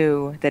I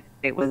knew that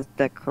it was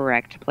the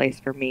correct place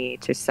for me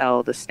to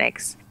sell the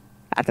snakes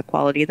at the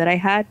quality that I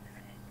had.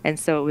 And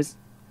so it was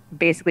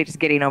basically just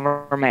getting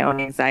over my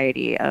own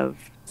anxiety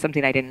of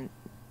something I didn't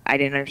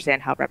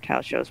understand how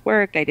reptile shows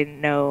worked. I didn't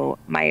know.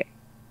 My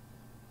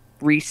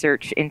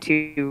research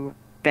into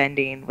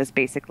vending was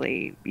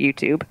basically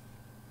YouTube.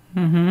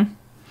 Mm-hmm.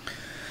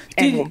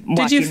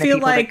 Did you feel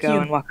like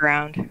and walk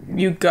around?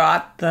 You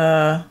got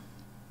the,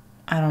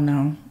 I don't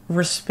know,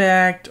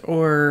 respect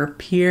or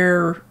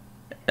peer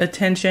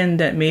attention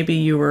that maybe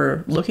you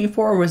were looking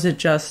for, or was it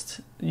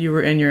just you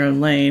were in your own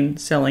lane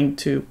selling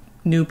to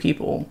new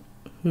people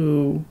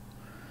who,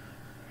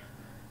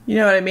 you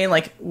know what I mean?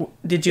 Like,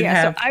 did you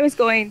have... So I was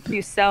going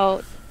to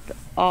sell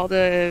all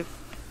the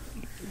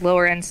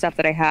lower end stuff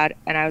that I had,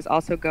 and I was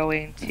also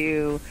going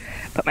to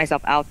put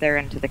myself out there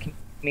into the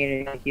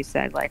community, like you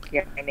said, like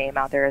get my name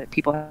out there.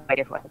 People had no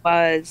idea who I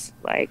was.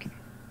 Like,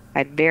 I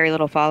had very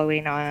little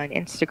following on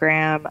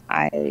Instagram.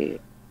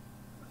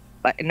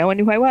 But no one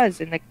knew who I was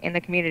in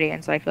the community,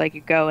 and so I feel like you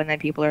go, and then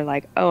people are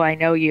like, "Oh, I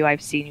know you.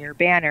 I've seen your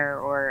banner,"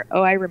 or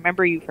 "Oh, I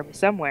remember you from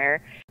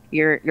somewhere."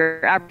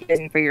 You're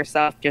advertising for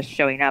yourself, just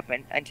showing up,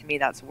 and to me,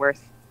 that's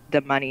worth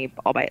the money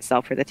all by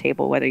itself for the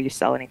table, whether you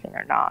sell anything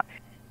or not.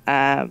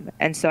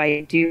 And so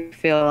I do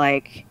feel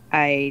like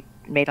I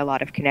made a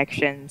lot of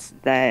connections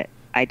that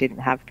I didn't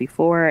have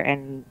before,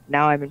 and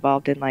now I'm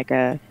involved in like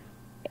a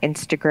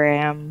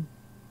Instagram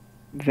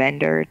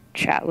vendor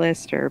chat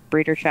list or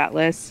breeder chat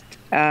list,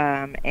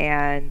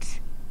 and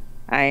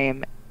I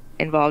am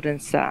involved in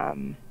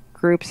some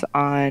groups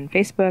on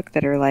Facebook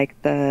that are like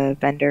the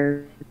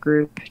vendor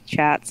group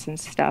chats and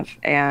stuff,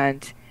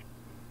 and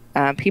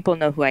people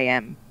know who I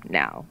am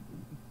now.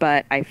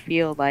 But I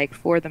feel like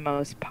for the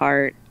most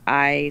part,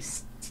 I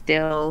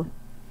still,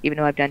 even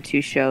though I've done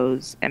 2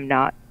 shows, am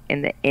not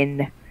in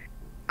the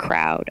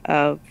crowd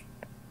of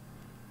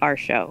our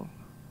show.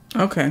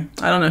 Okay.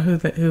 I don't know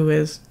who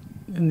is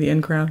in the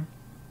in crowd.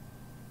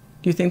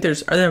 Do you think are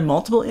there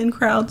multiple in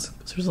crowds?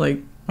 'Cause there's like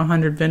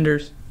 100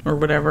 vendors or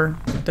whatever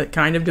that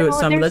kind of do it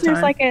some of the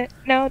time.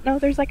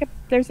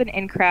 There's an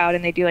in crowd,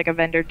 and they do like a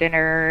vendor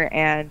dinner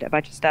and a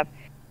bunch of stuff.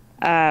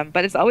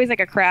 But it's always like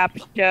a crap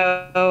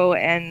show,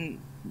 and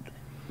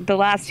the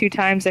last 2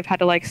 times I've had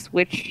to like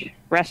switch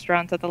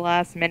restaurants at the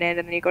last minute,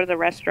 and then you go to the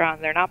restaurant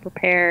and they're not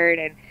prepared,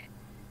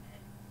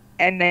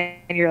 and then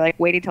you're like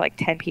waiting till like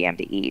 10 p.m.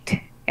 to eat.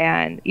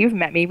 And you've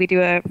met me. We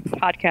do a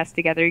podcast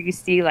together. You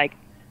see like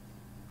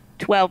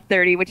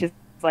 12:30, which is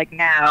like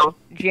now.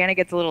 Jana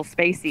gets a little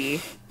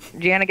spacey.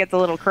 Jana gets a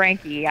little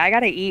cranky. I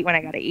gotta eat when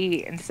I gotta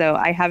eat, and so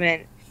I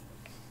haven't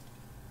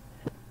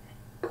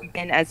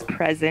been as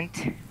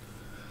present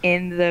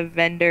in the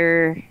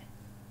vendor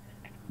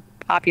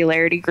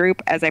popularity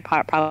group as I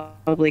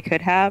probably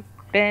could have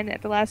been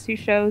at the last 2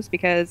 shows,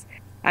 because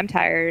I'm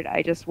tired.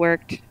 I just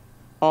worked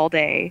all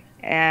day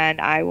and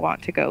I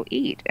want to go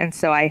eat, and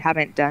so I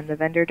haven't done the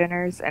vendor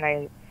dinners.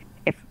 And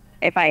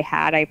if I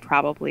had, I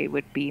probably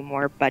would be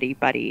more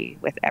buddy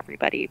with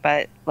everybody.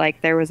 But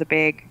like, there was a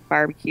big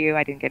barbecue.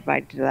 I didn't get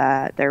invited to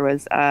that. There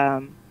was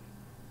I'm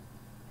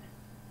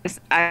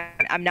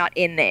not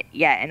in it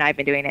yet, and I've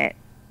been doing it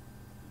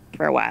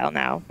for a while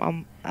now,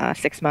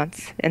 6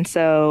 months, and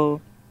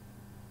so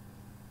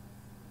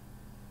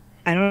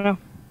I don't know.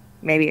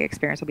 Maybe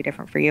experience will be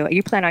different for you.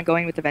 You plan on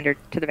going with the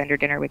vendor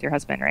dinner with your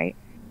husband, right?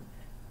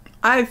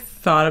 I've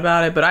thought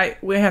about it, but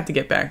we have to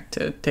get back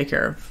to take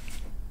care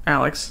of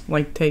Alex.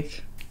 Like,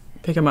 pick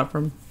him up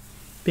from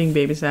being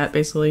babysat,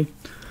 basically.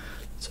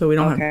 So we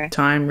don't have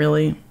time,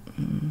 really.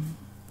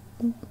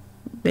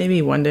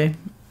 Maybe one day.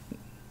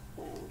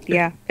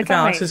 Yeah. If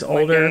Alex is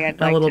older,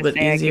 a little bit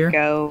easier. I could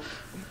go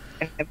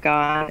and have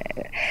gone.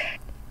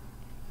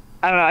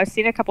 I don't know. I've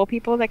seen a couple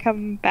people that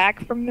come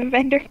back from the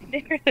vendor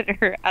dinner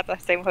that are at the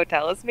same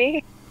hotel as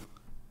me.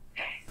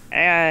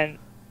 And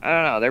I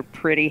don't know, they're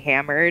pretty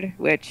hammered,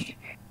 which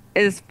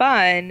is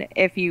fun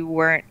if you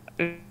weren't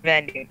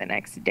vending the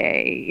next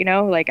day. You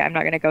know, like, I'm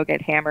not going to go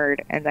get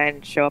hammered and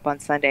then show up on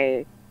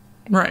Sunday.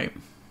 Right.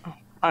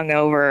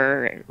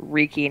 Hungover,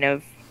 reeking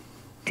of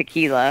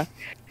tequila.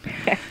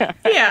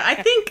 Yeah, I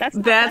think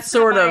that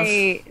sort of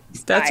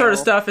style.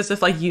 stuff is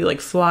if like you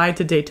like fly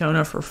to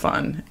Daytona for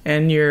fun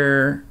and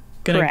you're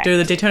gonna Correct. do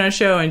the Daytona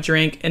show and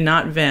drink and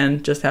not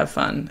vend, just have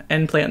fun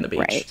and play on the beach.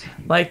 Right.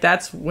 Like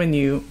that's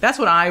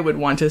what I would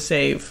want to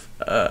save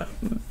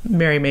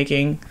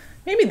merrymaking.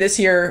 Maybe this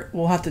year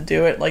we'll have to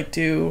do it, like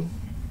do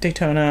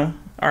Daytona,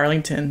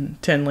 Arlington,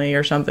 Tinley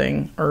or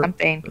something.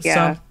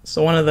 Yeah.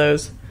 So one of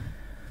those.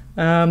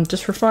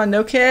 Just for fun.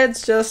 No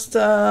kids, just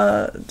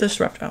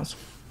reptiles.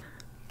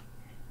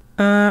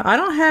 I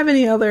don't have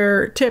any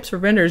other tips for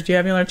vendors. Do you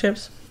have any other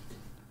tips?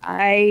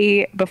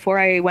 Before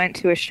I went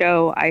to a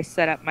show, I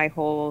set up my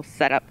whole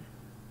setup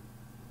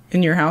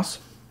In your house?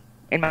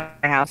 in my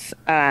house.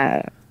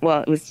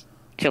 Well, it was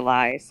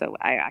July, so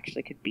I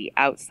actually could be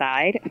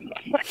outside.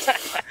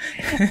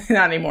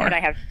 Not anymore. And I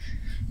have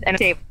a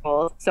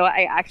table. So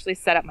I actually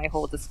set up my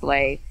whole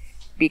display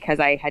because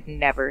I had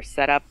never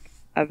set up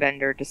a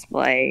vendor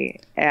display,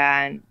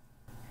 and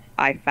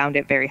I found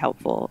it very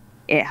helpful.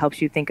 It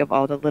helps you think of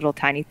all the little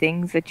tiny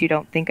things that you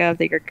don't think of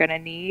that you're going to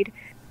need.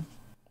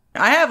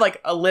 I have like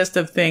a list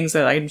of things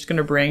that I'm just going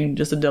to bring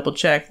just to double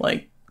check,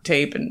 like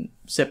tape and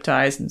zip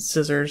ties and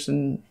scissors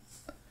and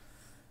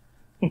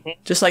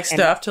just like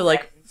stuff to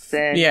like,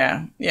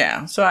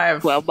 yeah. So I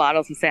have 12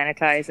 bottles of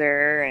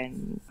sanitizer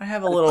and I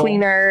have a little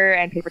cleaner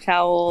and paper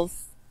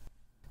towels.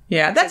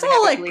 Yeah, that's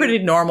all like pretty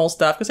normal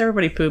stuff because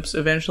everybody poops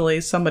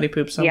eventually. Somebody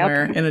poops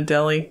somewhere in a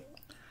deli.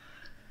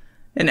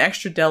 And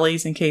extra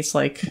delis in case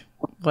like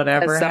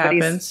whatever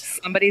happens.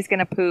 Somebody's going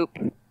to poop.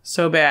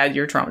 So bad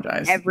you're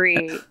traumatized.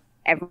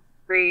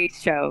 Every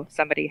show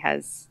somebody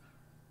has,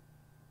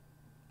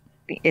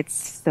 it's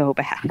so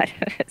bad.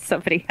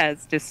 Somebody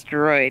has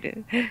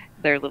destroyed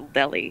their little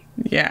deli.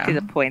 Yeah. To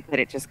the point that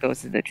it just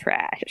goes in the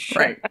trash.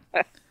 Right.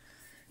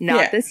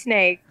 Not the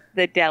snake,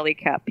 the deli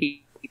cup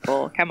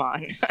people. Come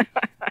on.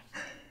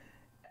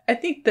 I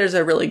think there's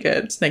a really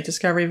good snake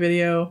discovery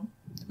video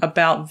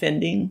about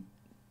vending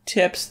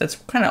tips that's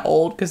kind of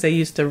old because they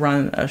used to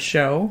run a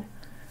show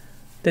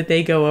that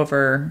they go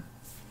over,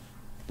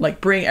 like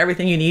bring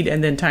everything you need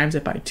and then times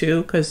it by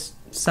 2 because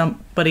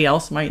somebody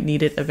else might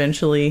need it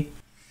eventually,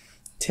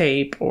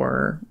 tape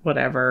or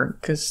whatever,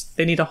 because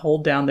they need to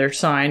hold down their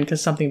sign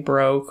because something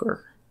broke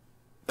or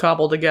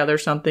cobble together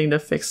something to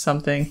fix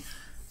something.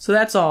 So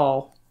that's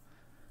all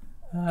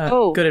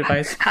good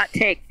advice. Hot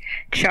take.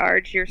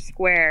 Charge your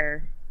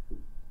square.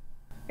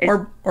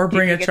 Or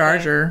bring a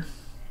charger.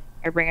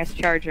 Or bring a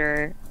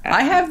charger.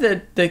 I have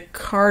the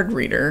card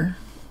reader.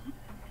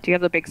 Do you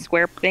have the big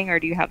square thing or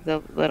do you have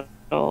the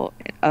little...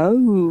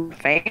 Oh,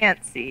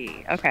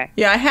 fancy. Okay.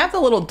 Yeah, I have the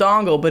little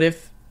dongle, but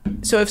if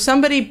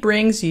somebody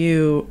brings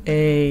you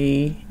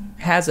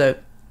has a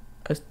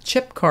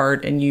chip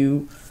card and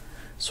you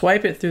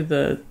swipe it through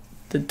the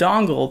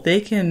dongle, they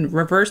can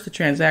reverse the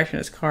transaction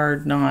as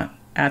card not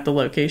at the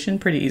location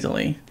pretty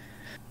easily.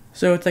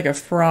 So it's like a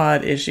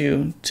fraud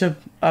issue to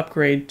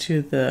upgrade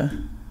to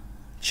the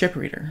chip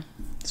reader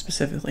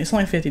specifically. It's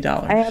only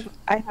 $50.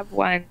 I have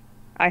one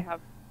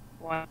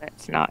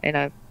that's not in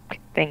a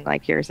thing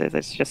like yours is.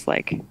 It's just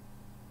like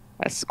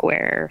a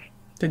square.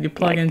 Did you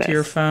plug into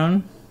your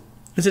phone?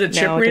 Is it a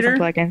chip reader? No, it doesn't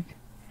plug in.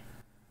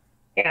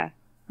 Yeah.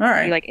 All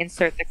right. You like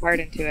insert the card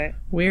into it.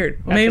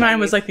 Weird. Well, maybe mine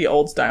was like the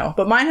old style,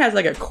 but mine has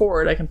like a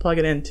cord I can plug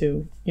it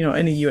into,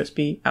 any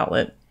USB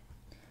outlet.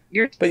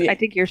 I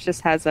think yours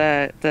just has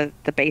the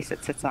base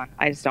it sits on.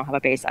 I just don't have a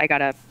base. I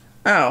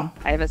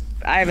have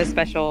a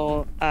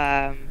special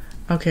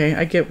okay,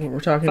 I get what we're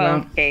talking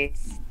phone about.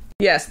 Case.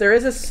 Yes, there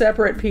is a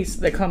separate piece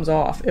that comes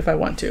off if I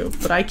want to,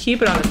 but I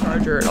keep it on the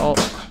charger at all.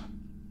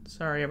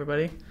 Sorry,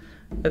 everybody.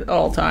 At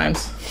all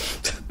times.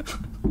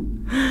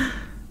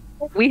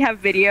 We have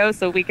video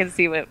so we can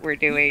see what we're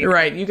doing.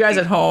 Right, you guys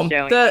at home.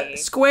 The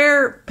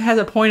Square has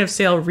a point of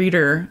sale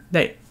reader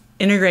that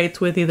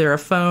integrates with either a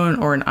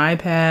phone or an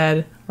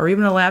iPad or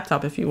even a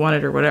laptop if you want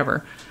it or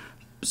whatever.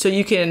 So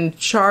you can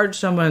charge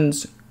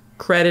someone's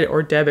credit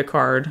or debit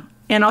card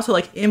and also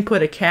like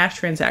input a cash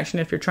transaction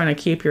if you're trying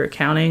to keep your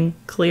accounting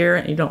clear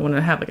and you don't want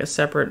to have like a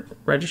separate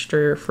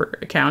register for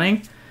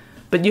accounting.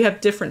 But you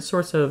have different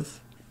sorts of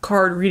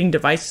card reading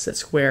devices that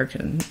Square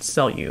can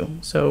sell you.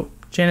 So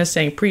Jana's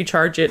saying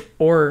pre-charge it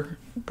or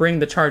bring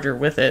the charger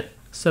with it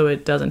so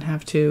it doesn't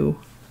have to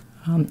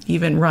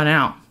even run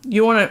out.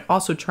 You want to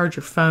also charge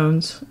your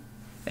phones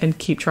and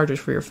keep chargers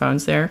for your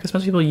phones there because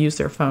most people use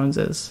their phones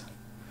as...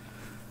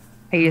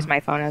 I use my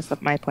phone as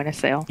my point of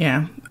sale.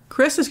 Yeah.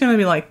 Chris is going to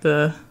be like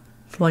the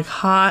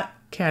hot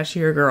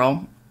cashier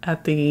girl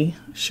at the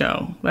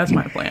show. That's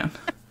my plan.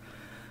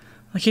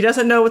 Like he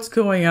doesn't know what's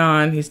going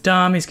on. He's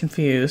dumb. He's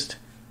confused.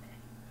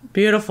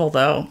 Beautiful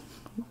though.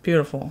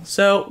 Beautiful.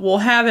 So we'll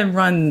have him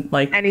run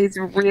like... And he's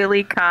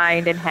really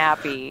kind and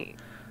happy,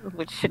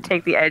 which should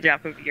take the edge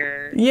off of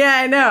your...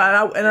 Yeah, I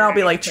know. And I'll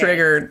be like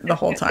triggered the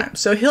whole time.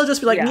 So he'll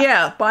just be like,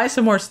 yeah buy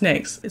some more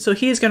snakes. So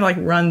he's going to like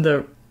run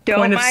the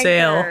point of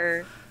sale.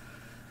 Her.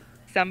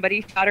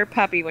 Somebody shot her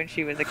puppy when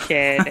she was a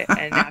kid,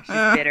 and now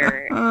she's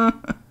bitter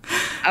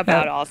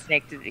about all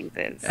snake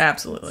diseases.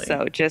 Absolutely.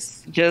 So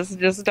just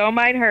don't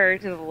mind her.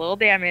 Just a little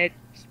damage,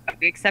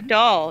 We accept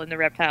all in the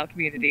reptile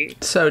community.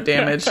 So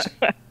damaged.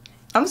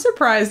 I'm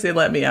surprised they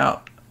let me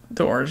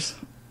outdoors.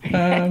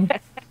 Just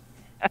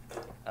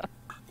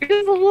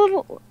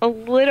a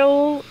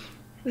little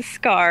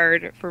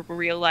scarred from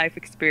real life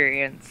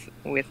experience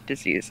with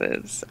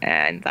diseases,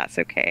 and that's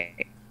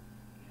okay.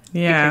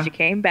 Yeah. Because you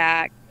came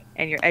back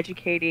and you're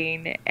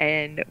educating,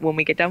 and when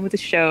we get done with the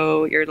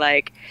show, you're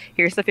like,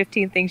 here's the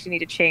 15 things you need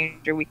to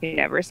change, or we can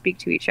never speak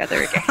to each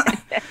other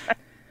again.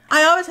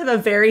 I always have a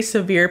very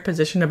severe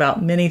position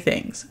about many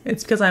things.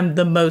 It's because I'm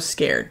the most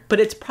scared. But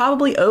it's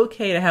probably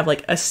okay to have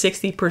like a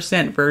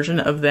 60% version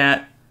of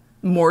that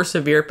more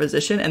severe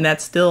position, and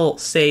that's still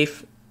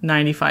safe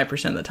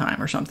 95% of the time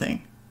or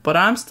something. But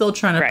I'm still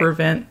trying to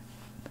prevent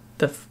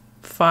the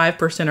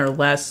 5% or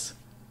less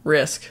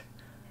risk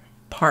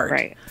part.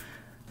 Right.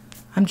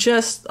 I'm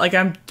just like,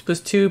 was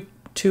too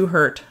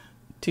hurt,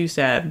 too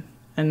sad,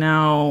 and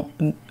now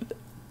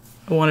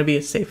I want to be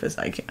as safe as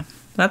I can.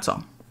 That's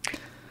all.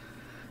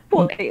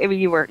 Well, I mean,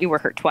 you were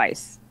hurt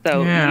twice,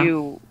 so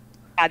you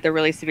had the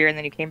really severe, and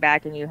then you came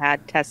back and you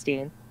had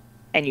testing,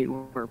 and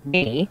you were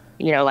me,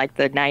 like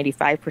the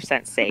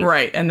 95% safe,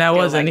 right? And that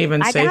wasn't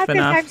even safe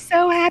enough. I'm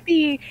so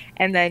happy,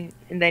 and then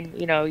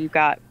you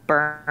got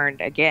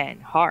burned again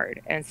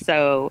hard, and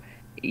so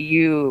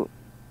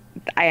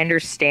I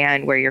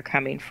understand where you're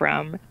coming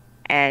from,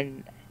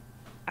 and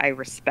I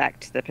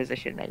respect the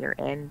position that you're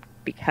in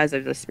because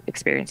of this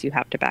experience. You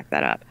have to back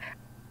that up.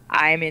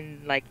 I'm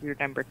in like your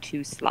number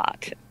 2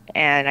 slot,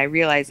 and I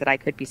realize that I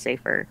could be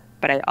safer,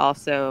 but I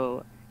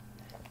also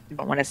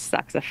don't want to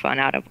suck the fun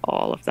out of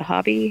all of the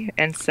hobby.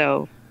 And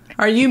so,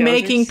 are you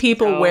making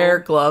people wear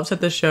gloves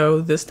at the show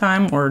this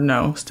time, or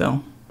no?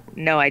 Still,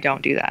 no, I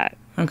don't do that.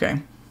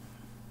 Okay,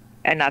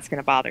 and that's going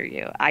to bother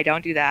you. I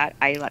don't do that.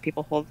 I let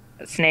people hold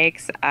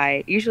snakes.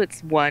 Usually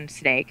it's one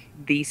snake,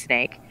 the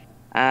snake.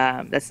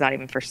 That's not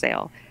even for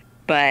sale,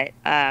 but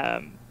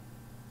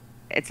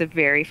it's a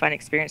very fun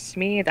experience to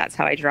me. That's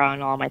how I draw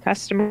on all my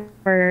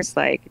customers.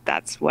 Like,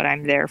 that's what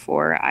I'm there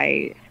for.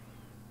 If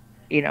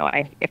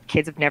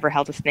kids have never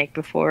held a snake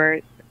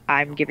before,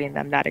 I'm giving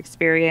them that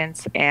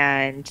experience.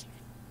 And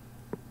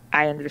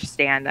I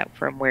understand that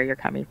from where you're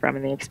coming from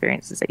and the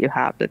experiences that you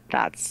have,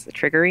 that's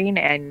triggering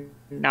and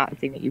not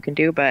something that you can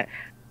do, but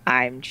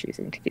I'm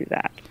choosing to do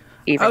that.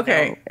 Even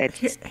though it's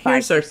 5%.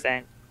 Here's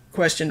a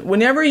question.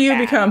 Whenever you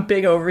become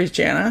big ovaries,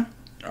 Jana,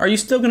 are you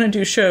still going to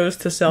do shows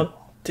to sell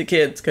to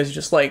kids because you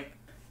just like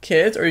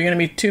kids, or are you going to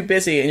be too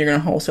busy and you're going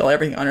to wholesale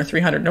everything under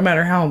 300 no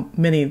matter how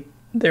many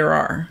there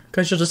are,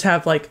 because you'll just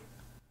have like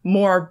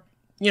more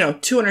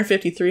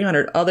 250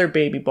 300 other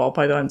baby ball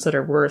pythons that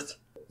are worth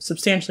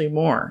substantially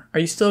more? Are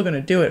you still going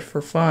to do it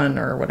for fun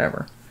or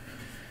whatever?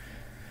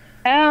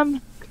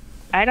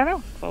 I don't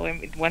know. Well,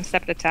 one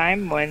step at a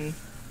time, one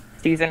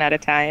season at a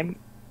time.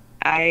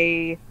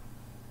 I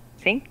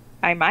think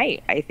I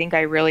might. I think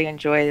I really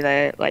enjoy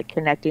the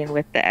connecting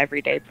with the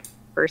everyday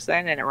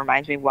person, and it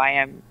reminds me why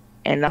I'm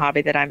in the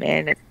hobby that I'm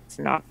in. It's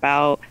not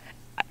about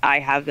I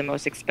have the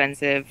most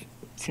expensive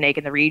snake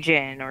in the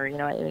region, or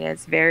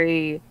it's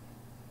very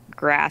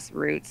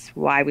grassroots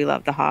why we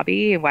love the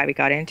hobby and why we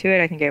got into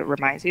it. I think it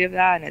reminds me of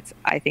that, and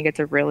I think it's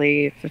a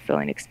really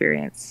fulfilling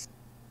experience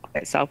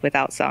itself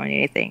without selling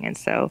anything. And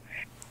so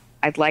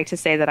I'd like to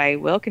say that I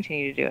will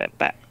continue to do it,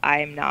 but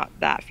I'm not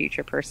that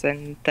future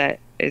person that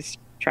is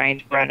trying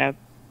to run a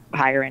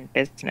higher end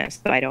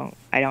business. So I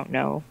don't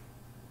know.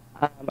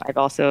 I've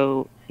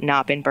also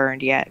not been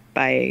burned yet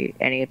by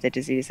any of the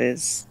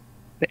diseases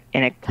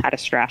in a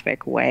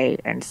catastrophic way.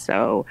 And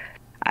so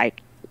I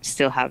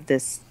still have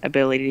this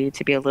ability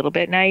to be a little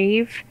bit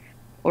naive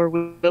or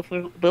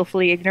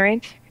willfully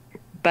ignorant.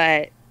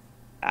 But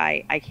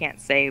I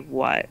can't say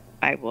what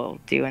I will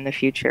do in the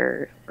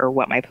future or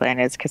what my plan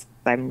is, because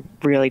I'm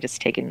really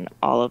just taking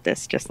all of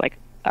this just like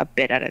a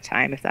bit at a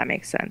time, if that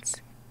makes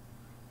sense.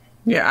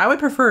 Yeah, I would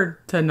prefer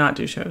to not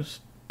do shows,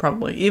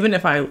 probably. Even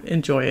if I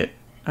enjoy it.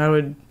 I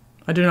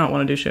do not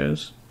want to do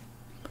shows.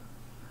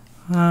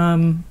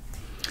 But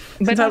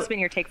that's been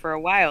your take for a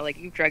while. Like,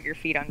 you've drug your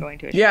feet on going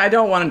to a show. Yeah, I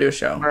don't want to do a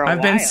show.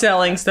 I've been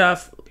selling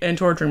stuff and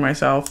torturing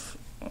myself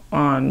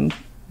on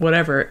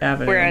whatever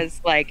avenue. Whereas,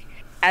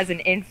 as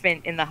an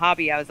infant in the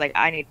hobby, I was like,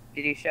 I need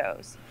to do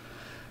shows.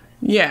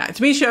 Yeah,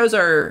 to me, shows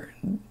are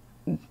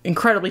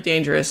incredibly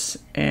dangerous,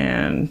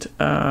 and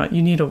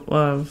you need a lot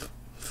of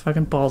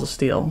fucking balls of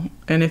steel.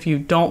 And if you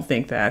don't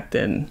think that,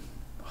 then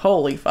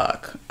holy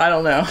fuck. I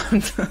don't know.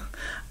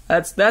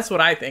 That's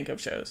what I think of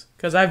shows.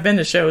 Because I've been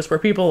to shows where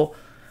people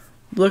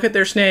look at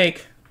their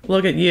snake,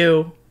 look at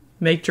you,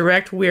 make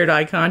direct weird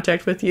eye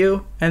contact with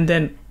you, and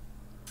then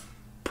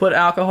put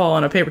alcohol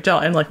on a paper towel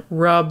and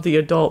rub the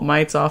adult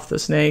mites off the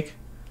snake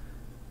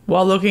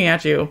while looking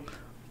at you.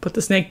 Put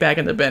the snake back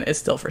in the bin. It's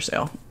still for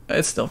sale.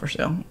 It's still for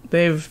sale.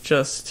 They've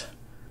just,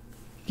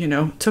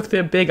 took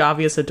the big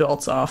obvious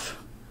adults off.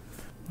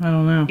 I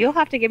don't know. You'll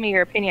have to give me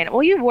your opinion.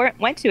 Well, you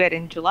went to it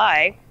in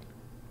July.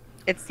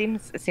 It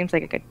seems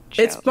like a good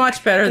show. It's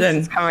much better than...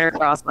 It's coming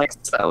across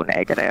so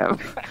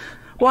negative.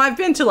 Well, I've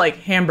been to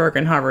Hamburg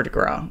and Havre de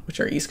Grace, which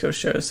are East Coast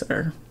shows that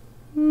are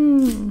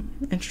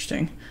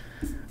interesting.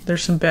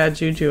 There's some bad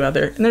juju out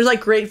there. And there's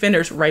like great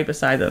vendors right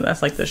beside them.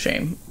 That's like the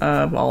shame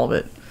of all of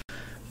it.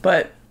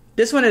 But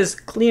this one is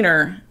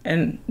cleaner,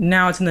 and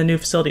now it's in the new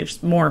facility.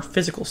 There's more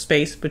physical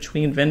space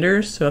between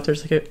vendors. So if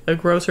there's like a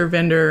grocer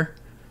vendor,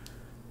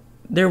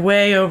 they're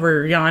way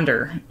over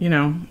yonder. You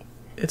know,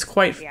 it's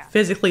quite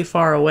physically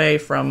far away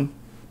from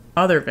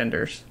other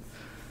vendors.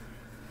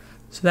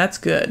 So that's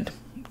good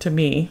to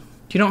me.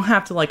 You don't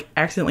have to like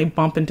accidentally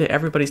bump into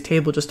everybody's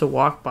table just to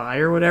walk by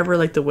or whatever,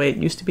 like the way it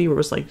used to be, where it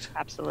was like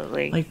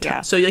absolutely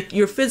like so like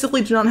you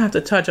physically do not have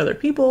to touch other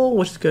people,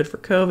 which is good for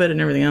COVID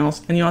and everything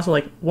else. And you also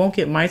like won't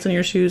get mice on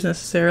your shoes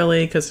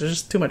necessarily because there's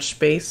just too much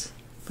space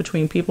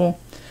between people.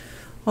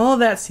 All of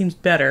that seems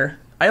better.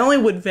 I only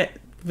would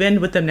vend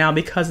with them now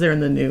because they're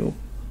in the new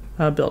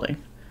building,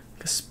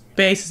 because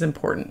space is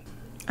important.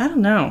 I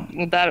don't know.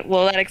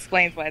 That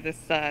explains why this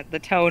the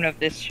tone of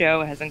this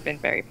show hasn't been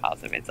very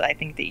positive. I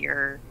think that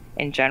you're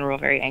in general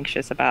very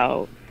anxious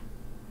about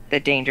the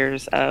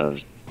dangers of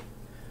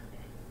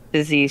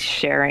disease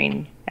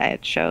sharing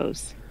at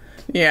shows.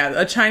 Yeah,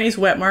 a Chinese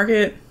wet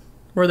market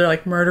where they're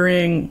like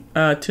murdering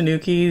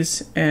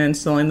tanukis and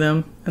selling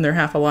them and they're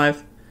half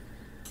alive.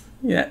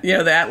 Yeah, you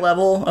know, that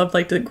level of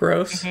like the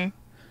gross.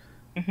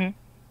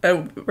 A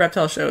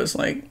reptile show is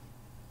like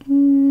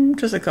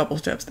just a couple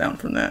steps down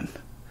from that.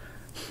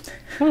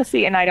 We'll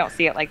see, and I don't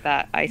see it like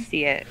that. I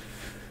see it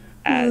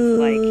as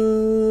like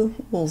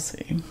we'll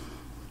see.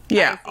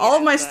 Yeah, all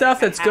of my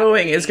stuff that's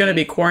going is going to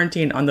be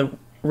quarantined on the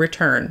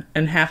return,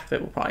 and half of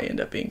it will probably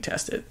end up being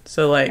tested.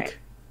 So, like,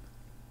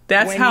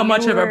 that's how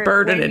much of a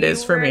burden it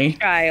is for me. When you were a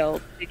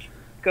child, did you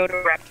go to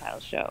a reptile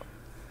show?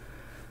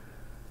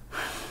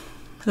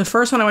 The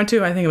first one I went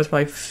to, I think it was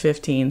probably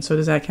 15. So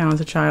does that count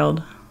as a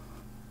child?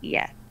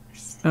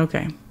 Yes.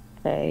 Okay.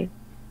 Okay.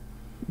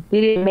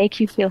 Did it make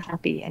you feel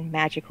happy and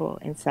magical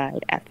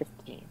inside at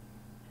 15?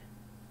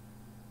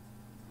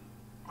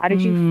 How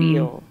did you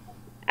feel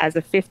as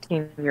a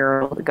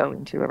 15-year-old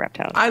going to a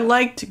reptile show? I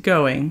liked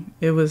going.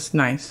 It was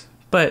nice.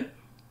 But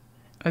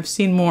I've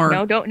seen more.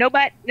 No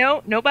buts.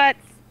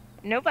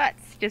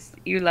 Just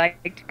you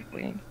liked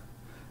going.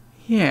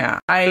 Yeah.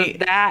 So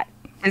that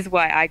is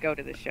why I go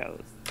to the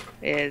shows.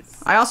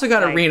 I also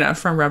got Arena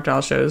from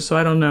reptile shows, so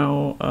I don't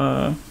know.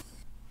 I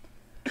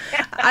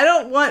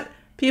don't want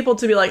people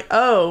to be like,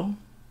 oh,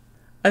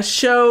 a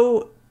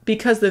show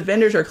because the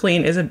vendors are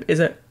clean is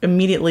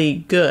immediately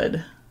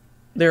good.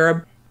 There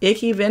are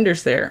icky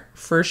vendors there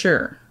for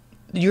sure.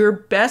 Your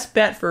best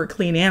bet for a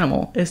clean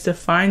animal is to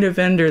find a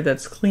vendor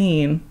that's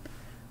clean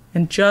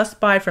and just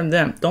buy from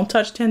them. Don't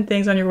touch 10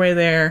 things on your way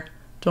there.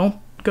 Don't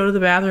go to the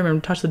bathroom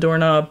and touch the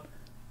doorknob.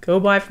 Go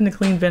buy from the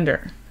clean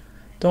vendor.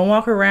 Don't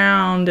walk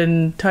around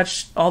and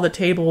touch all the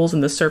tables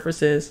and the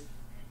surfaces.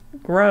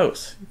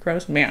 Gross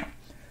man.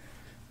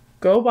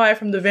 Go buy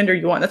from the vendor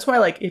you want. That's why,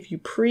 like, if you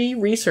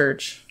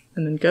pre-research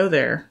and then go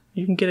there,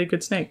 you can get a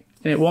good snake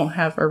and it won't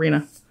have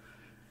Arena.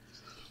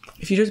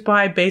 If you just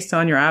buy based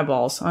on your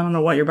eyeballs, I don't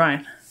know what you're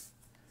buying.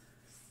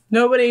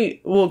 Nobody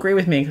will agree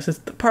with me because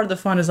part of the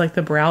fun is like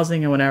the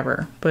browsing and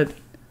whatever. But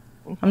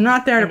I'm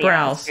not there to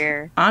browse.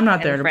 I'm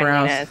not there to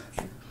browse.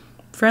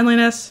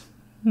 Friendliness?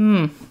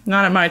 Not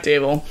at my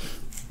table.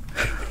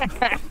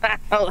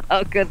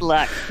 Well, good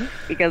luck,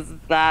 because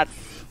that's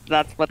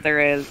what there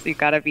is. You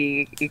gotta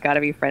be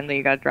friendly.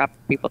 You gotta drop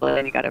people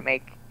in. You gotta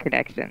make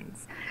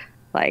connections.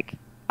 Like,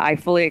 I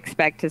fully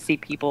expect to see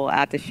people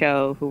at the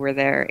show who were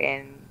there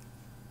in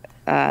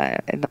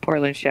the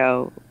Portland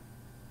show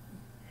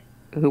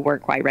who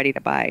weren't quite ready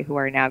to buy, who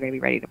are now going to be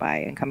ready to buy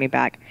and coming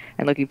back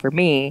and looking for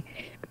me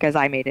because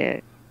I made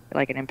it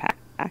like an impact.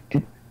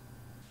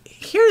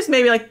 Here's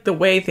maybe like the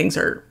way things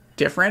are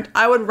different.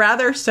 I would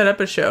rather set up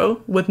a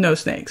show with no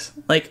snakes,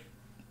 like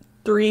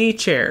 3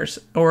 chairs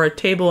or a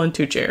table and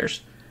 2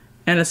 chairs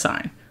and a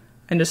sign,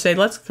 and just say,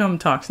 let's come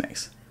talk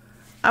snakes.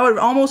 I would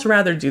almost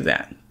rather do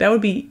that. That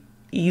would be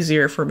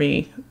easier for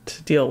me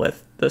to deal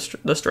with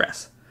the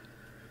stress.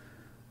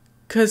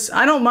 Because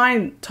I don't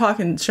mind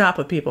talking shop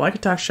with people. I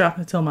could talk shop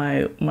until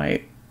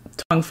my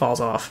tongue falls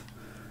off.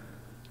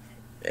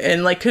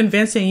 And like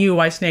convincing you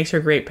why snakes are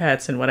great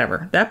pets and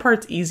whatever. That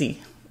part's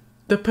easy.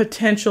 The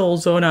potential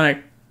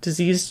zoonotic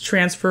disease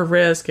transfer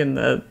risk and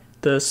the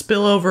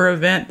spillover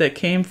event that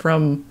came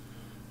from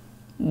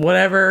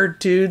whatever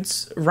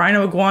dude's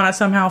rhino iguana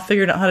somehow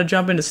figured out how to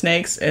jump into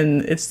snakes,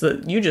 and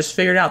you just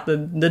figured out the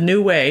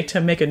new way to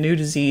make a new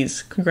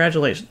disease.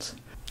 Congratulations.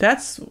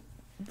 That's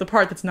the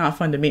part that's not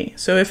fun to me.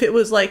 So if it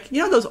was like,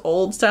 you know, those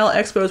old style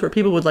expos where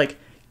people would like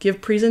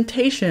give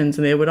presentations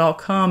and they would all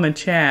come and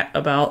chat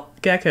about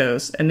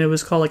geckos, and it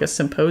was called like a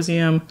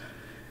symposium,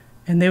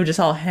 and they would just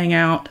all hang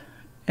out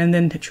and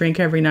then drink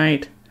every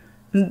night.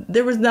 And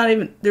there's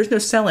no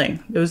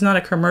selling. It was not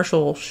a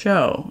commercial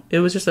show. It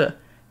was just a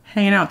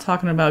hanging out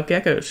talking about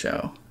geckos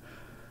show.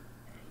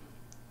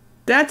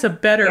 That's a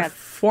better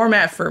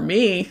format for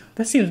me.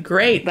 That seems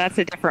great. That's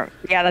a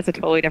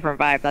totally different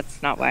vibe.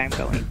 That's not why I'm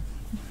going.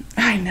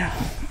 I know.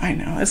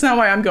 It's not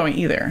why I'm going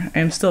either.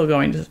 I'm still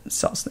going to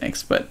sell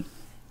snakes, but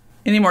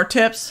any more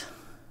tips?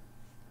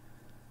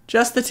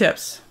 Just the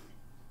tips.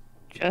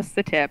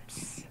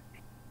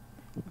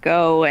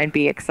 go and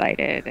be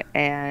excited.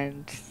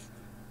 And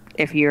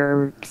if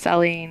you're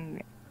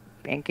selling,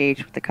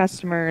 engage with the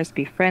customers,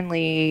 be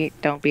friendly.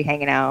 Don't be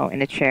hanging out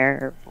in a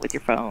chair with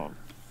your phone,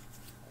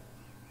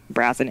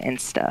 browsing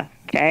Insta.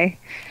 Okay,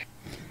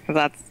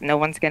 that's no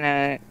one's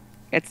gonna.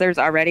 There's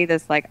already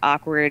this like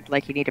awkward,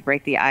 like you need to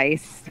break the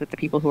ice with the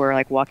people who are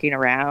like walking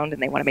around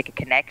and they want to make a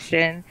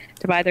connection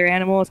to buy their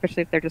animal,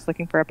 especially if they're just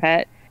looking for a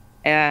pet,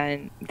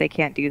 and they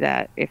can't do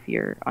that if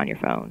you're on your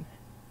phone.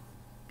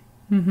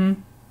 Mm-hmm.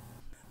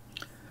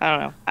 I don't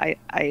know.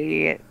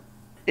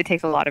 It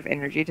takes a lot of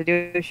energy to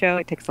do a show.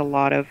 It takes a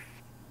lot of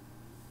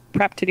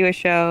prep to do a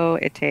show.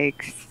 It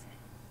takes,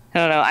 I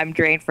don't know. I'm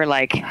drained for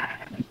like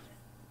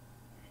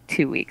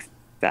 2 weeks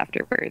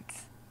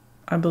afterwards.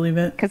 I believe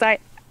it. Because I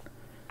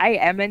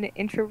am an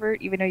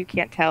introvert, even though you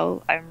can't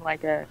tell. I'm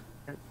like a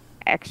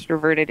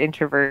extroverted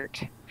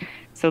introvert.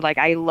 So like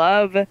I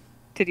love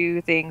to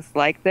do things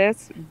like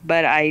this,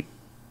 but I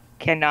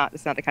cannot.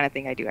 It's not the kind of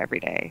thing I do every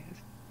day.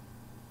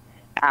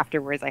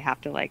 Afterwards, I have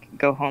to like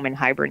go home and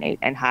hibernate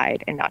and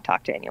hide and not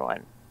talk to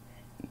anyone.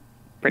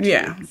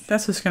 Yeah,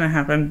 that's what's gonna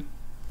happen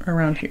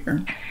around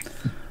here.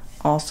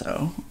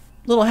 Also,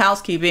 little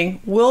housekeeping.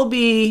 We'll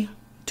be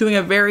doing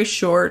a very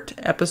short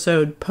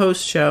episode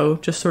post show,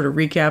 just sort of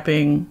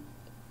recapping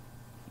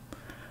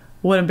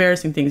what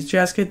embarrassing things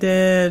Jessica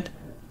did,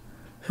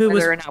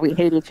 whether or not we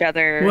hate each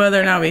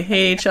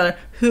other,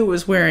 who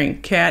was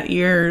wearing cat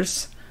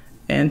ears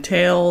and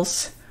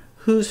tails,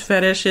 whose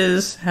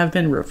fetishes have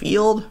been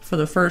revealed for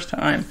the first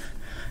time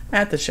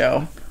at the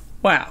show.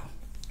 Wow,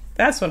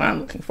 that's what I'm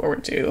looking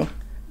forward to.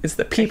 Is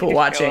the people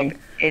watching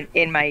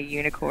in my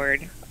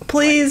unicorn.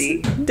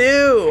 Please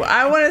do.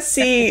 I want to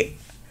see.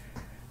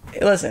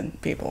 Listen,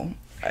 people.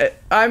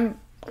 I'm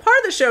part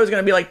of the show is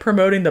going to be like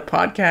promoting the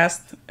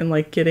podcast and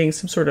like getting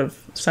some sort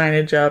of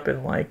signage up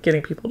and like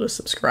getting people to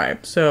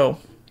subscribe. So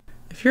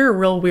if you're a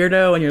real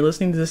weirdo and you're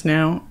listening to this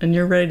now and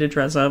you're ready to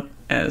dress up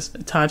as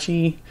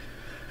Itachi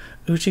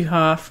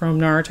Uchiha from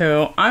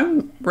Naruto,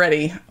 I'm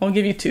ready. I'll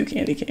give you 2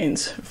 candy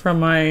canes from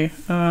my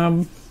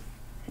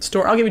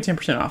store. I'll give you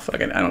 10% off.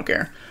 Fuck it. I don't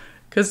care.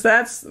 Because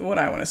that's what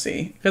I want to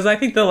see. Because I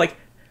think the like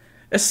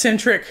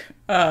eccentric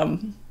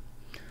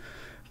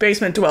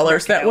basement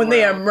dwellers that when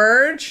they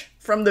emerge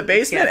from the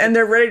basement and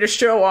they're ready to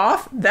show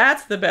off,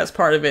 that's the best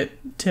part of it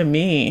to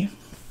me.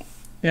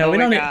 Yeah, oh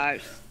my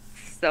gosh.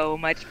 So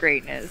much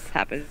greatness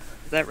happens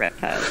at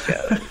Reptile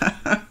show.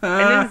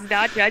 And this is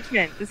not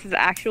judgment. This is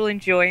actual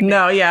enjoyment.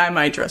 No, yeah, I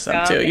might dress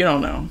up too. You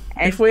don't know.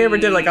 If we ever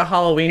did like a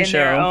Halloween show.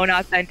 In their own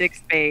authentic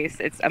space,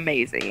 it's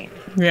amazing.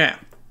 Yeah.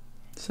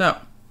 So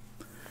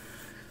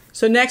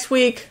next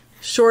week,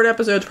 short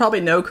episodes,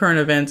 probably no current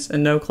events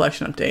and no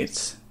collection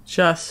updates.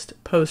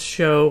 Just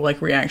post-show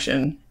like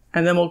reaction.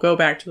 And then we'll go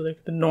back to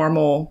like the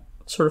normal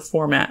sort of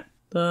format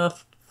the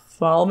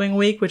following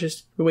week, which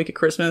is the week of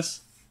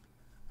Christmas.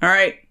 All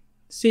right.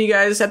 See you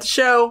guys at the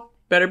show.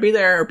 Better be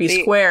there or be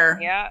square.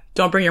 Yeah.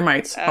 Don't bring your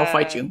mites. I'll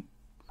fight you.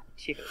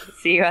 See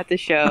you at the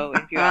show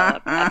in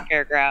Puyallup at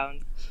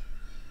Fairgrounds.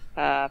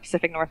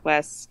 Pacific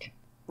Northwest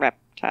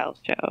Reptile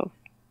Show.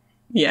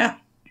 Yeah.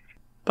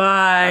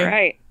 Bye. All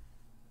right.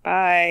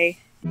 Bye.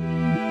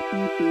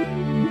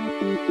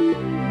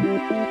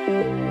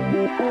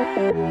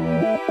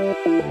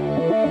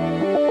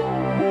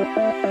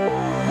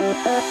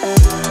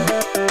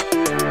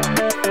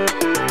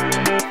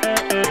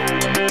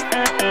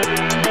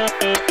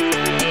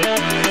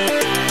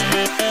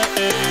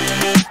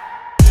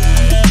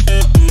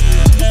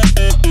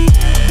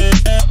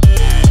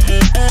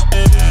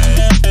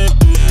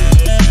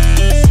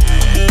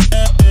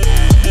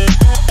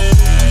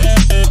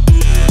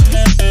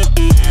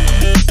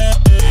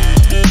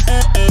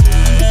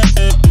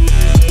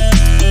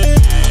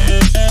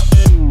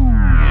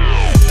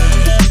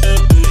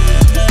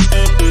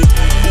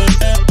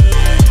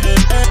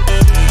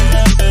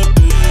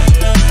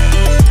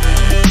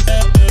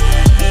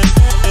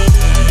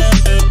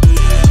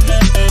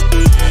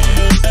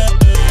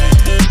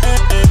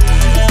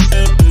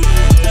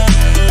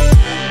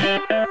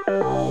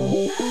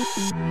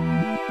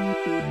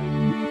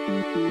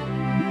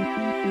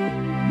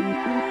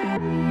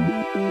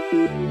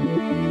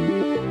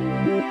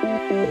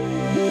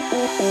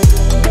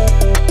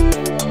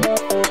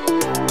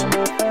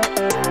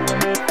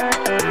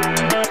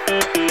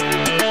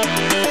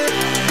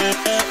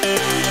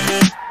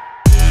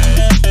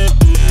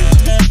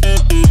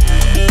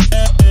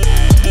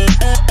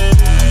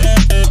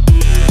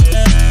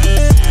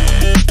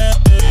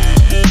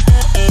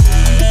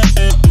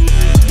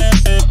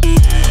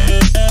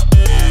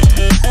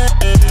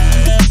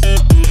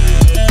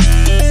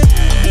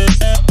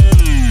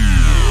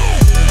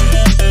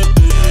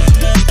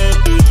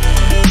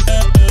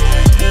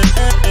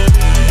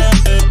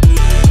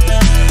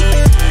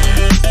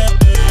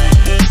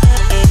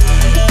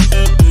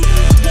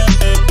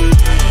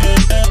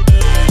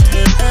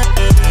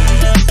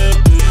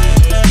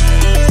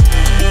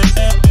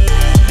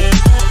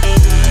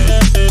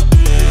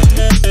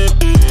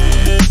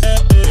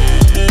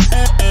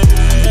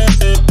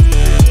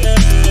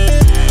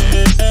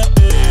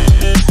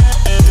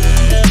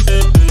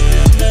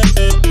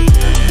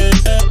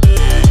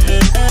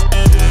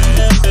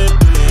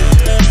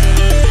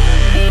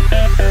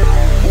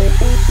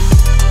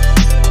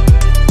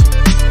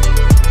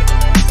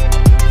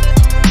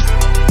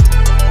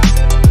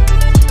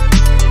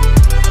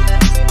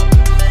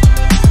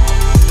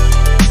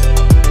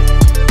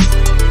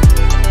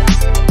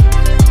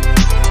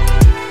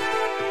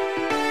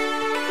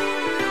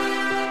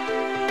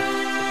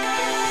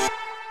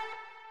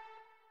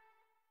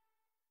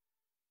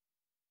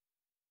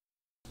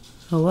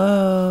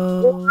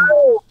 Hello.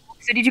 Whoa.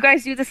 So did you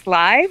guys do this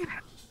live?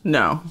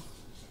 No.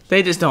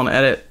 They just don't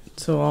edit.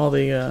 So all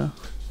the,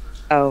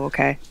 Oh,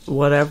 okay.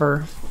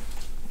 whatever.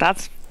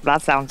 That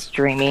sounds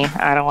dreamy.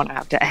 I don't want to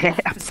have to edit.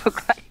 I'm so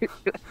glad you're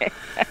doing it.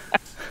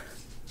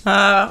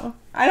 I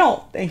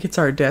don't think it's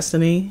our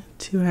destiny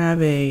to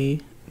have a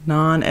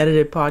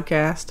non-edited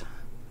podcast.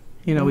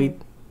 You know,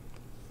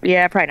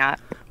 Yeah, probably not.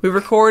 we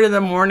record in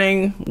the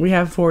morning. We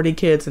have 40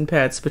 kids and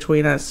pets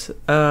between us.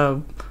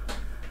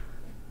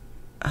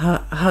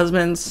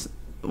 Husbands,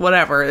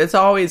 whatever. It's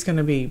always going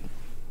to be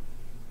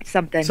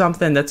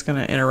something that's going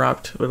to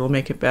interrupt. It'll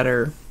make it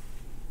better.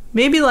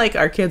 Maybe like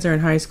our kids are in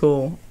high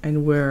school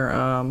and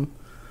we're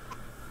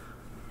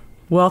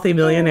wealthy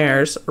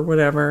millionaires or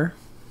whatever.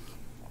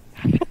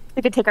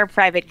 We could take our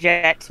private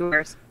jet to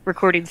our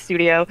recording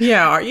studio.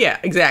 Yeah,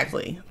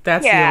 exactly.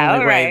 That's the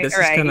only way this is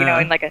gonna. You know,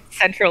 in like a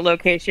central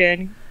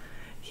location.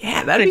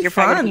 Yeah, that'd be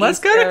fun. Let's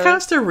go to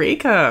Costa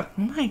Rica.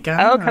 Oh my god.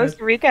 Oh,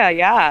 Costa Rica.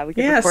 Yeah, we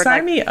could record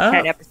sign me up.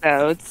 10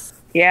 episodes.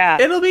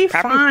 Yeah, it'll be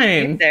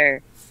fine.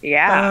 There.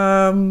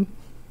 Yeah.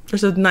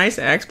 There's a nice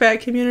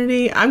expat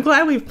community. I'm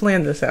glad we've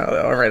planned this out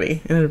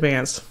already in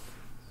advance.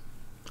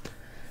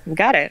 We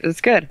got it. It's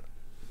good.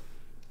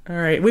 All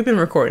right, we've been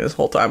recording this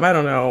whole time. I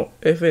don't know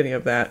if any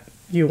of that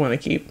you want to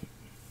keep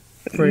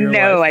for your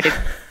No, life.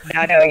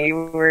 I didn't. No,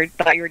 you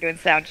thought you were doing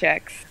sound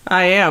checks.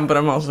 I am, but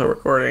I'm also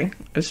recording.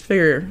 I just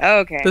figure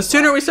the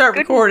sooner we start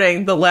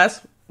recording, the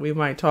less we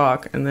might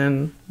talk, and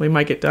then we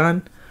might get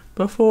done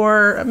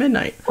before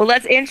midnight. Well,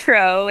 let's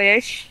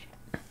intro-ish.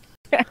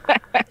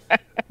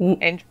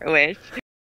 Intro-ish.